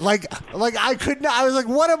minute. Like I could not. I was like,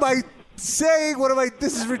 what am I saying?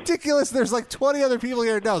 This is ridiculous. There's like 20 other people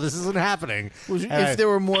here. No, this isn't happening. If there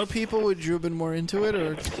were more people, would you have been more into it?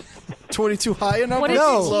 Or 22 high enough? What did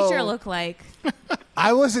your teacher look like?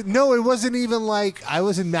 I wasn't. No, it wasn't even like I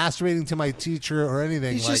wasn't masturbating to my teacher or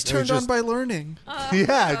anything. He's just turned on by learning.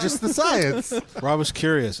 Yeah, just the science. Rob was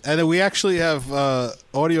curious. And we actually have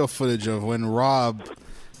audio footage of when Rob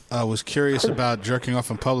was curious about jerking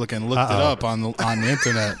off in public and looked it up on the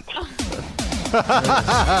internet.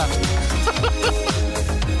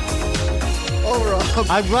 Oh, Rob.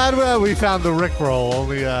 I'm glad we found the Rickroll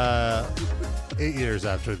only 8 years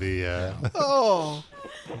after the... Oh,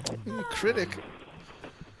 critic.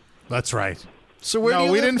 That's right. So where do No,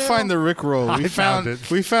 you we live didn't now? find the Rickroll. I found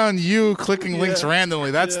it. We found you clicking links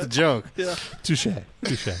randomly. That's the joke. Yeah. Touche.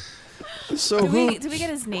 So Did who? we get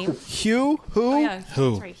his name? Hugh? Who? Oh, yeah.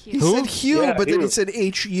 Who? That's right, He Hugh. said Hugh, Yeah, but then Hugh. he said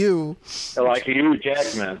H-U. Like Hugh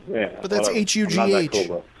Jackman. Yeah. But that's whatever. H-U-G-H. I'm not that cool,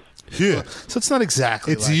 bro. Yeah. So it's not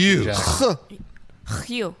exactly It's like you. Jack.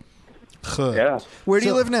 Hugh. Yeah. Where do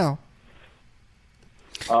you live now?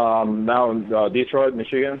 Now in Detroit,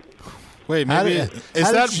 Michigan. Wait, How maybe did- is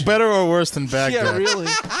how that did you- better or worse than Baghdad? Yeah, really.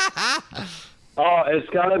 Oh, it's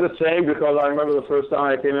kind of the same because I remember the first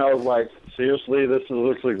time I came out, I was like, seriously, this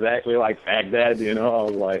looks exactly like Baghdad, I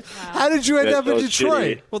was like... How did you end It's up in so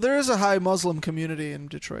Detroit? shitty. Well, there is a high Muslim community in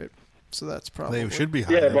Detroit, so that's probably. They should be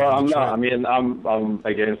high. Yeah, but I'm not. I mean, I'm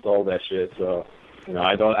against all that shit, so...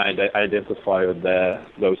 I don't identify with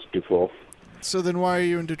those people. So then why are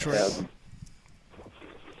you in Detroit? Yeah.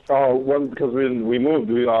 Well, because we moved,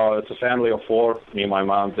 it's a family of 4, me, my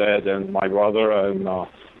mom, dad, and my brother, and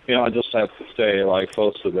I just had to stay like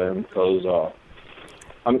close to them because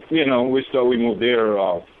we moved here,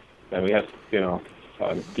 and we had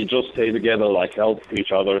we just stay together, like help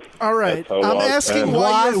each other. All right, I'm asking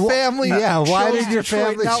why your family. Yeah, why did your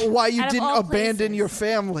Detroit, family? not why you didn't abandon your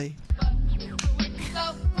family.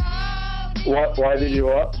 Why did you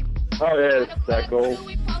what? Oh yeah, that goal.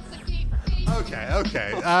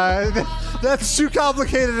 Okay. That's too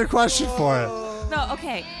complicated a question for it. No,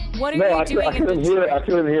 okay. What are you doing in Detroit? I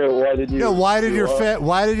couldn't hear. Why did you? No, why did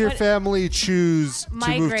your family choose to move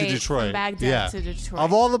to Migrate Detroit? from Baghdad to Detroit.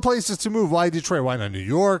 Of all the places to move, why Detroit? Why not New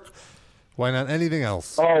York? Why not anything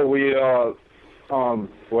else? Oh,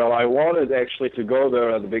 well, I wanted actually to go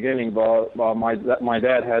there at the beginning, but my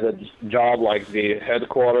dad had a job like the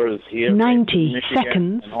headquarters here 90 in Michigan,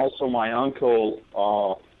 seconds. and also my uncle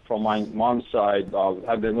from my mom's side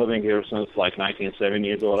have been living here since like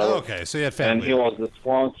 1970s or whatever. Okay, so you had family. And he was the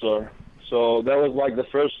sponsor. So that was like the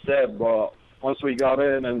first step. But once we got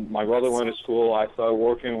in and my brother went to school, I started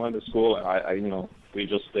working, went to school, and I we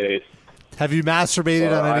just stayed. Have you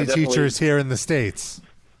masturbated on any teachers here in the States?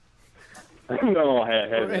 No, I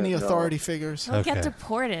haven't. Or any authority figures. He'll get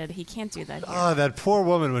deported. He can't do that here. Oh, that poor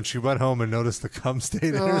woman when she went home and noticed the cum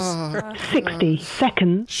stain in her. 60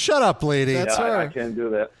 seconds. Shut up, lady. I can't do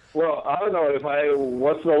that. Well, I don't know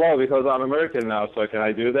what's the law, because I'm American now, so can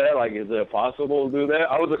I do that? Like, is it possible to do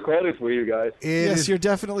that? I was recording for you guys. Yes, you're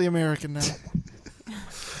definitely American now.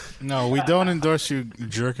 No, we don't endorse you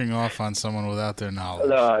jerking off on someone without their knowledge.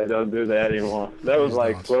 No, I don't do that anymore. That was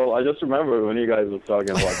I just remember when you guys were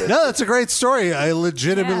talking about that. No, that's a great story. I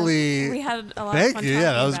legitimately. We had a lot Thank of fun you.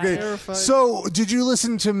 Yeah, that was great. So, did you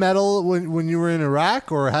listen to metal when you were in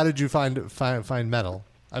Iraq, or how did you find metal?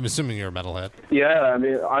 I'm assuming you're a metalhead. Yeah, I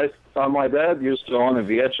mean, my dad used to own a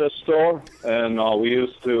VHS store, and we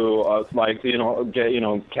used to get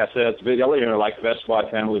cassettes, video, like Best Buy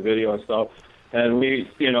Family Video and stuff. And we,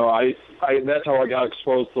 that's how I got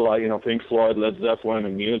exposed to Pink Floyd, Led Zeppelin,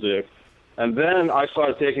 and music. And then I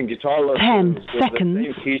started taking guitar lessons with the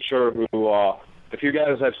same teacher who, if you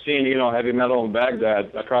guys have seen, Heavy Metal in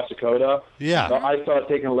Baghdad, across Dakota. Yeah. So I started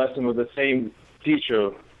taking lessons with the same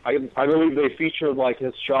teacher. I believe they featured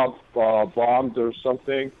his shop bombed or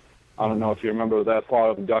something. I don't know if you remember that part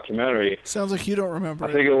of the documentary. Sounds like you don't remember.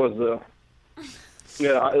 I think it was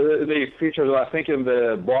they featured, I think, in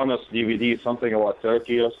the bonus DVD something about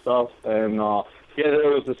Turkey or stuff. And it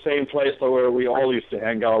was the same place where we all used to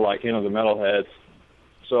hang out, the metalheads.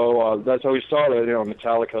 So that's how we started,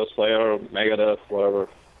 Metallica, Slayer, Megadeth, whatever.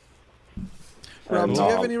 Rob, and, do you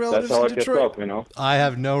have any relatives that's how in it gets Detroit? up, I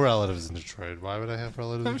have no relatives in Detroit. Why would I have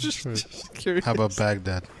relatives in Detroit? Just curious. How about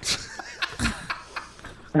Baghdad?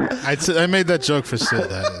 I made that joke for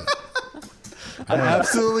Sid. I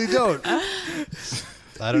absolutely don't.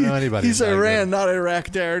 I don't know anybody. He's Iran, not Iraq,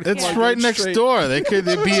 Darren. It's Come on, right get next straight. door. They could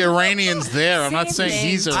be Iranians there. I'm not saying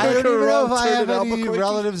he's I Iranian. don't even know if I Turn have it any Albuquerque.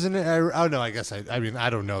 relatives in. Oh no, I guess I mean I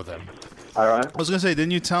don't know them. All right. I was gonna say,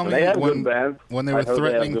 didn't you tell me They have when good bands. they I were heard they have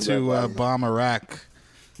threatening good to bands. bomb Iraq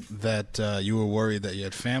that you were worried that you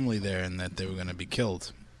had family there and that they were going to be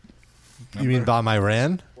killed? You mean bomb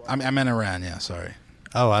Iran? I meant Iran. Yeah, sorry.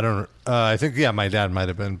 Oh, I don't. I think my dad might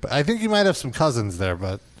have been. But I think he might have some cousins there,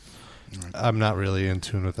 but I'm not really in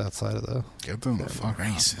tune with that side of the. Get them the fuck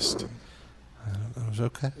racist. It was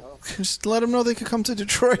okay. Just let them know they could come to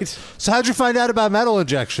Detroit. So how'd you find out about metal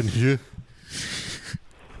injection? Yeah.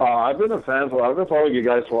 I've been a fan I've been following you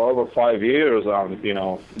guys for over 5 years.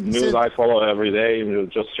 News I follow every day.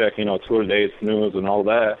 Just check, tour dates, news, and all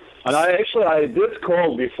that. And I did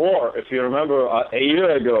call before, if you remember, a year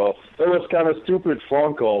ago. It was kind of stupid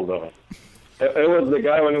phone call though. It was the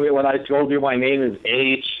guy when I told you my name is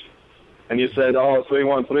H, and you said,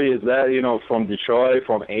 313, is that from Detroit,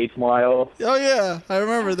 from 8 Mile? Oh yeah, I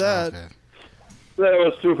remember that. Okay. That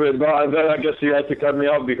was stupid, but then I guess you had to cut me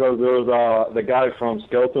off because there was the guy from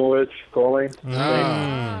Skeleton Witch calling.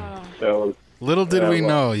 So, Little did we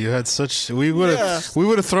know you had such. We would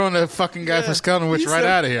have thrown the fucking guy from Skeleton Witch right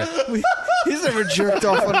out of here. He's never jerked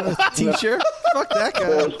off on a teacher. Fuck that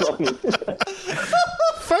guy.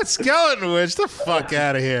 Fuck Skeleton Witch, the fuck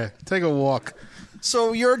out of here. Take a walk.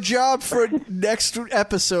 So your job for next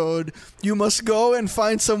episode, you must go and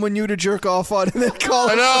find someone new to jerk off on and then call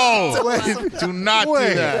it. No! Wait, do not do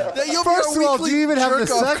that. First of all, do you even have the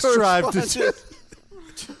sex drive to?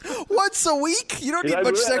 Once a week? You don't Did need I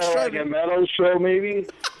much do sex that, drive. like a metal show, maybe?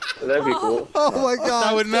 That'd be cool. Oh my god,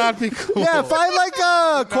 That would not be cool. Yeah, find like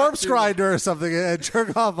a corpse grinder or something and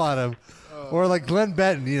jerk off on him. Or like Glenn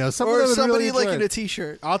Benton, you know, someone Or that would somebody really like enjoy in it. a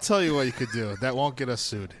T-shirt. I'll tell you what you could do. That won't get us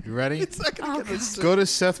sued. You ready? It's not gonna get us sued. Go to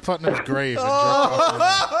Seth Putnam's grave and jerk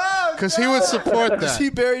off because he would support that. Is he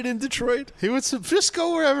buried in Detroit? He would just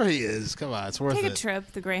go wherever he is. Come on, it's worth Take a it.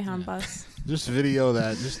 trip, the Greyhound bus. Just video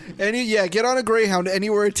that. Just Get on a Greyhound.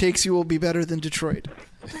 Anywhere it takes you will be better than Detroit.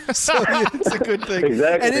 So it's a good thing.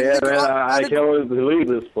 Exactly. And Yeah, man, I can't wait to leave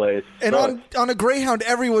this place. And So- on a Greyhound,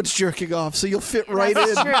 everyone's jerking off, so you'll fit right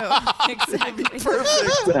That's in. true. Exactly.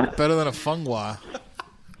 Perfect. better than a fungwa.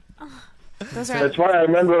 Those are That's why I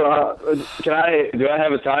remember. Do I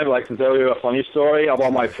have a time like to tell you a funny story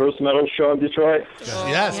about my first metal show in Detroit?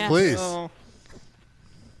 Yes, please.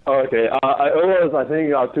 Okay, it was I think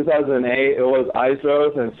 2008. It was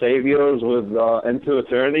Isos and Saviors with Into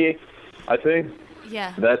Eternity, I think.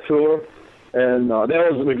 Yeah. That tour, and that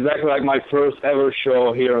was exactly like my first ever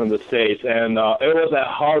show here in the States, and it was at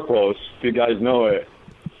Harpo's. If you guys know it,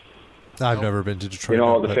 I've never been to Detroit. you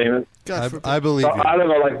know but the famous. I believe So, you. I don't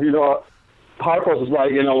know, like Harpo's is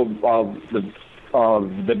like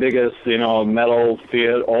the biggest metal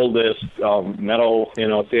theater, oldest metal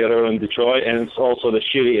theater in Detroit, and it's also the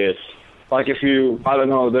shittiest. Like if you, I don't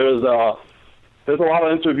know, there's a lot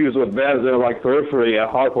of interviews with bands that are like Periphery at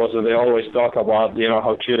Harpo's, and they always talk about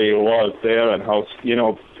how shitty it was there, and how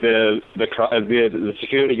the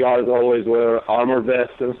security guards always wear armor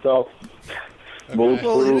vests and stuff. Bulletproof,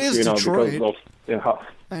 Well, it is Detroit. because of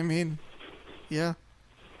I mean, yeah.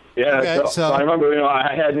 Yeah, Okay, so I remember,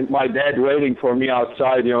 I had my dad waiting for me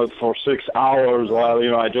outside, for 6 hours while,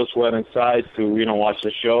 I just went inside to, watch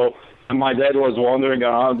the show. And my dad was wandering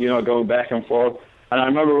around, going back and forth. And I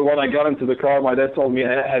remember when I got into the car, my dad told me,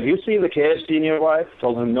 have you seen the KFC nearby? I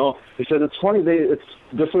told him no. He said, it's funny, it's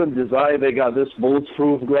different design. They got this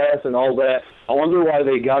bulletproof glass and all that. I wonder why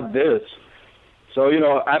they got this. So,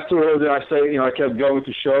 afterwards, I kept going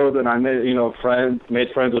to shows, and I made,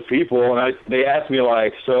 made friends with people, and they asked me,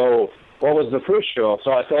 like, so what was the first show?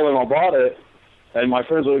 So I told them about it, and my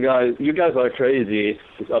friends were guys, you guys are crazy.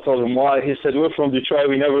 I told them why. He said, we're from Detroit,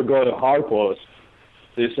 we never go to Harpo's.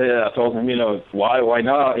 So he said, I told him, why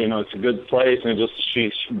not? It's a good place, and just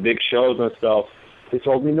big shows and stuff. He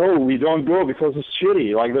told me, no, we don't go because it's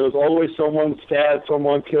shitty. Like, there's always someone stabbed,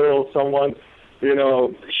 someone killed, someone,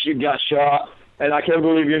 she got shot. And I can't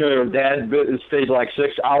believe, your dad stayed like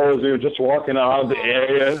 6 hours, just walking around the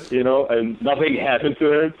area, and nothing happened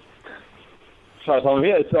to him. So I told him,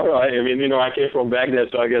 yeah, it's all right. I mean, I came from Baghdad,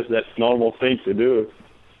 so I guess that's a normal thing to do.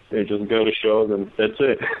 You just go to shows, and that's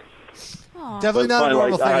it. Definitely not a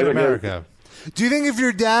normal thing in I America. Do you think if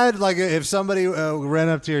your dad, like if somebody ran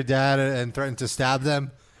up to your dad and threatened to stab them,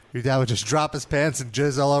 your dad would just drop his pants and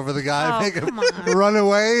jizz all over the guy, make him run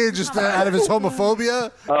away just out of his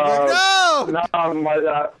homophobia? No,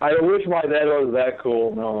 I wish my dad was that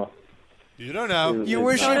cool. No. You don't know. You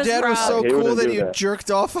wish your dad was so cool that you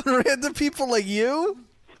jerked off on random people like you?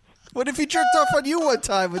 What if he jerked off on you one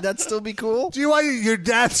time? Would that still be cool? Do you want your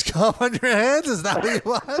dad's cum on your hands? Is that what you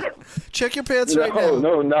want? Check your pants right now.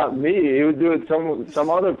 No, not me. He would do it some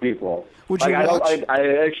other people. Would you watch?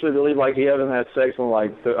 I actually believe like he hasn't had sex in I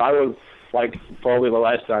was like probably the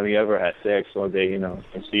last time he ever had sex one day,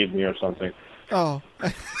 conceived me or something. Oh,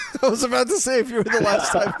 I was about to say if you were the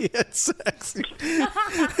last time he had sex.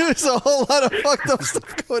 There's a whole lot of fucked up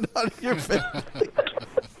stuff going on in your family.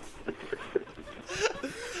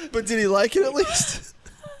 But did he like it at least?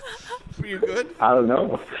 Were you good? I don't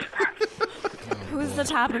know. Who's the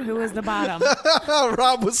top and who was the bottom?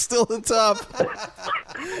 Rob was still the top.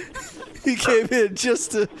 He came in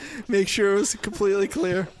just to make sure it was completely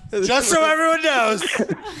clear. Just so everyone knows.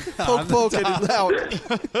 Poke it out.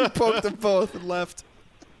 He poked them both and left.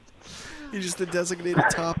 He's just the designated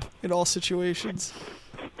top in all situations.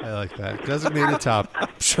 I like that. Designated top.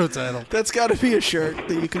 Show title. That's got to be a shirt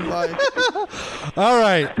that you can buy. All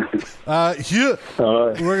right. We're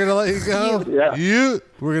going to let you go.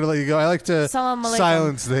 We're going to let you go. I like to Salam alaikum.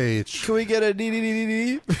 silence the H. Can we get a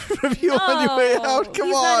from you on your way out? Come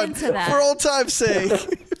he's not on. into that. For old time's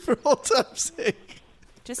sake. For old time's sake.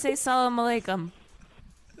 Just say salam alaikum.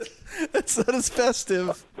 That's not as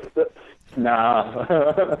festive. Nah.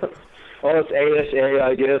 Oh, it's ASA,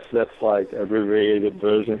 I guess. That's like abbreviated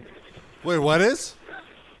version. Wait, what is?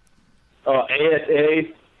 ASA,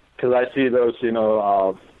 because I see those,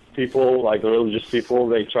 people, like religious people,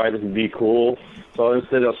 they try to be cool. So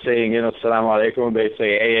instead of saying, Assalamu alaikum, they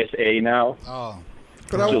say ASA now. Oh.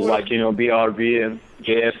 But which is like, BRB and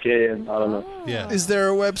JFK and I don't know. Yeah. Is there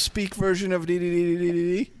a web speak version of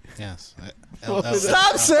DDDDDD? Yes.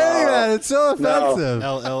 Stop saying that. It's so offensive.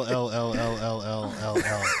 LLLLLLLL.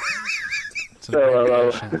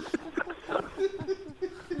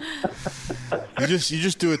 You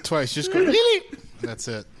just do it twice. You just go. Lily. That's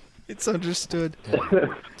it. It's understood.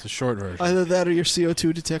 Yeah. It's a short version. Either that or your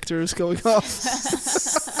CO2 detector is going off.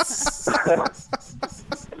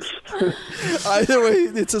 Either way,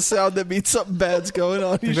 it's a sound that means something bad's going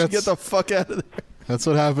on. You should get the fuck out of there. That's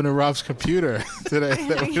what happened to Rob's computer today.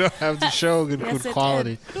 That we don't have the show good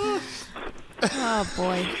quality. Oh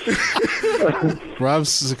boy.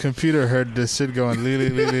 Rob's computer heard Sid going lee lee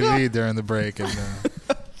lee lee lee during the break, and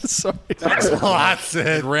sorry. That's it.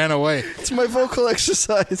 It ran away. It's my vocal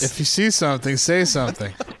exercise. If you see something, say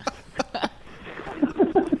something.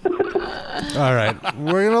 All right,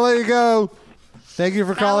 we're gonna let you go. Thank you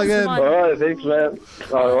for calling in. All right, thanks, man.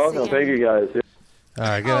 Welcome. Thank you, guys. All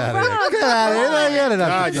right, get out of here. Get out of here. Get it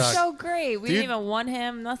up. He was so great. We didn't even won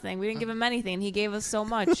him nothing. We didn't give him anything. He gave us so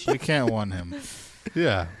much. We can't won him.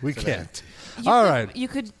 Yeah, we can't. All right. You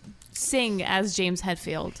could sing as James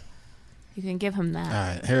Hetfield. You can give him that.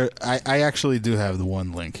 All right, here I actually do have the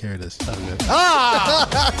one link. Here it is.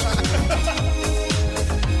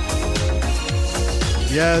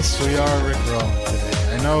 Yes, we are Rick Rolling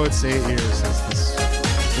today. I know it's 8 years since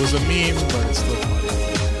this was a meme, but it's still funny.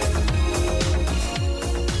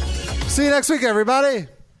 See you next week, everybody.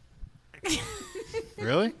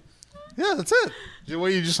 Really? Yeah, that's it. Well,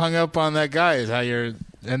 you just hung up on that guy is how you're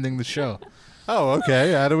ending the show. Oh,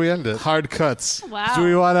 okay. How do we end it? Hard cuts. Wow. Do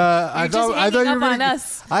we want to? I You're thought you were on gonna.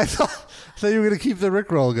 us. I thought you were going to keep the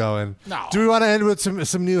Rickroll going. No. Do we want to end with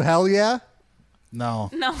some new hell yeah? No.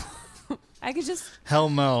 No. I could just Hell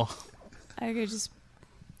no.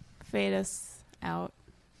 fade us out.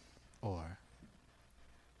 Or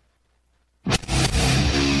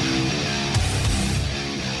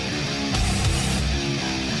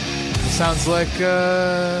sounds like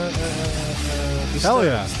hell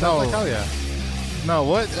yeah. Sounds No. like hell yeah. No,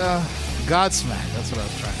 what? Godsmack. That's what I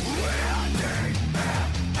was trying to say.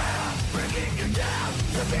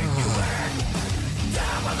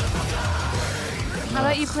 How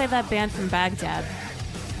about you play that band from Baghdad?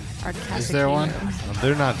 Is there one?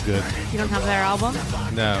 They're not good. You don't have their album?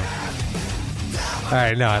 No. All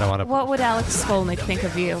right, no, I don't want to. What would Alex Skolnick think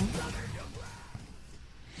of you?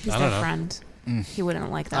 He's I their don't know. friend. He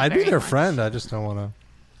wouldn't like that. I'd be very their much. friend. I just don't want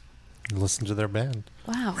to listen to their band.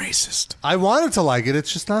 Wow. Racist. I wanted to like it.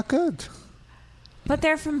 It's just not good. But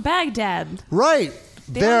they're from Baghdad. Right.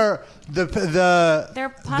 Their the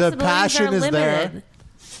possibilities passion are is limited.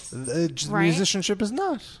 there. Right? Musicianship is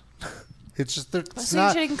not. It's just it's So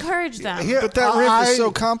not. you should encourage them. But that riff is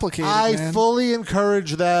so complicated, I man. fully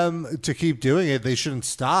encourage them to keep doing it. They shouldn't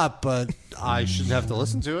stop, but I shouldn't have to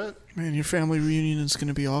listen to it. Man, your family reunion is going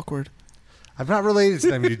to be awkward. I'm not related to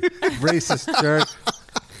them, you racist jerk.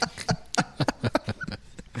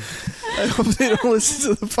 I hope they don't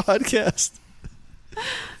listen to the podcast.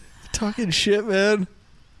 Talking shit, man.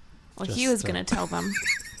 Well, he was going to tell them.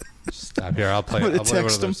 Stop here. I'll play I'm gonna one of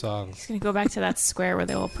text their him. songs. He's going to go back to that square where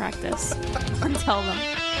they will practice and tell them.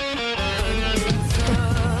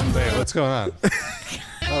 Wait, what's going on? Oh,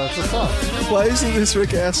 that's a song. Why isn't this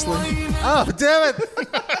Rick Astley? Oh, damn it!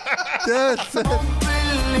 Damn it!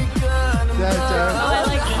 I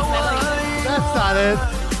like this. That's not it.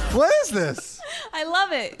 What is this? I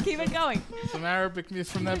love it. Keep it going. Some Arabic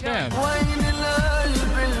music from that band.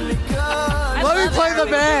 Let me play the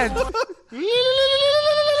band.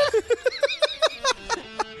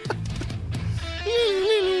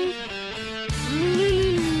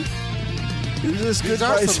 Is this These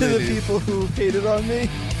are goodbye some to the ladies. people who hated on me?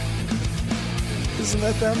 Isn't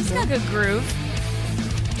that them? It's not a good groove.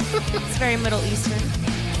 It's very Middle Eastern.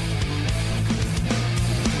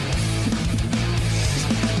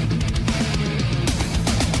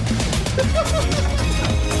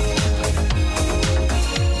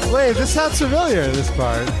 Wait, this sounds familiar, this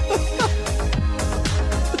part.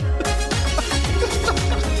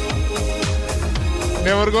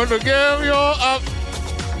 Never going to give you up.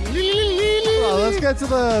 Well, let's get to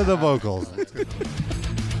the vocals.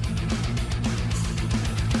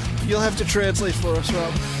 You'll have to translate for us,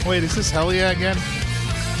 Rob. Wait, is this Hell Yeah again?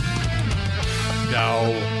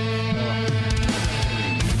 No.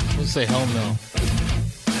 Let's say hell no.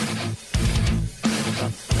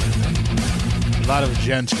 A lot of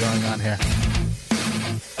gent going on here.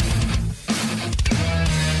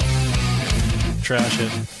 Trash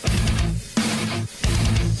it.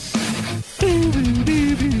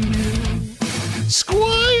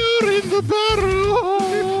 Squire in the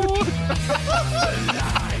barrel.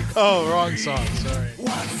 Oh, wrong song. Sorry.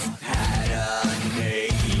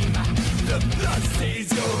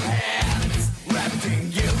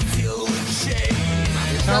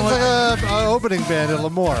 Sounds like an opening band in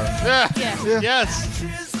Lemoore. Yeah. Yes.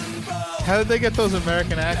 How did they get those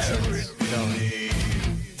American accents?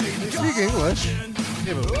 They speak English.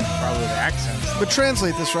 Yeah, but probably with accents. But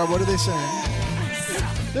translate this, Rob. What are they saying?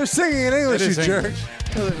 They're singing in English, It you is jerk. English.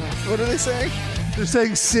 What are they saying? They're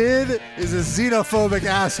saying Sid is a xenophobic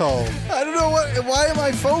asshole. I don't know why am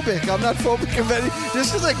I phobic? I'm not phobic of any.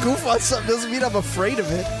 Just because I goof on something doesn't mean I'm afraid of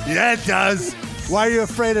it. Yeah, it does. Why are you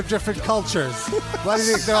afraid of different cultures? Why do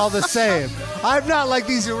you think they're all the same? I'm not like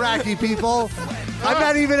these Iraqi people. I'm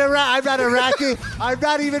not even I'm not Iraqi. I'm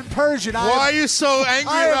not even Persian. Why are you so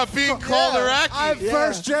angry about being called Iraqi? I'm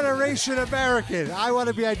first generation American. I want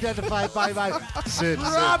to be identified by my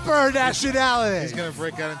proper nationality. He's gonna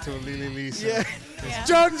break out into a Lili Lee. Yeah.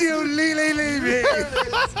 Don't you Lili me.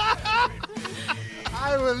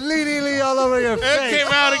 I will Lili all over your face. It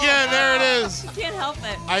came out again. There it is. You can't help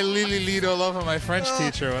it. I Lili all over my French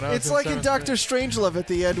teacher when I was It's in like in seventh Dr. Strangelove at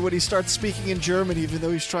the end when he starts speaking in German even though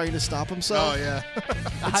he's trying to stop himself. Oh, yeah.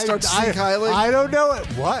 It starts Sieg Heiling. I don't know it.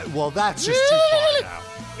 What? Well, that's just too far now.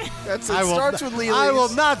 It starts with Lee. I will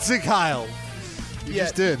not Sieg Heil. You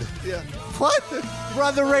just did. Yeah. What? We're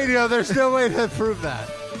on the radio. There's no way to prove that.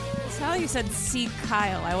 That's how you said seek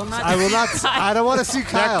Kyle. I will not. I will not. Kyle. I don't want to see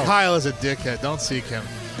Kyle. That Kyle is a dickhead. Don't seek him.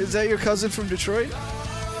 Is that your cousin from Detroit?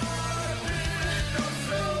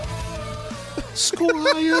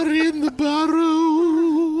 Squire in the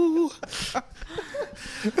barrow.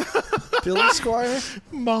 Billy Squire?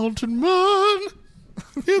 Mountain man,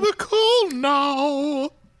 hear the call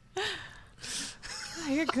now. Oh,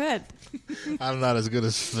 you're good. I'm not as good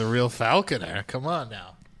as the real Falconer. Come on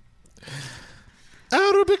now.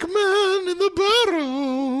 Arabic man in the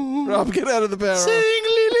barrow. Rob, get out of the barrow. Sing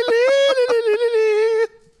li li li li li li li.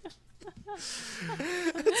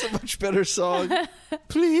 It's a much better song.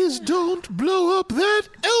 Please don't blow up that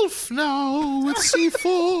elf now with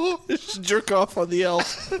C4. Just jerk off on the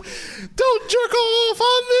elf. Don't jerk off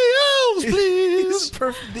on the elves, please.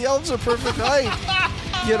 The elves are perfect height.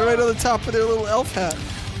 Get right on the top of their little elf hat.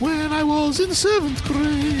 When I was in 7th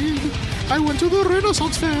grade, I went to the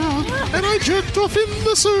Renaissance Fair and I jerked off in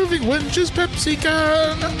the serving wench's Pepsi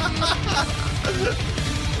can.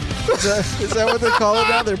 Is that what they call it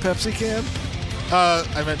now? Their Pepsi can?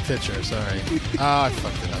 I meant pitcher, sorry. I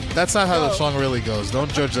fucked it up. That's not how the song really goes.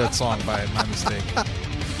 Don't judge that song by my mistake.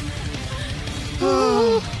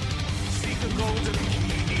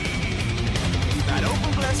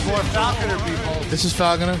 More Falconer people. This is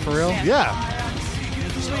Falconer, for real? Yeah.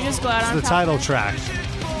 Should we just go out on It's the title track.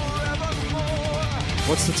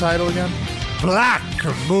 What's the title again? Black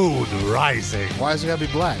Moon Rising. Why is it gotta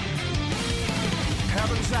be black?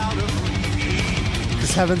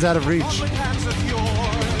 Because heaven's out of reach.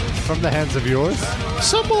 From the hands of yours?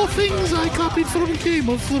 Some more things I copied from Game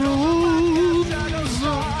of Thrones.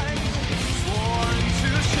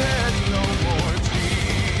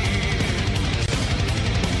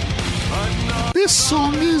 This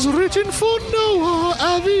song is written for Noah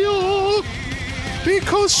Avior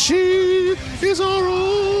because she is our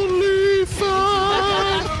only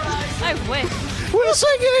fan. I wish. We're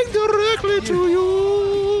singing directly to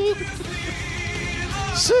you.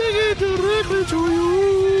 Singing directly to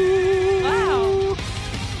you. Wow.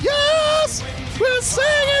 Yes, we're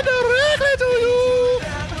singing directly to you.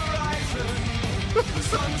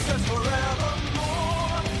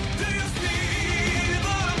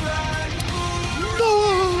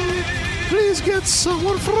 Noah, please get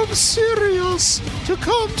someone from Sirius to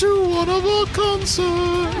come to one of our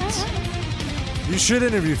concerts. You should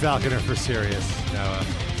interview Falconer for Sirius, Noah.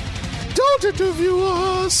 Don't interview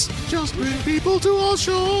us. Just bring people to our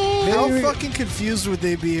show. How fucking confused would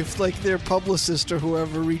they be if, like, their publicist or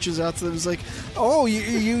whoever reaches out to them and is like, "Oh,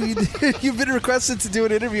 you've been requested to do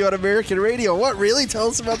an interview on American radio. What, really? Tell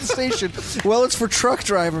us about the station." Well, it's for truck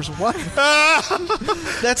drivers. What?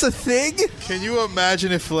 That's a thing? Can you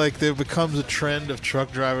imagine if, like, there becomes a trend of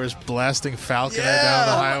truck drivers blasting Falconer down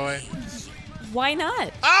the highway? Why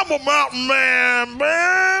not? I'm a mountain man,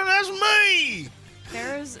 man. That's me.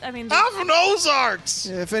 There's, I'm from the Ozarks.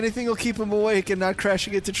 Yeah, if anything will keep him awake and not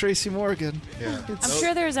crashing into Tracy Morgan. Yeah. I'm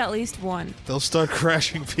sure there's at least one. They'll start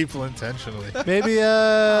crashing people intentionally. Maybe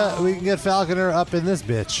we can get Falconer up in this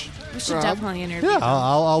bitch. We should definitely interview Yeah, them.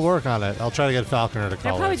 I'll work on it. I'll try to get Falconer to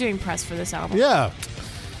They're call probably in. doing press for this album. Yeah.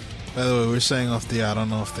 By the way, we were saying off the I don't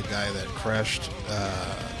know if the guy that crashed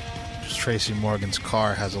Tracy Morgan's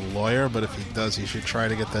car has a lawyer, but if he does, he should try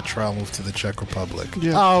to get that trial moved to the Czech Republic.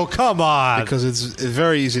 Yeah. Oh, come on. Because it's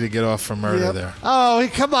very easy to get off for murder there. Oh,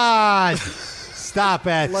 come on. Stop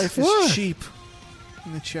it. Life is What? cheap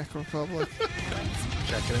in the Czech Republic.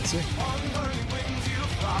 Check it and see.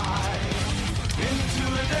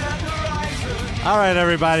 All right,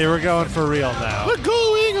 everybody, we're going for real now. We're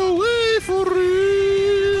going away for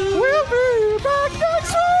real. We'll be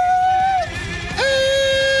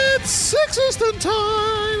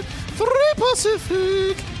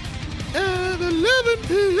Pacific and 11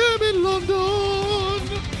 p.m. in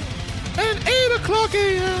London and 8 o'clock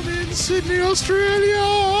a.m. in Sydney, Australia.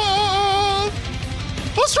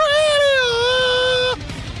 Australia.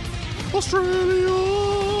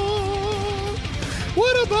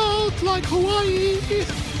 What about like Hawaii?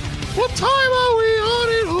 What time are we on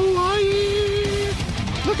in Hawaii?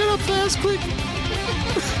 Look it up fast, quick.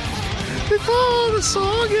 Before the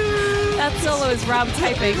song ends. That solo is Rob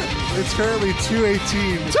typing. It's currently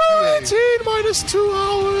 2:18. 2:18 minus 2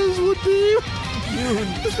 hours would be noon.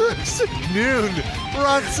 Noon. We're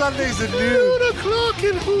on Sundays at noon. Noon o'clock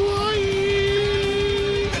in Hawaii.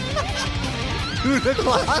 Noon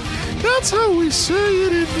o'clock? That's how we say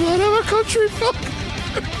it in whatever country fuck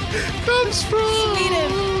comes from.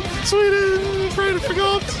 Sweden. Afraid I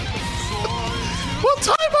forgot. What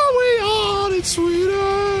time are we on in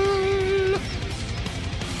Sweden?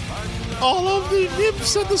 All of the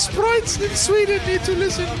nymphs and the sprites in Sweden need to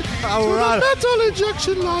listen to the Metal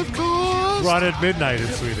Injection live cast. We're on at midnight in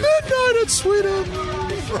Sweden. Midnight in Sweden.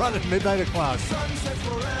 We're on at midnight o'clock.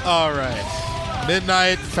 All right.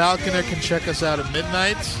 Midnight. Falconer can check us out at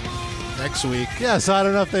midnight next week. Yeah, so I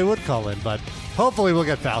don't know if they would call in, but hopefully we'll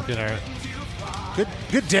get Falconer.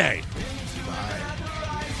 Good day.